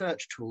a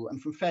research tool.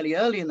 And from fairly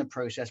early in the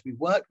process, we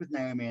worked with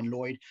Naomi and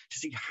Lloyd to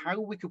see how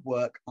we could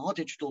work our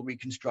digital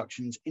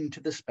reconstructions into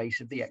the space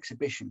of the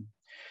exhibition.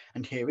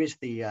 And here is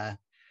the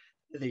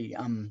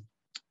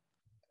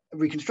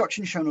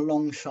reconstruction shown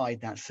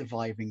alongside that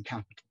surviving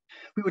capital.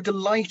 We were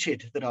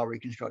delighted that our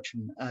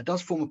reconstruction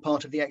does form a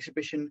part of the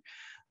exhibition,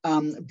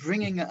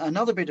 bringing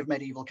another bit of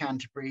medieval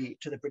Canterbury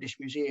to the British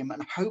Museum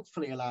and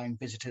hopefully allowing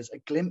visitors a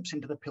glimpse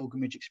into the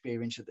pilgrimage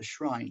experience at the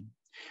shrine.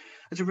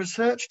 As a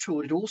research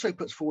tool, it also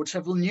puts forward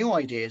several new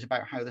ideas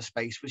about how the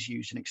space was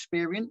used and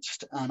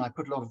experienced, and I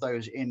put a lot of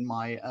those in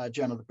my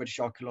Journal of the British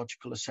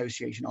Archaeological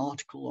Association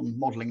article on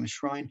modelling the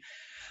shrine.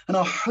 And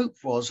our hope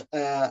was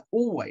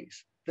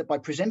always that by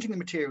presenting the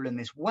material in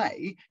this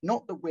way,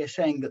 not that we're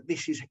saying that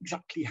this is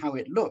exactly how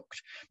it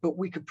looked, but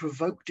we could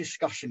provoke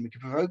discussion, we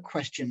could provoke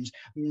questions,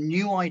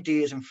 new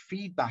ideas and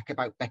feedback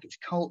about Becket's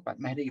cult, about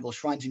medieval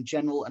shrines in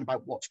general, and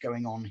about what's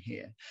going on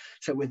here.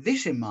 So with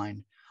this in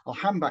mind, I'll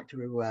hand back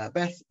to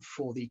Beth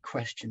for the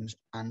questions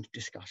and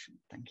discussion.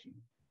 Thank you.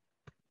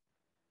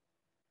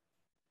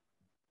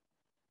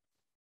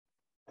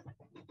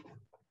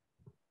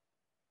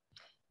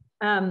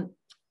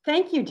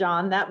 Thank you,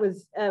 John. That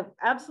was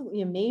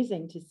absolutely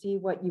amazing to see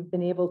what you've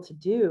been able to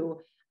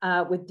do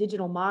with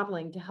digital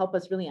modeling to help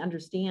us really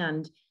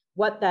understand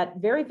what that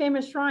very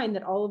famous shrine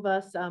that all of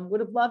us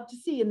would have loved to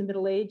see in the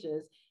Middle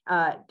Ages,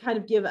 kind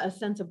of give a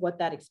sense of what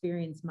that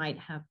experience might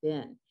have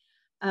been.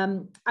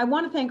 I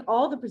want to thank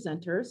all the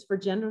presenters for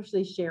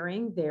generously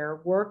sharing their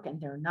work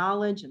and their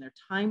knowledge and their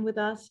time with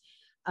us.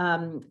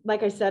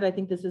 Like I said, I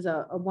think this is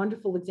a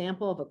wonderful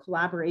example of a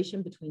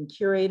collaboration between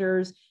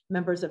curators,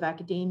 members of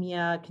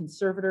academia,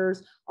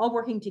 conservators, all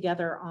working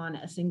together on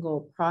a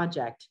single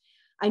project.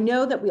 I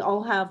know that we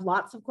all have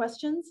lots of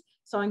questions,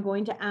 so I'm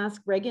going to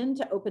ask Regan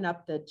to open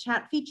up the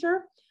chat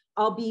feature.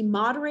 I'll be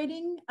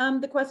moderating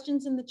the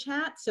questions in the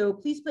chat, so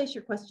please place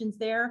your questions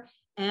there,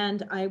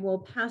 and I will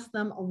pass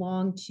them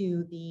along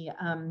to the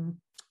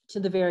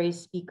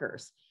various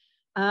speakers.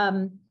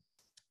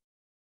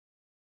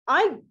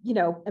 I,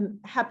 am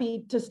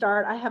happy to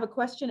start. I have a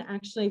question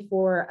actually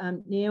for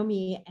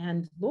Naomi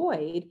and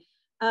Lloyd.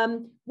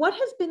 What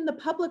has been the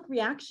public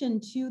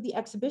reaction to the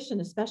exhibition,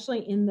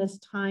 especially in this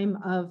time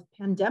of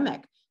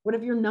pandemic? What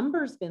have your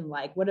numbers been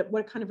like?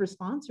 What kind of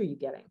response are you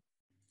getting?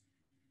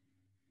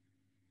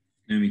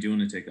 Naomi, do you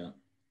want to take that?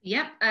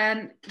 Yep,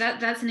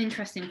 that's an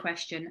interesting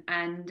question.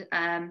 And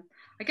I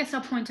guess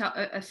I'll point out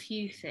a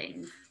few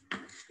things.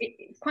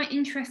 It's quite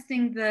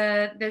interesting,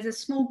 there's a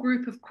small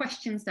group of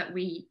questions that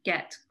we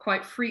get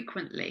quite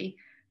frequently.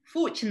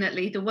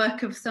 Fortunately, the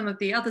work of some of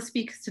the other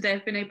speakers today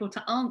have been able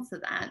to answer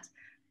that.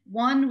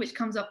 One which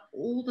comes up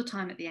all the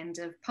time at the end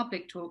of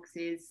public talks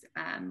is,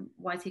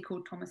 why is he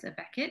called Thomas à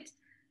Becket?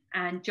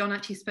 And John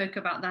actually spoke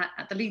about that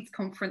at the Leeds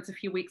conference a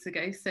few weeks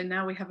ago, so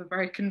now we have a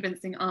very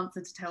convincing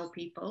answer to tell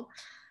people.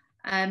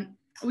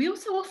 We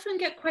also often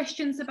get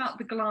questions about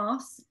the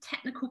glass,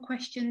 technical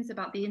questions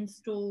about the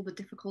install, the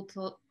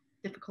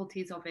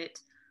difficulties of it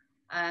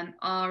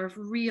are of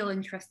real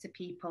interest to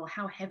people.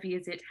 How heavy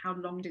is it? How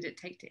long did it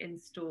take to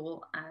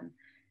install?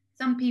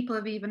 Some people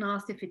have even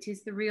asked if it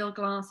is the real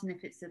glass and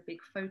if it's a big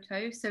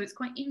photo. So it's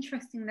quite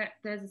interesting that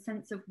there's a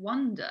sense of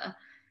wonder,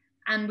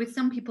 and with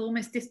some people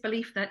almost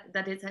disbelief that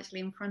it's actually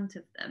in front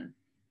of them.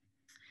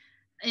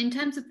 in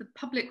terms of the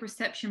public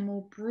reception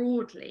more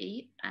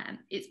broadly,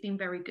 it's been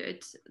very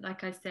good.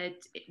 Like I said,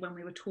 when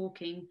we were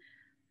talking,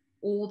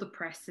 all the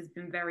press has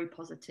been very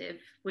positive,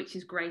 which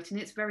is great. And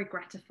it's very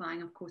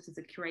gratifying, of course, as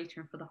a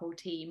curator and for the whole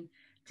team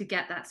to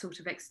get that sort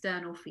of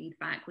external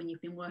feedback when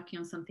you've been working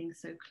on something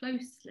so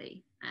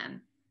closely.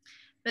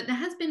 But there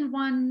has been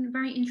one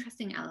very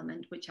interesting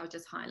element, which I'll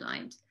just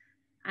highlight.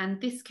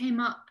 And this came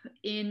up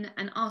in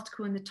an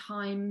article in the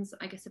Times,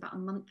 I guess about a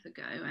month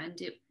ago,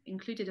 and it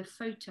included a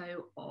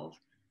photo of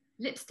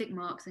lipstick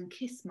marks and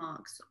kiss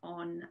marks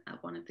on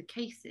one of the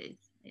cases.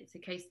 It's a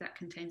case that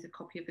contains a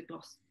copy of the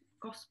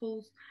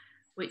Gospels,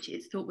 which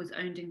is thought was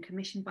owned and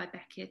commissioned by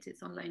Becket.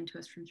 It's on loan to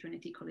us from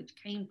Trinity College,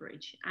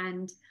 Cambridge.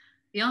 And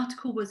the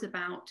article was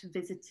about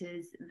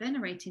visitors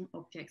venerating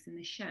objects in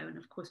the show. And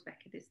of course,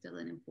 Becket is still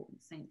an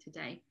important saint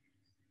today.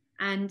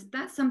 And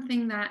that's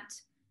something that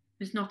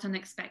was not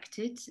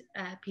unexpected.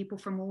 People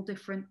from all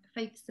different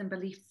faiths and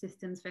belief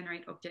systems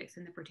venerate objects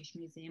in the British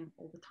Museum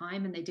all the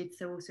time, and they did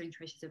so also in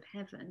Treasures of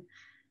Heaven.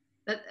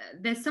 But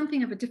there's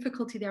something of a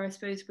difficulty there, I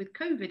suppose, with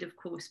COVID, of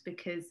course,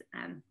 because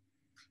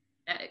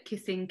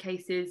kissing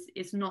cases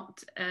is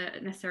not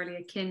necessarily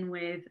akin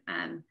with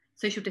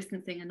social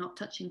distancing and not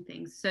touching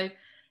things. So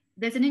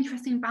there's an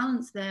interesting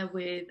balance there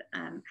with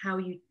how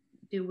you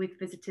deal with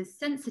visitors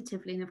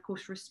sensitively and, of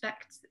course,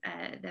 respect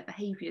their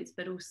behaviours,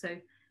 but also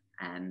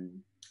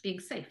being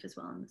safe as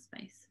well in the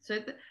space. So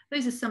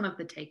those are some of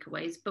the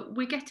takeaways, but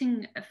we're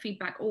getting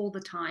feedback all the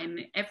time.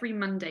 Every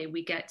Monday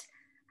we get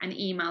an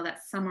email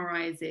that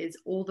summarises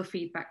all the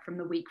feedback from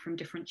the week from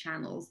different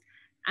channels.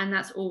 And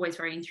that's always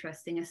very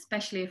interesting,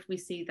 especially if we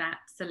see that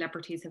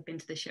celebrities have been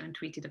to the show and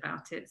tweeted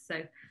about it.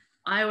 So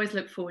I always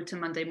look forward to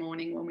Monday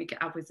morning when we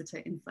get our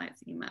Visitor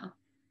Insights email.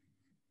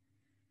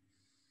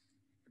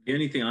 The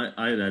only thing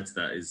I'd add to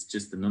that is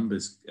just the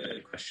numbers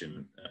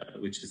question,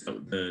 which is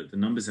that the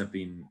numbers have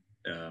been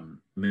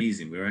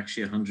amazing. We're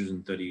actually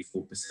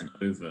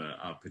 134% over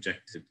our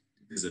projected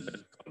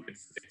visitor target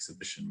for the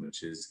exhibition,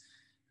 which is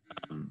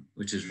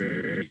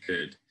very, very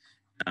good.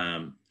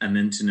 And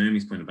then to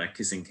Naomi's point about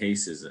kissing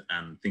cases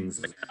and things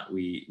like that,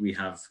 we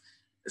have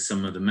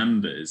some of the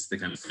members, the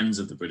kind of friends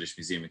of the British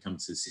Museum who come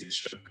to see the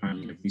show,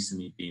 currently have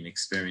recently been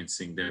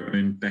experiencing their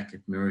own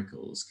Becket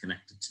miracles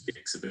connected to the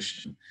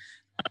exhibition.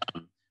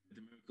 The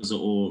miracles are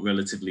all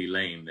relatively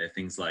lame. They're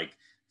things like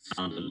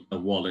found a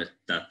wallet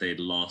that they'd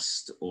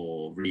lost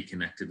or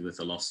reconnected with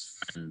a lost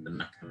friend and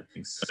that kind of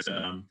thing.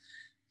 So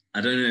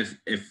I don't know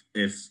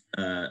if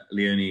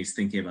Leonie is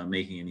thinking about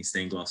making any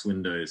stained glass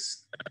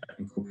windows,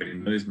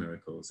 incorporating those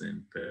miracles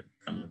in, but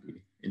that would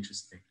be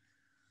interesting.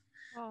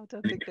 Oh, I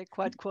don't think they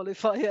quite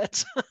qualify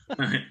yet.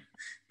 Right.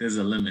 There's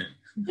a limit.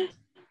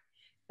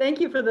 Thank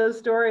you for those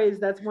stories.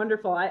 That's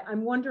wonderful.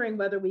 I'm wondering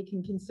whether we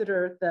can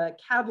consider the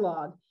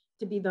catalog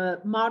to be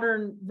the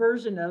modern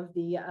version of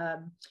the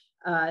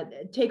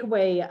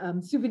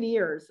takeaway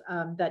souvenirs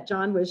that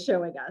John was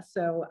showing us.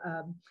 So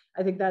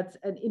I think that's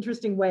an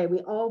interesting way. We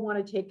all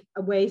want to take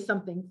away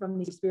something from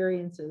these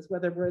experiences,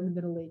 whether we're in the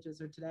Middle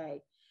Ages or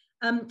today.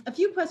 A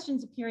few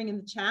questions appearing in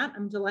the chat.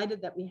 I'm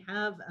delighted that we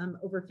have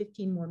over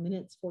 15 more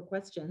minutes for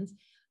questions.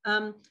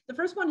 The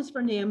first one is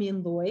for Naomi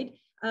and Lloyd.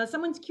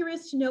 Someone's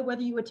curious to know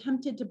whether you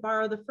attempted to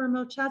borrow the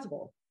Fermo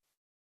chasuble.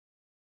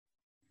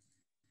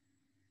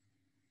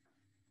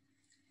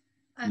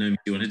 Naomi,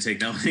 do you want to take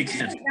that one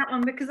again? I'll take that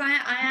one because I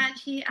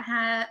actually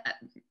had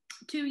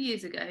 2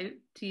 years ago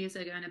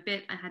and a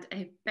bit, I had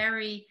a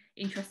very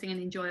interesting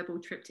and enjoyable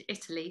trip to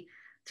Italy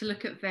to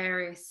look at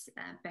various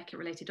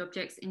Becket-related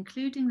objects,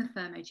 including the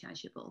Fermo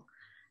chasuble.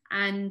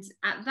 And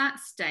at that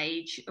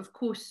stage, of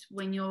course,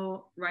 when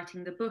you're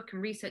writing the book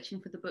and researching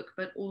for the book,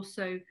 but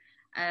also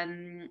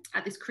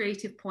at this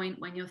creative point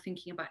when you're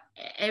thinking about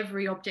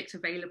every object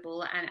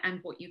available and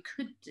what you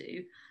could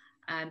do,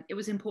 it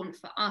was important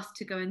for us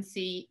to go and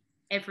see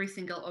every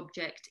single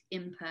object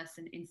in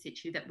person, in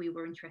situ, that we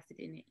were interested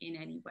in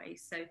any way.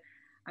 So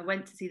I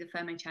went to see the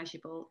Fermo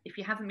chasuble. If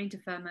you haven't been to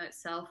Fermo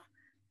itself,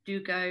 do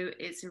go.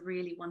 It's a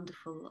really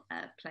wonderful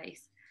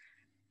place.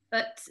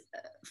 But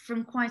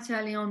from quite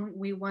early on,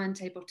 we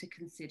weren't able to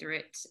consider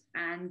it.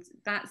 And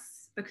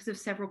that's because of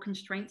several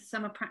constraints.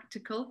 Some are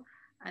practical.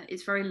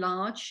 It's very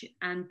large.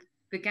 And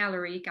the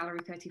gallery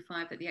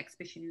 35 that the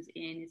exhibition is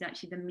in, is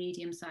actually the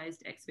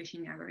medium-sized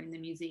exhibition gallery in the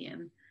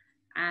museum.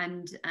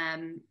 And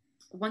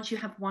once you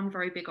have one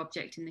very big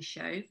object in the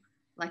show,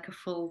 like a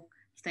full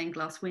stained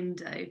glass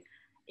window,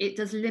 it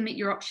does limit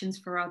your options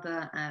for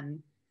other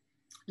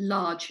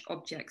large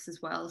objects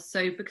as well.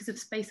 So because of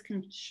space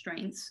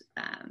constraints,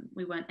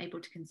 we weren't able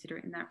to consider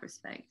it in that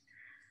respect.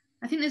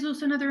 I think there's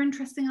also another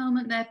interesting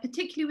element there,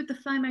 particularly with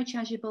the Fermo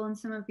chasuble and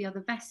some of the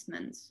other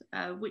vestments,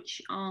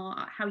 which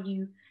are how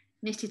you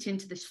knit it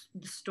into the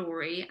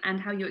story and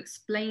how you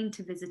explain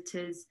to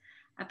visitors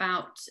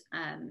about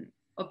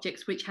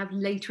objects which have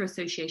later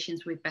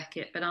associations with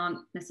Becket, but aren't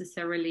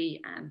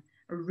necessarily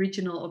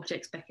original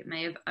objects Becket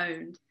may have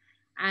owned.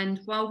 And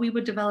while we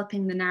were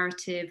developing the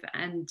narrative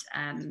and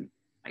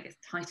I guess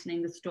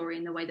tightening the story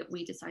in the way that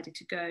we decided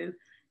to go,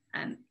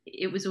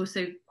 it was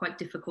also quite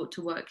difficult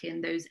to work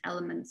in those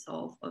elements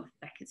of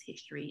Becket's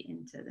history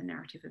into the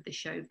narrative of the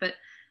show. But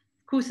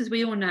of course, as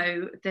we all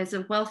know, there's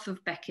a wealth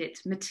of Becket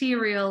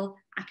material,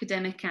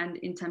 academic and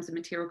in terms of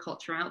material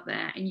culture out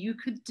there, and you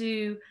could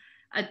do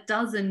a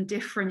dozen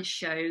different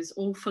shows,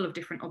 all full of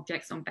different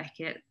objects on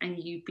Becket, and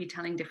you'd be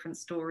telling different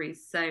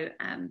stories. So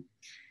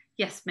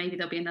yes, maybe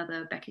there'll be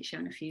another Becket show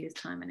in a few years'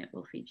 time and it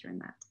will feature in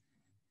that.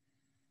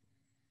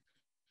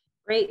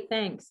 Great,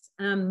 thanks.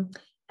 And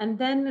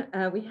then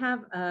we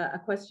have a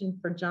question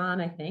for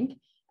John, I think.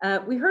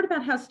 We heard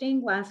about how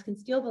stained glass can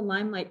steal the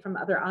limelight from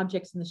other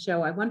objects in the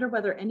show. I wonder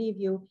whether any of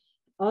you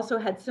also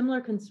had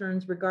similar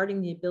concerns regarding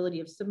the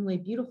ability of similarly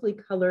beautifully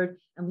colored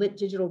and lit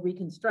digital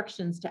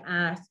reconstructions to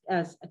act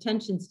as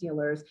attention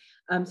stealers.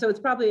 So it's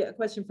probably a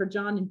question for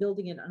John in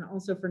building it, and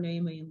also for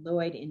Naomi and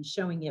Lloyd in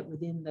showing it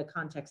within the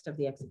context of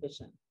the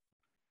exhibition.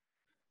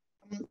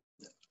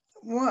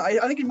 Well,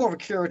 I think it's more of a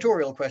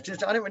curatorial question.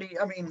 I don't really,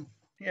 I mean,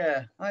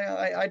 yeah,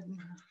 I'd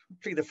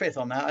plead the fifth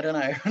on that. I don't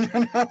know.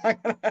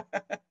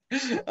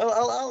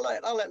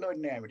 I'll let Lloyd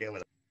and Naomi deal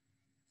with it.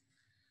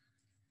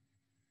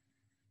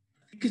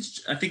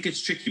 I think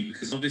it's tricky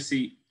because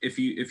obviously if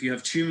you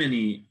have too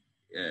many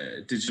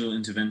digital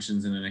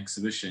interventions in an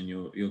exhibition,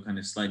 you're kind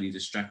of slightly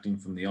distracting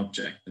from the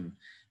object,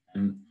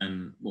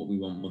 and what we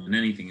want more than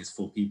anything is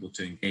for people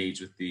to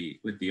engage with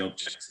the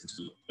objects and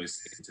to look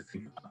closely and to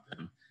think about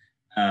them.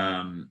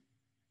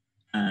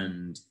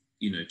 And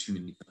too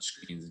many touch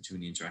screens and too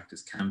many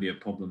interactors can be a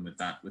problem with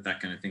that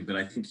kind of thing. But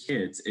I think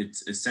here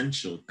it's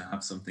essential to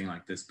have something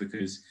like this,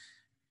 because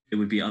it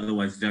would be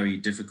otherwise very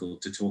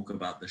difficult to talk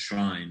about the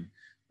shrine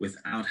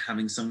without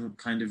having some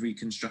kind of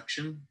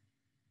reconstruction.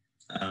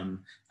 And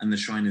the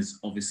shrine is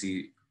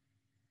obviously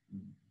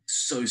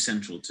so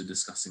central to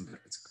discussing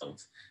Becket's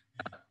cult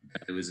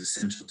that it was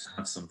essential to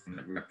have something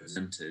that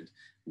represented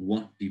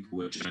what people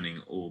were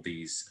journeying all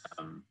these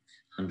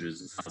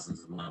hundreds of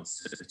thousands of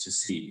miles to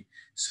see.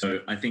 So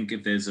I think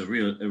if there's a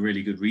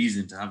really good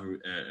reason to have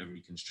a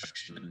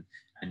reconstruction,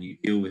 and you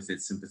deal with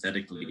it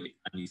sympathetically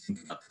and you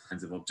think about the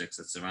kinds of objects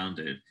that surround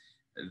it,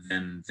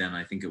 then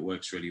I think it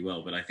works really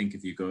well. But I think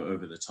if you go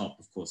over the top,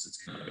 of course, it's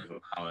going to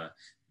overpower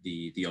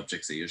the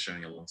objects that you're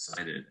showing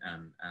alongside it,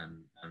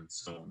 and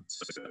so on.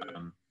 So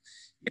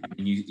yeah, I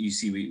mean, you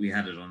see, we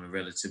had it on a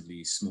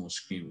relatively small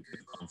screen. We could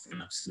have gone for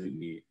an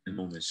absolutely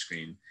enormous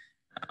screen,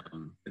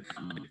 but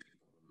that might be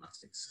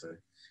problematic. So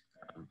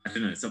I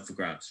don't know. It's up for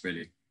grabs,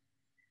 really.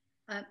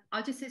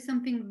 I'll just say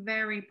something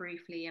very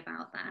briefly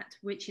about that,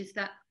 which is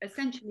that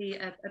essentially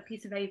a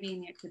piece of AV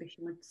in the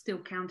exhibition would still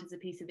count as a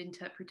piece of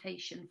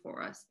interpretation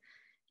for us.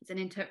 It's an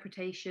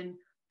interpretation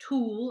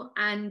tool,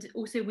 and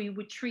also we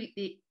would treat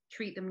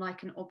them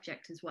like an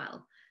object as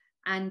well.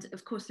 And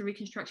of course, the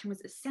reconstruction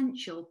was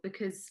essential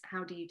because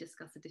how do you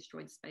discuss a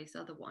destroyed space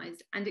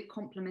otherwise? And it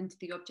complemented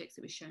the objects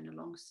that were shown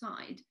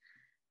alongside.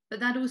 But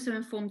that also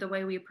informed the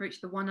way we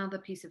approached the one other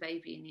piece of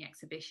AV in the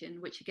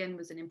exhibition, which again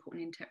was an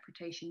important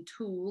interpretation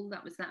tool.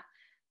 That was that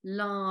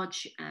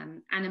large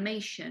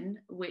animation,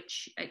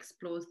 which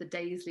explores the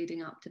days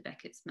leading up to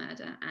Becket's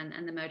murder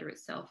and the murder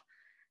itself.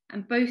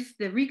 And both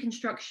the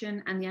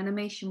reconstruction and the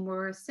animation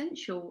were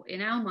essential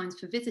in our minds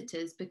for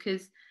visitors,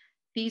 because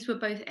these were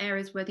both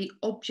areas where the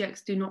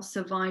objects do not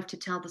survive to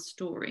tell the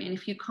story. And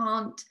if you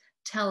can't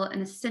tell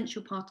an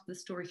essential part of the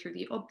story through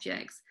the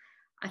objects,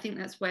 I think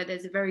that's where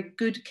there's a very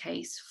good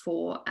case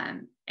for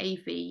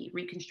AV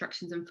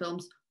reconstructions and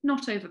films,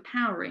 not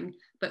overpowering,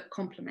 but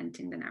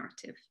complementing the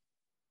narrative.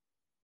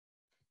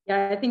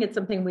 Yeah, I think it's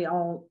something we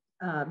all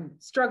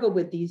struggle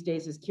with these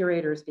days as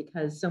curators,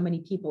 because so many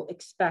people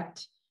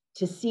expect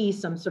to see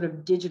some sort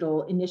of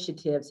digital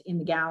initiatives in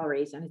the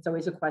galleries. And it's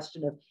always a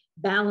question of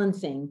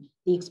balancing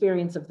the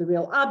experience of the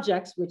real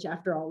objects, which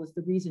after all is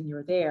the reason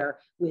you're there,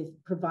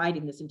 with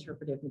providing this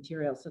interpretive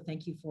material. So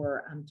thank you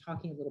for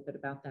talking a little bit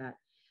about that.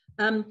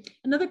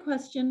 Another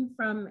question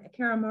from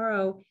Cara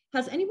Morrow: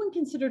 has anyone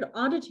considered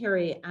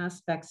auditory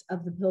aspects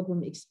of the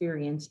pilgrim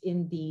experience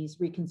in these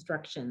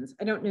reconstructions?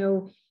 I don't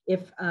know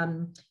if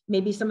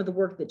maybe some of the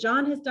work that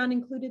John has done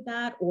included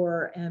that,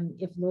 or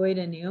if Lloyd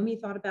and Naomi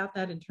thought about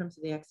that in terms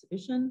of the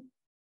exhibition.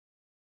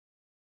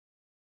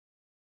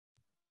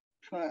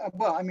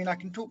 Well, I mean, I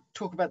can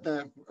talk about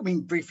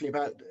briefly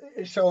about,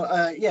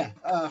 yeah,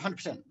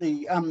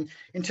 100%.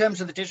 In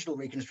terms of the digital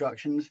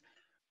reconstructions,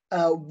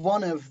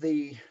 one of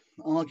the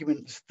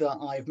arguments that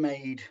I've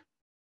made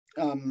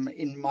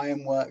in my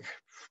own work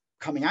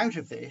coming out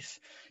of this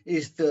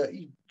is that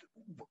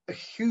a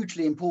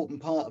hugely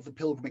important part of the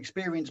pilgrim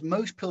experience,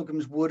 most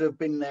pilgrims would have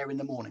been there in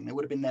the morning. They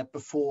would have been there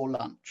before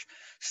lunch.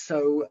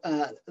 So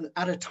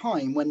at a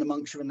time when the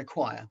monks are in the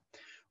choir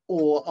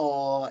or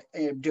are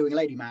doing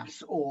Lady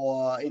Mass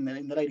or in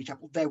the Lady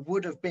Chapel, there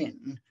would have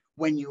been,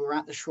 when you were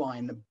at the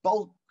shrine, the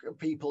bulk of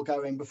people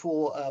going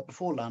before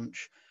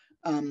lunch,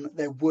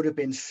 there would have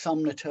been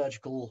some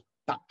liturgical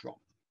backdrop.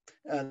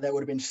 there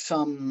would have been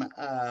some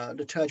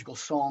liturgical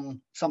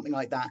song, something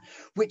like that,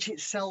 which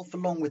itself,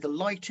 along with the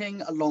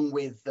lighting, along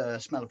with the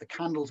smell of the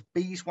candles,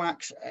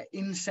 beeswax,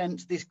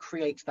 incense, this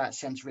creates that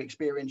sensory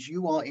experience.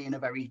 You are in a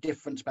very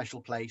different,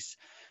 special place.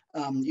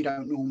 You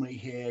don't normally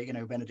hear, you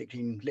know,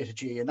 Benedictine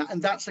liturgy,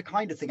 and that's the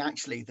kind of thing,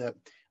 actually, that,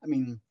 I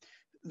mean,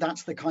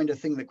 that's the kind of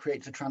thing that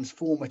creates a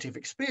transformative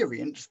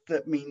experience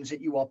that means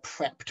that you are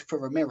prepped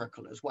for a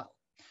miracle as well.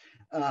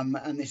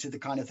 And this is the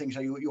kind of thing,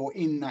 so you're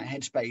in that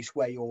headspace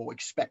where you're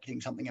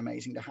expecting something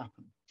amazing to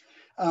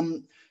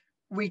happen.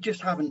 We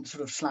just haven't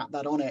sort of slapped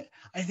that on it,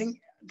 I think,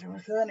 to a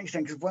certain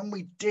extent, because when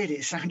we did,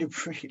 it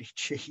sounded really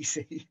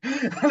cheesy.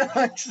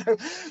 So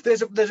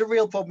there's a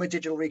real problem with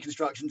digital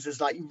reconstructions,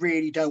 is like, you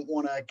really don't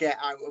want to get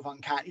out of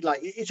uncanny, like,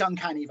 it's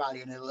uncanny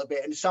valley in a little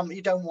bit, and some,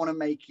 you don't want to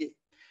make it,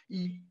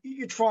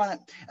 you're trying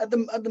to, at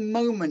the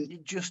moment,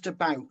 it just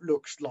about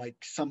looks like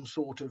some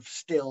sort of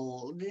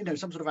still, you know,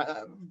 some sort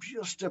of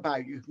just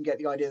about, you can get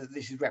the idea that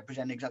this is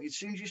representing exactly. As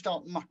soon as you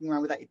start mucking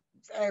around with that,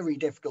 it's very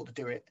difficult to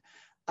do it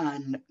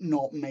and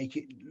not make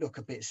it look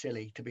a bit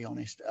silly, to be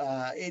honest.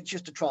 It's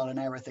just a trial and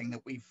error thing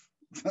that we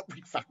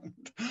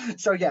found.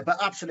 So yeah,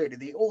 but absolutely,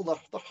 the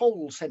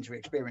whole sensory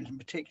experience, and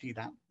particularly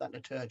that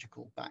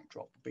liturgical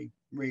backdrop, would be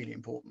really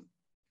important.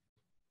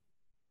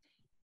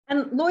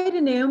 And Lloyd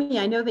and Naomi,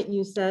 I know that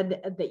you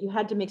said that you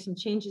had to make some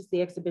changes to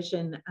the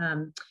exhibition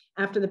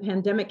after the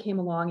pandemic came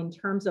along in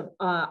terms of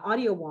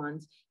audio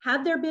wands.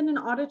 Had there been an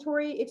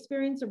auditory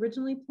experience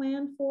originally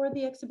planned for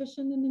the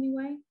exhibition in any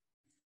way?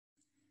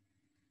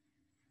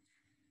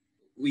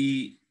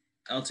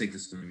 I'll take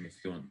this one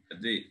if you want.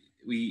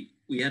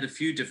 We had a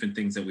few different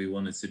things that we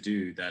wanted to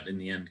do that in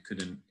the end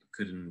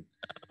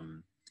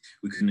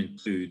we couldn't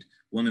include.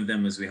 One of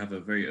them was we have a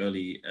very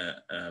early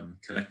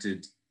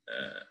collected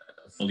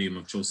volume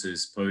of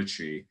Chaucer's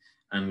poetry,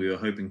 and we were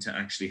hoping to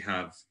actually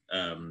have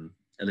a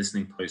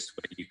listening post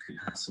where you could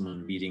have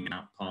someone reading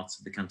out parts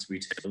of the Canterbury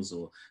Tales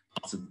or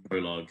parts of the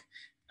prologue.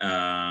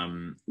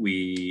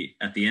 We,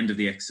 at the end of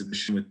the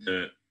exhibition with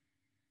the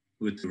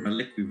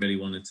relic, we really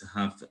wanted to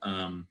have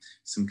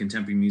some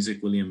contemporary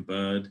music. William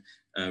Byrd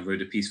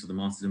wrote a piece for the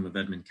martyrdom of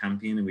Edmund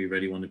Campion, and we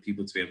really wanted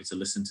people to be able to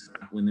listen to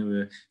that when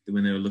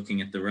they were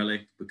looking at the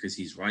relic, because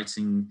he's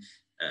writing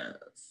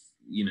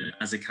you know,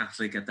 as a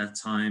Catholic at that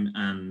time,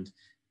 and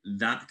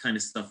that kind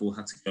of stuff all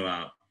had to go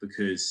out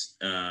because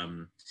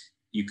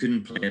you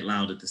couldn't play it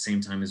loud at the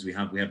same time as we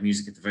have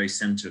music at the very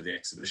center of the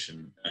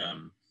exhibition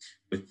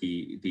with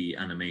the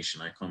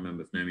animation. I can't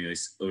remember if Naomi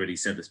already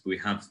said this, but we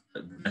have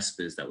the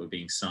Vespers that were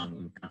being sung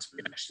in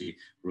Canterbury, actually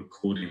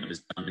recording that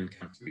was done in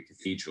Canterbury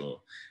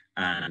Cathedral,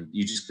 and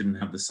you just couldn't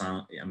have the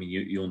sound. I mean,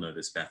 you'll know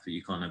this, Beth, but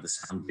you can't have the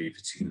sound wave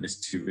between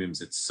these two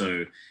rooms. It's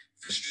so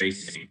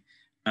frustrating.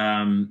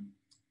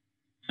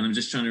 And I'm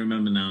just trying to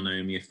remember now,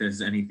 Naomi, if there's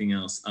anything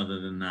else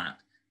other than that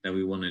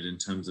we wanted in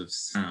terms of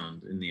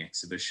sound in the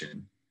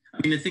exhibition. I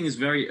mean, the thing is,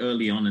 very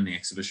early on in the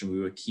exhibition, we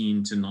were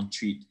keen to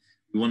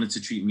we wanted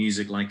to treat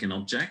music like an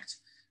object.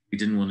 We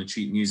didn't want to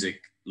treat music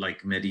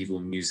like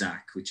medieval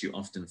muzak, which you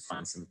often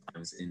find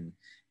sometimes in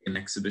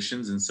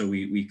exhibitions. And so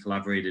we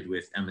collaborated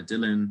with Emma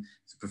Dillon,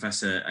 a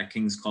professor at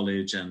King's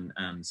College, and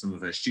some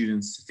of her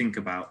students to think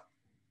about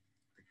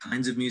the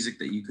kinds of music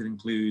that you could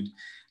include,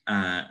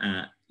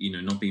 you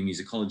know, not being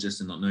musicologists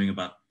and not knowing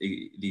about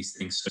these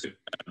things. So,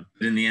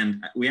 but in the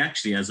end, we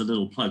actually, as a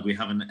little plug, we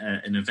have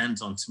an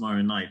event on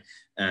tomorrow night,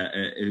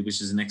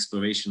 which is an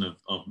exploration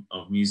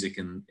of music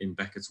in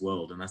Becket's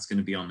world, and that's going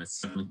to be on at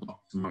 7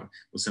 o'clock tomorrow,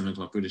 or 7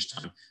 o'clock British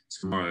time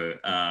tomorrow.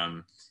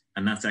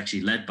 And that's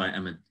actually led by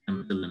Emma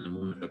Dillon and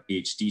one of her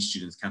PhD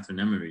students, Catherine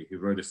Emery, who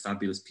wrote a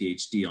fabulous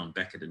PhD on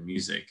Becket and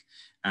music.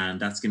 And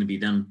that's going to be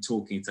them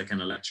talking, it's like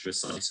kind of lecture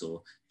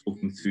recital,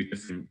 talking through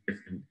different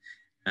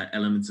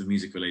elements of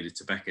music related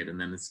to Becket, and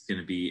then it's going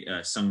to be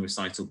sung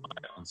recital by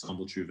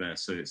Ensemble Trouvert.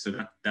 So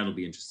that'll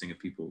be interesting if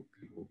people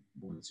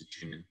wanted to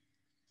tune in.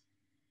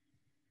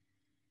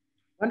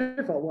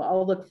 Wonderful. Well,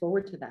 I'll look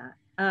forward to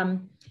that.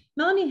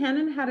 Melanie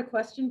Hannon had a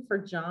question for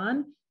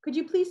John. Could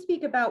you please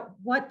speak about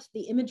what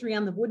the imagery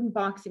on the wooden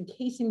box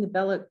encasing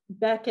the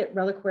Becket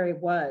reliquary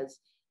was?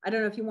 I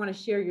don't know if you want to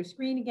share your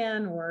screen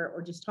again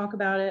or just talk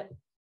about it.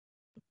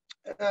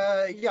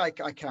 Yeah, I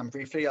can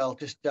briefly. I'll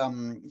just so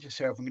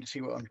everyone can see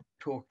what I'm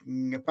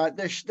talking about.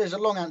 There's a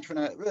long answer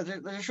and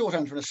there's a short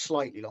answer and a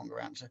slightly longer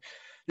answer.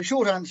 The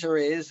short answer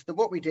is that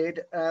what we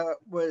did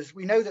was,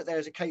 we know that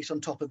there's a case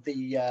on top of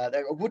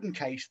a wooden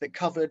case that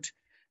covered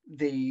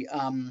the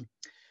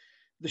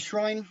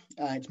shrine.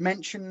 It's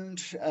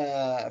mentioned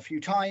a few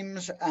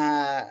times.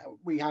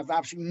 We have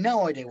absolutely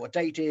no idea what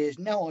date it is,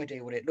 no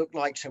idea what it looked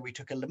like. So we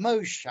took a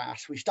Limoges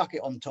chassis, we stuck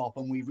it on top,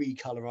 and we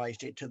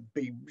recolorized it to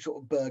be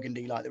sort of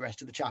burgundy like the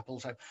rest of the chapel.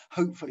 So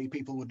hopefully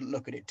people wouldn't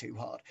look at it too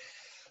hard.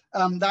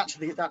 That's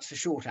the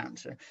short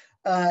answer.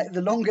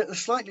 The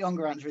slightly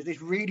longer answer is,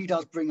 this really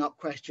does bring up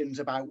questions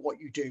about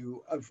what you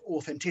do of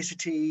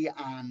authenticity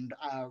and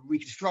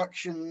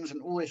reconstructions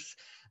and all this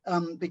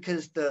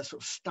because the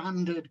sort of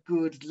standard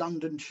good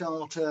London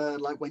Charter,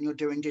 like when you're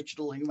doing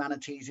digital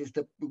humanities, is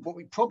that what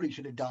we probably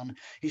should have done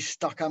is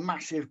stuck a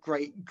massive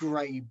great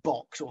grey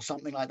box or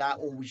something like that,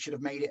 or we should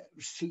have made it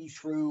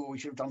see-through, or we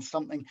should have done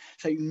something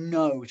so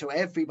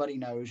everybody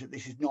knows that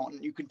this is not,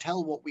 and you can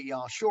tell what we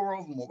are sure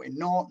of and what we're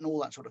not and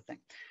all that sort of thing.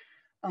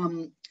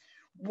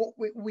 What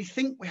we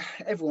think,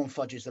 everyone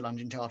fudges the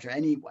London Charter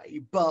anyway,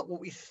 but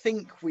what we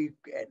think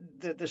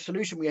the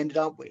solution we ended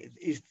up with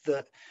is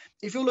that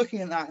if you're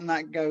looking at that and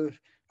that goes,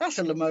 that's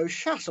a Limoges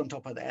chasse on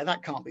top of there,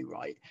 that can't be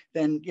right,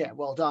 then yeah,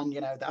 well done,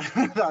 you know,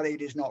 that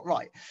it is not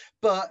right.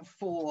 But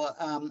for,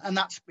 and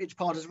it's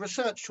part of a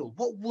research tool.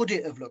 What would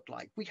it have looked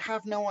like? We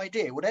have no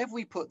idea. Whatever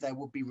we put there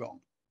would be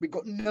wrong. We've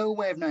got no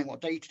way of knowing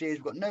what date it is.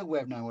 We've got no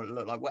way of knowing what it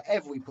looked like.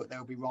 Whatever we put there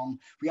will be wrong.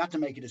 We had to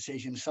make a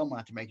decision. Someone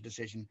had to make a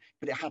decision,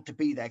 but it had to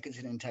be there because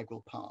it's an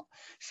integral part.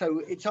 So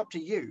it's up to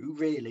you,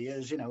 really,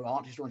 as, you know,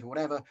 art historians or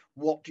whatever.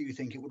 What do you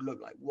think it would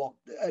look like? What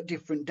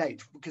different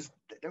dates? Because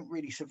they don't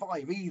really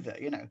survive either,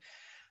 you know.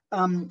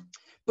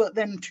 But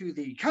then to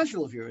the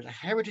casual viewer, as a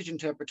heritage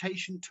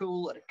interpretation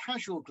tool, at a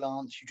casual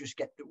glance, you just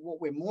get what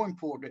we're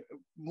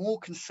more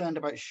concerned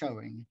about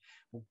showing,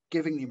 or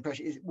giving the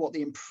impression, is what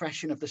the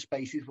impression of the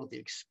space is, what the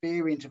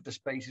experience of the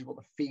space is, what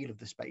the feel of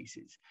the space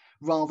is,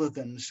 rather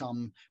than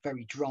some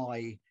very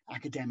dry,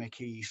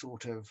 academic-y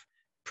sort of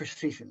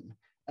precision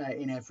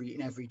in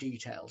every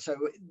detail. So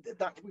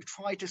that we've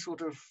tried to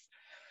sort of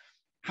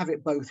have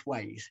it both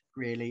ways,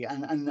 really,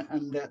 and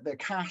the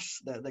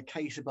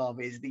case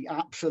above is the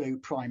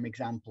absolute prime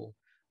example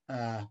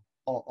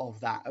of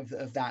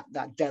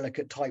that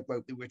delicate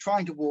tightrope that we're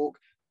trying to walk.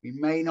 We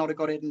may not have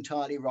got it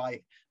entirely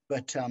right,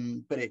 but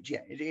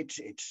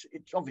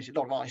it's obviously a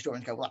lot of art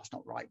historians go, well, that's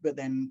not right, but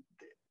then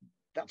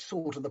that's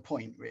sort of the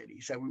point,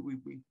 really. So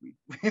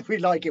we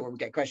like it when we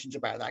get questions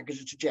about that,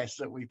 because it suggests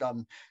that we've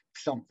done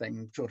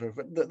something sort of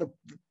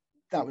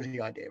that was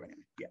the idea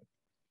anyway. Yeah.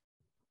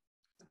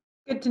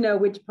 Good to know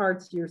which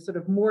parts you're sort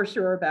of more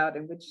sure about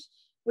and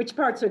which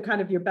parts are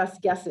kind of your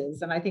best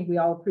guesses. And I think we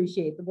all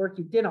appreciate the work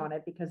you did on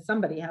it, because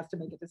somebody has to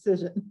make a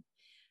decision.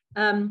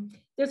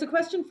 There's a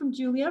question from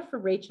Julia for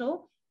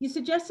Rachel. You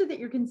suggested that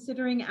you're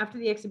considering, after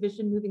the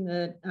exhibition, moving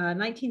the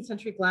 19th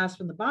century glass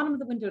from the bottom of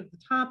the window to the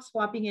top,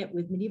 swapping it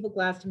with medieval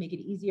glass to make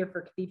it easier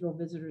for cathedral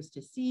visitors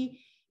to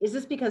see. Is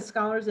this because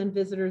scholars and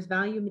visitors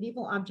value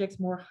medieval objects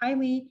more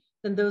highly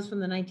than those from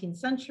the 19th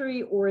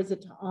century, or is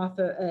it to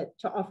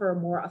offer a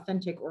more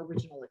authentic or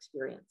original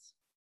experience?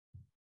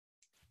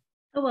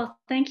 Oh, well,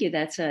 thank you.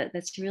 That's a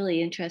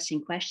really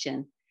interesting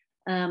question.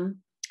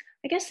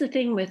 I guess the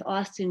thing with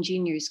Austin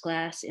Jr.'s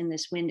glass in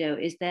this window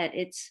is that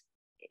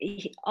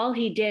all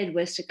he did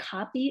was to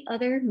copy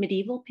other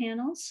medieval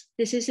panels.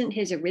 This isn't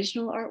his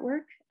original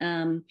artwork.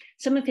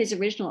 Some of his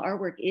original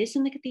artwork is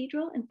in the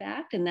cathedral, in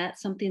fact, and that's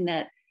something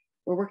that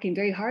we're working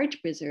very hard to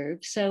preserve.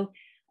 So,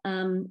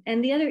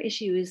 and the other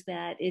issue is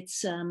that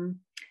it's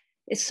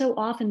so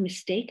often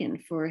mistaken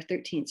for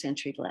 13th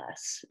century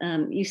glass.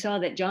 You saw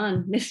that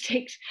John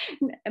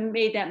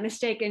made that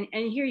mistake, and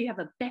here you have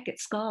a Becket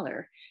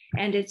scholar,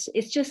 and it's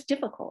just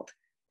difficult.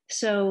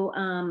 So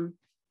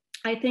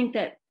I think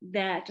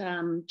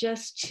that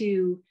just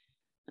to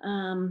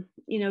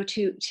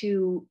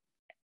to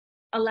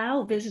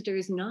allow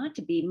visitors not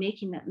to be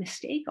making that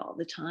mistake all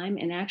the time,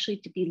 and actually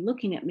to be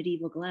looking at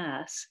medieval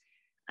glass,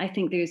 I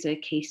think there's a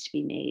case to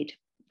be made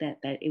that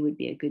it would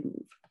be a good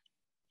move.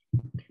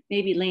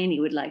 Maybe Lainey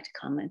would like to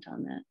comment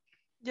on that.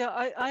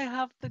 Yeah, I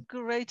have the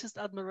greatest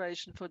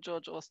admiration for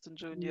George Austin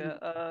Jr.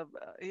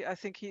 I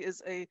think he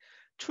is a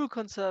true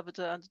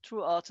conservator and a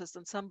true artist,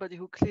 and somebody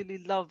who clearly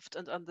loved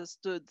and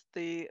understood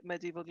the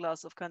medieval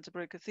glass of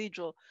Canterbury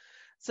Cathedral.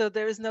 So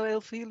there is no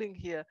ill feeling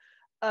here.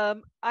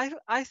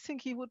 I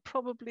think he would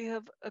probably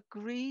have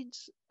agreed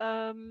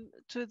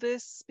to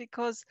this,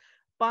 because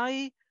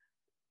by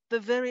the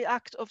very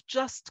act of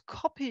just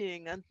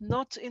copying and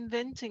not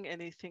inventing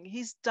anything,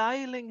 he's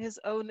dialing his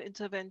own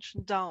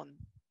intervention down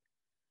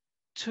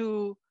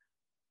to,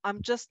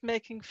 I'm just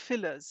making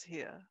fillers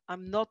here.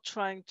 I'm not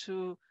trying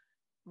to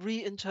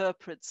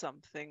reinterpret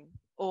something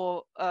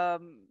or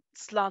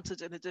slant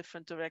it in a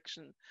different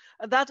direction.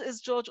 And that is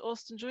George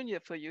Austin Jr.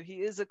 for you.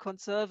 He is a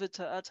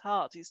conservator at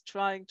heart. He's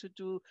trying to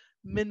do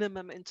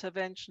minimum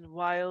intervention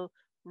while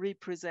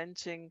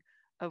representing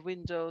a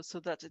window so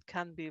that it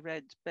can be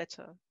read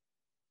better.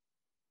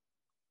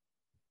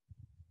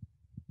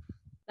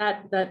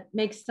 That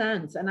makes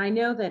sense. And I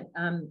know that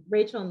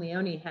Rachel and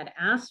Leonie had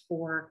asked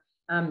for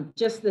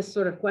just this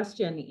sort of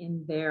question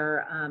in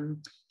their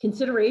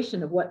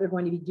consideration of what they're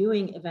going to be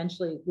doing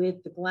eventually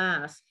with the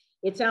glass.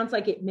 It sounds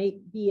like it may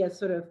be a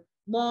sort of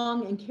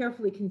long and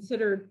carefully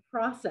considered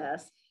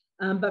process.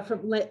 But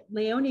from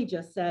Leonie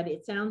just said,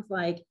 it sounds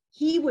like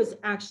he was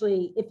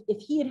actually,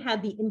 if he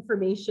had the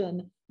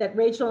information that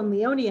Rachel and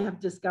Leonie have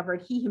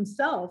discovered, he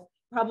himself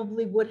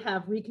probably would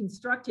have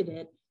reconstructed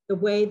it the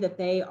way that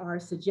they are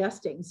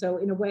suggesting. So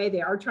in a way,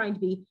 they are trying to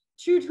be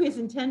true to his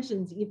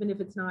intentions, even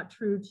if it's not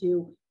true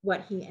to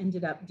what he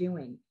ended up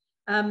doing.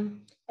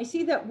 I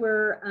see that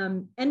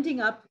we're ending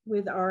up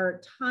with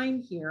our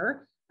time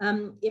here.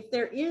 If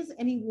there is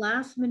any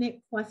last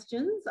minute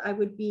questions, I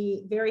would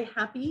be very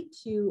happy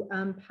to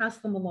pass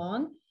them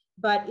along,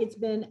 but it's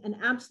been an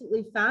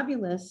absolutely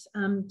fabulous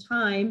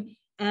time.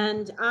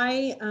 And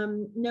I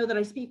know that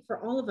I speak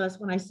for all of us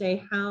when I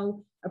say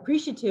how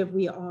appreciative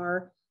we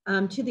are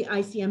to the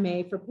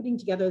ICMA for putting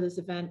together this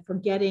event, for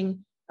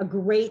getting a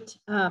great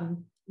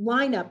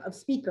lineup of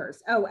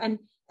speakers. Oh, and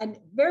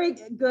very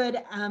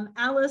good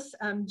Alice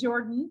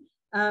Jordan,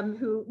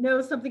 who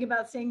knows something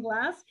about stained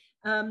glass,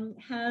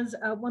 has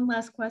one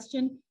last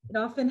question. It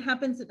often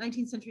happens that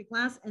 19th century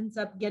glass ends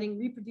up getting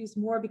reproduced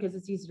more because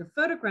it's easier to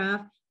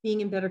photograph,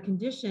 being in better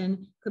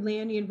condition. Could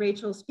Leonie and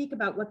Rachel speak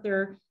about what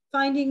they're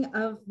finding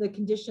of the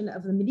condition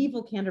of the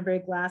medieval Canterbury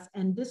glass?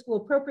 And this will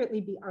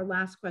appropriately be our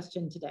last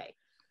question today.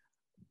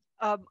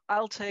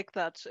 I'll take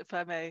that, if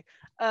I may,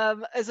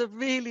 as a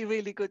really,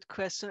 really good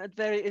question and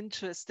very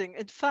interesting.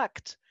 In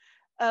fact,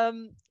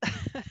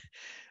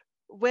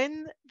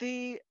 when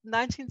the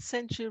 19th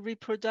century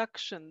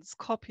reproductions,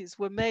 copies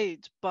were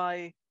made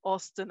by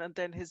Austin and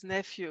then his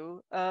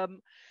nephew,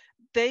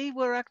 they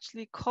were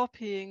actually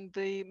copying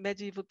the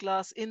medieval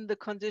glass in the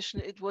condition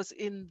it was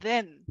in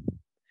then.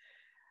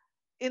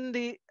 In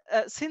the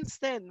since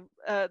then,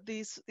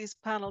 these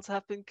panels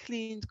have been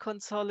cleaned,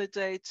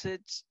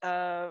 consolidated,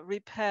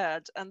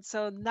 repaired, and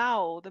so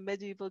now the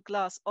medieval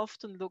glass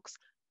often looks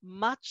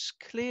much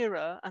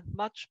clearer and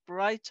much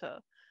brighter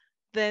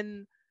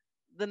than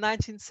the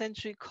 19th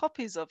century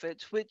copies of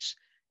it, which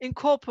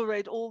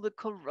incorporate all the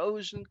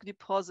corrosion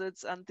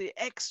deposits and the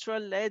extra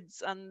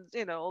leads and,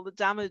 you know, all the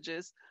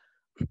damages.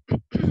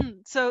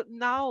 So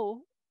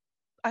now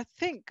I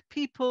think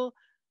people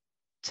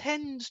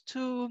tend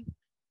to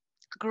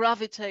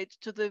gravitate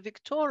to the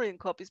Victorian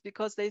copies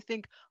because they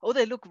think, oh,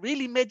 they look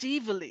really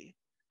medievally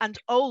and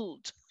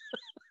old.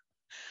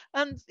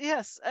 And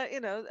yes,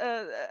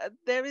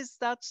 there is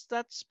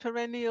that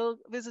perennial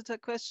visitor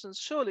questions.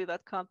 Surely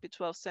that can't be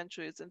 12th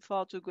century. It's in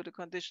far too good a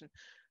condition.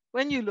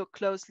 When you look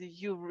closely,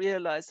 you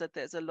realize that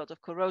there's a lot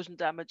of corrosion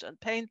damage and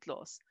paint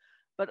loss.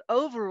 But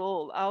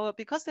overall,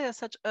 because they are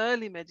such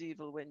early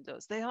medieval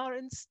windows, they are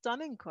in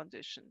stunning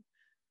condition,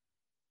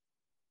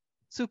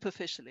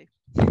 superficially.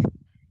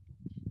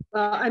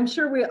 Well, I'm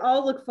sure we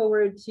all look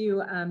forward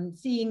to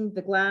seeing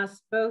the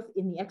glass both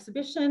in the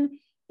exhibition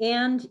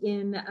and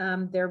in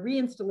their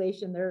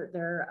reinstallation,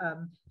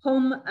 their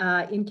home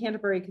in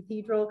Canterbury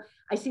Cathedral.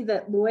 I see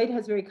that Lloyd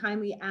has very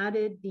kindly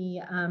added the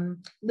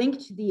link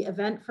to the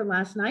event for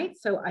last night.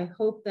 So I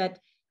hope that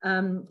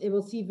it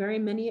will see very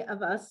many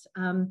of us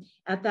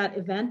at that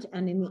event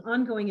and in the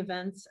ongoing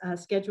events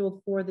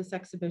scheduled for this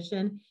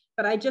exhibition.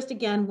 But I just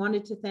again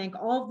wanted to thank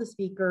all of the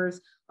speakers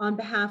on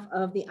behalf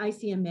of the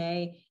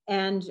ICMA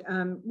and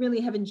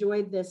really have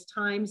enjoyed this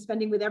time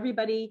spending with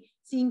everybody,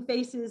 seeing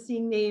faces,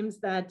 seeing names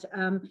that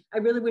I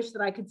really wish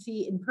that I could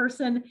see in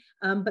person,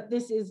 but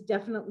this is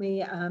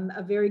definitely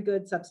a very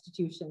good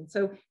substitution.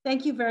 So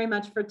thank you very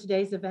much for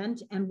today's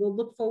event, and we'll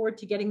look forward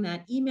to getting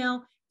that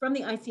email from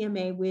the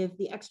ICMA with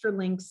the extra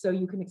links so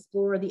you can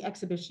explore the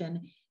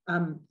exhibition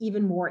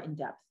even more in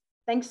depth.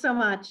 Thanks so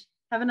much.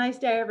 Have a nice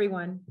day,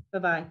 everyone.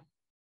 Bye-bye.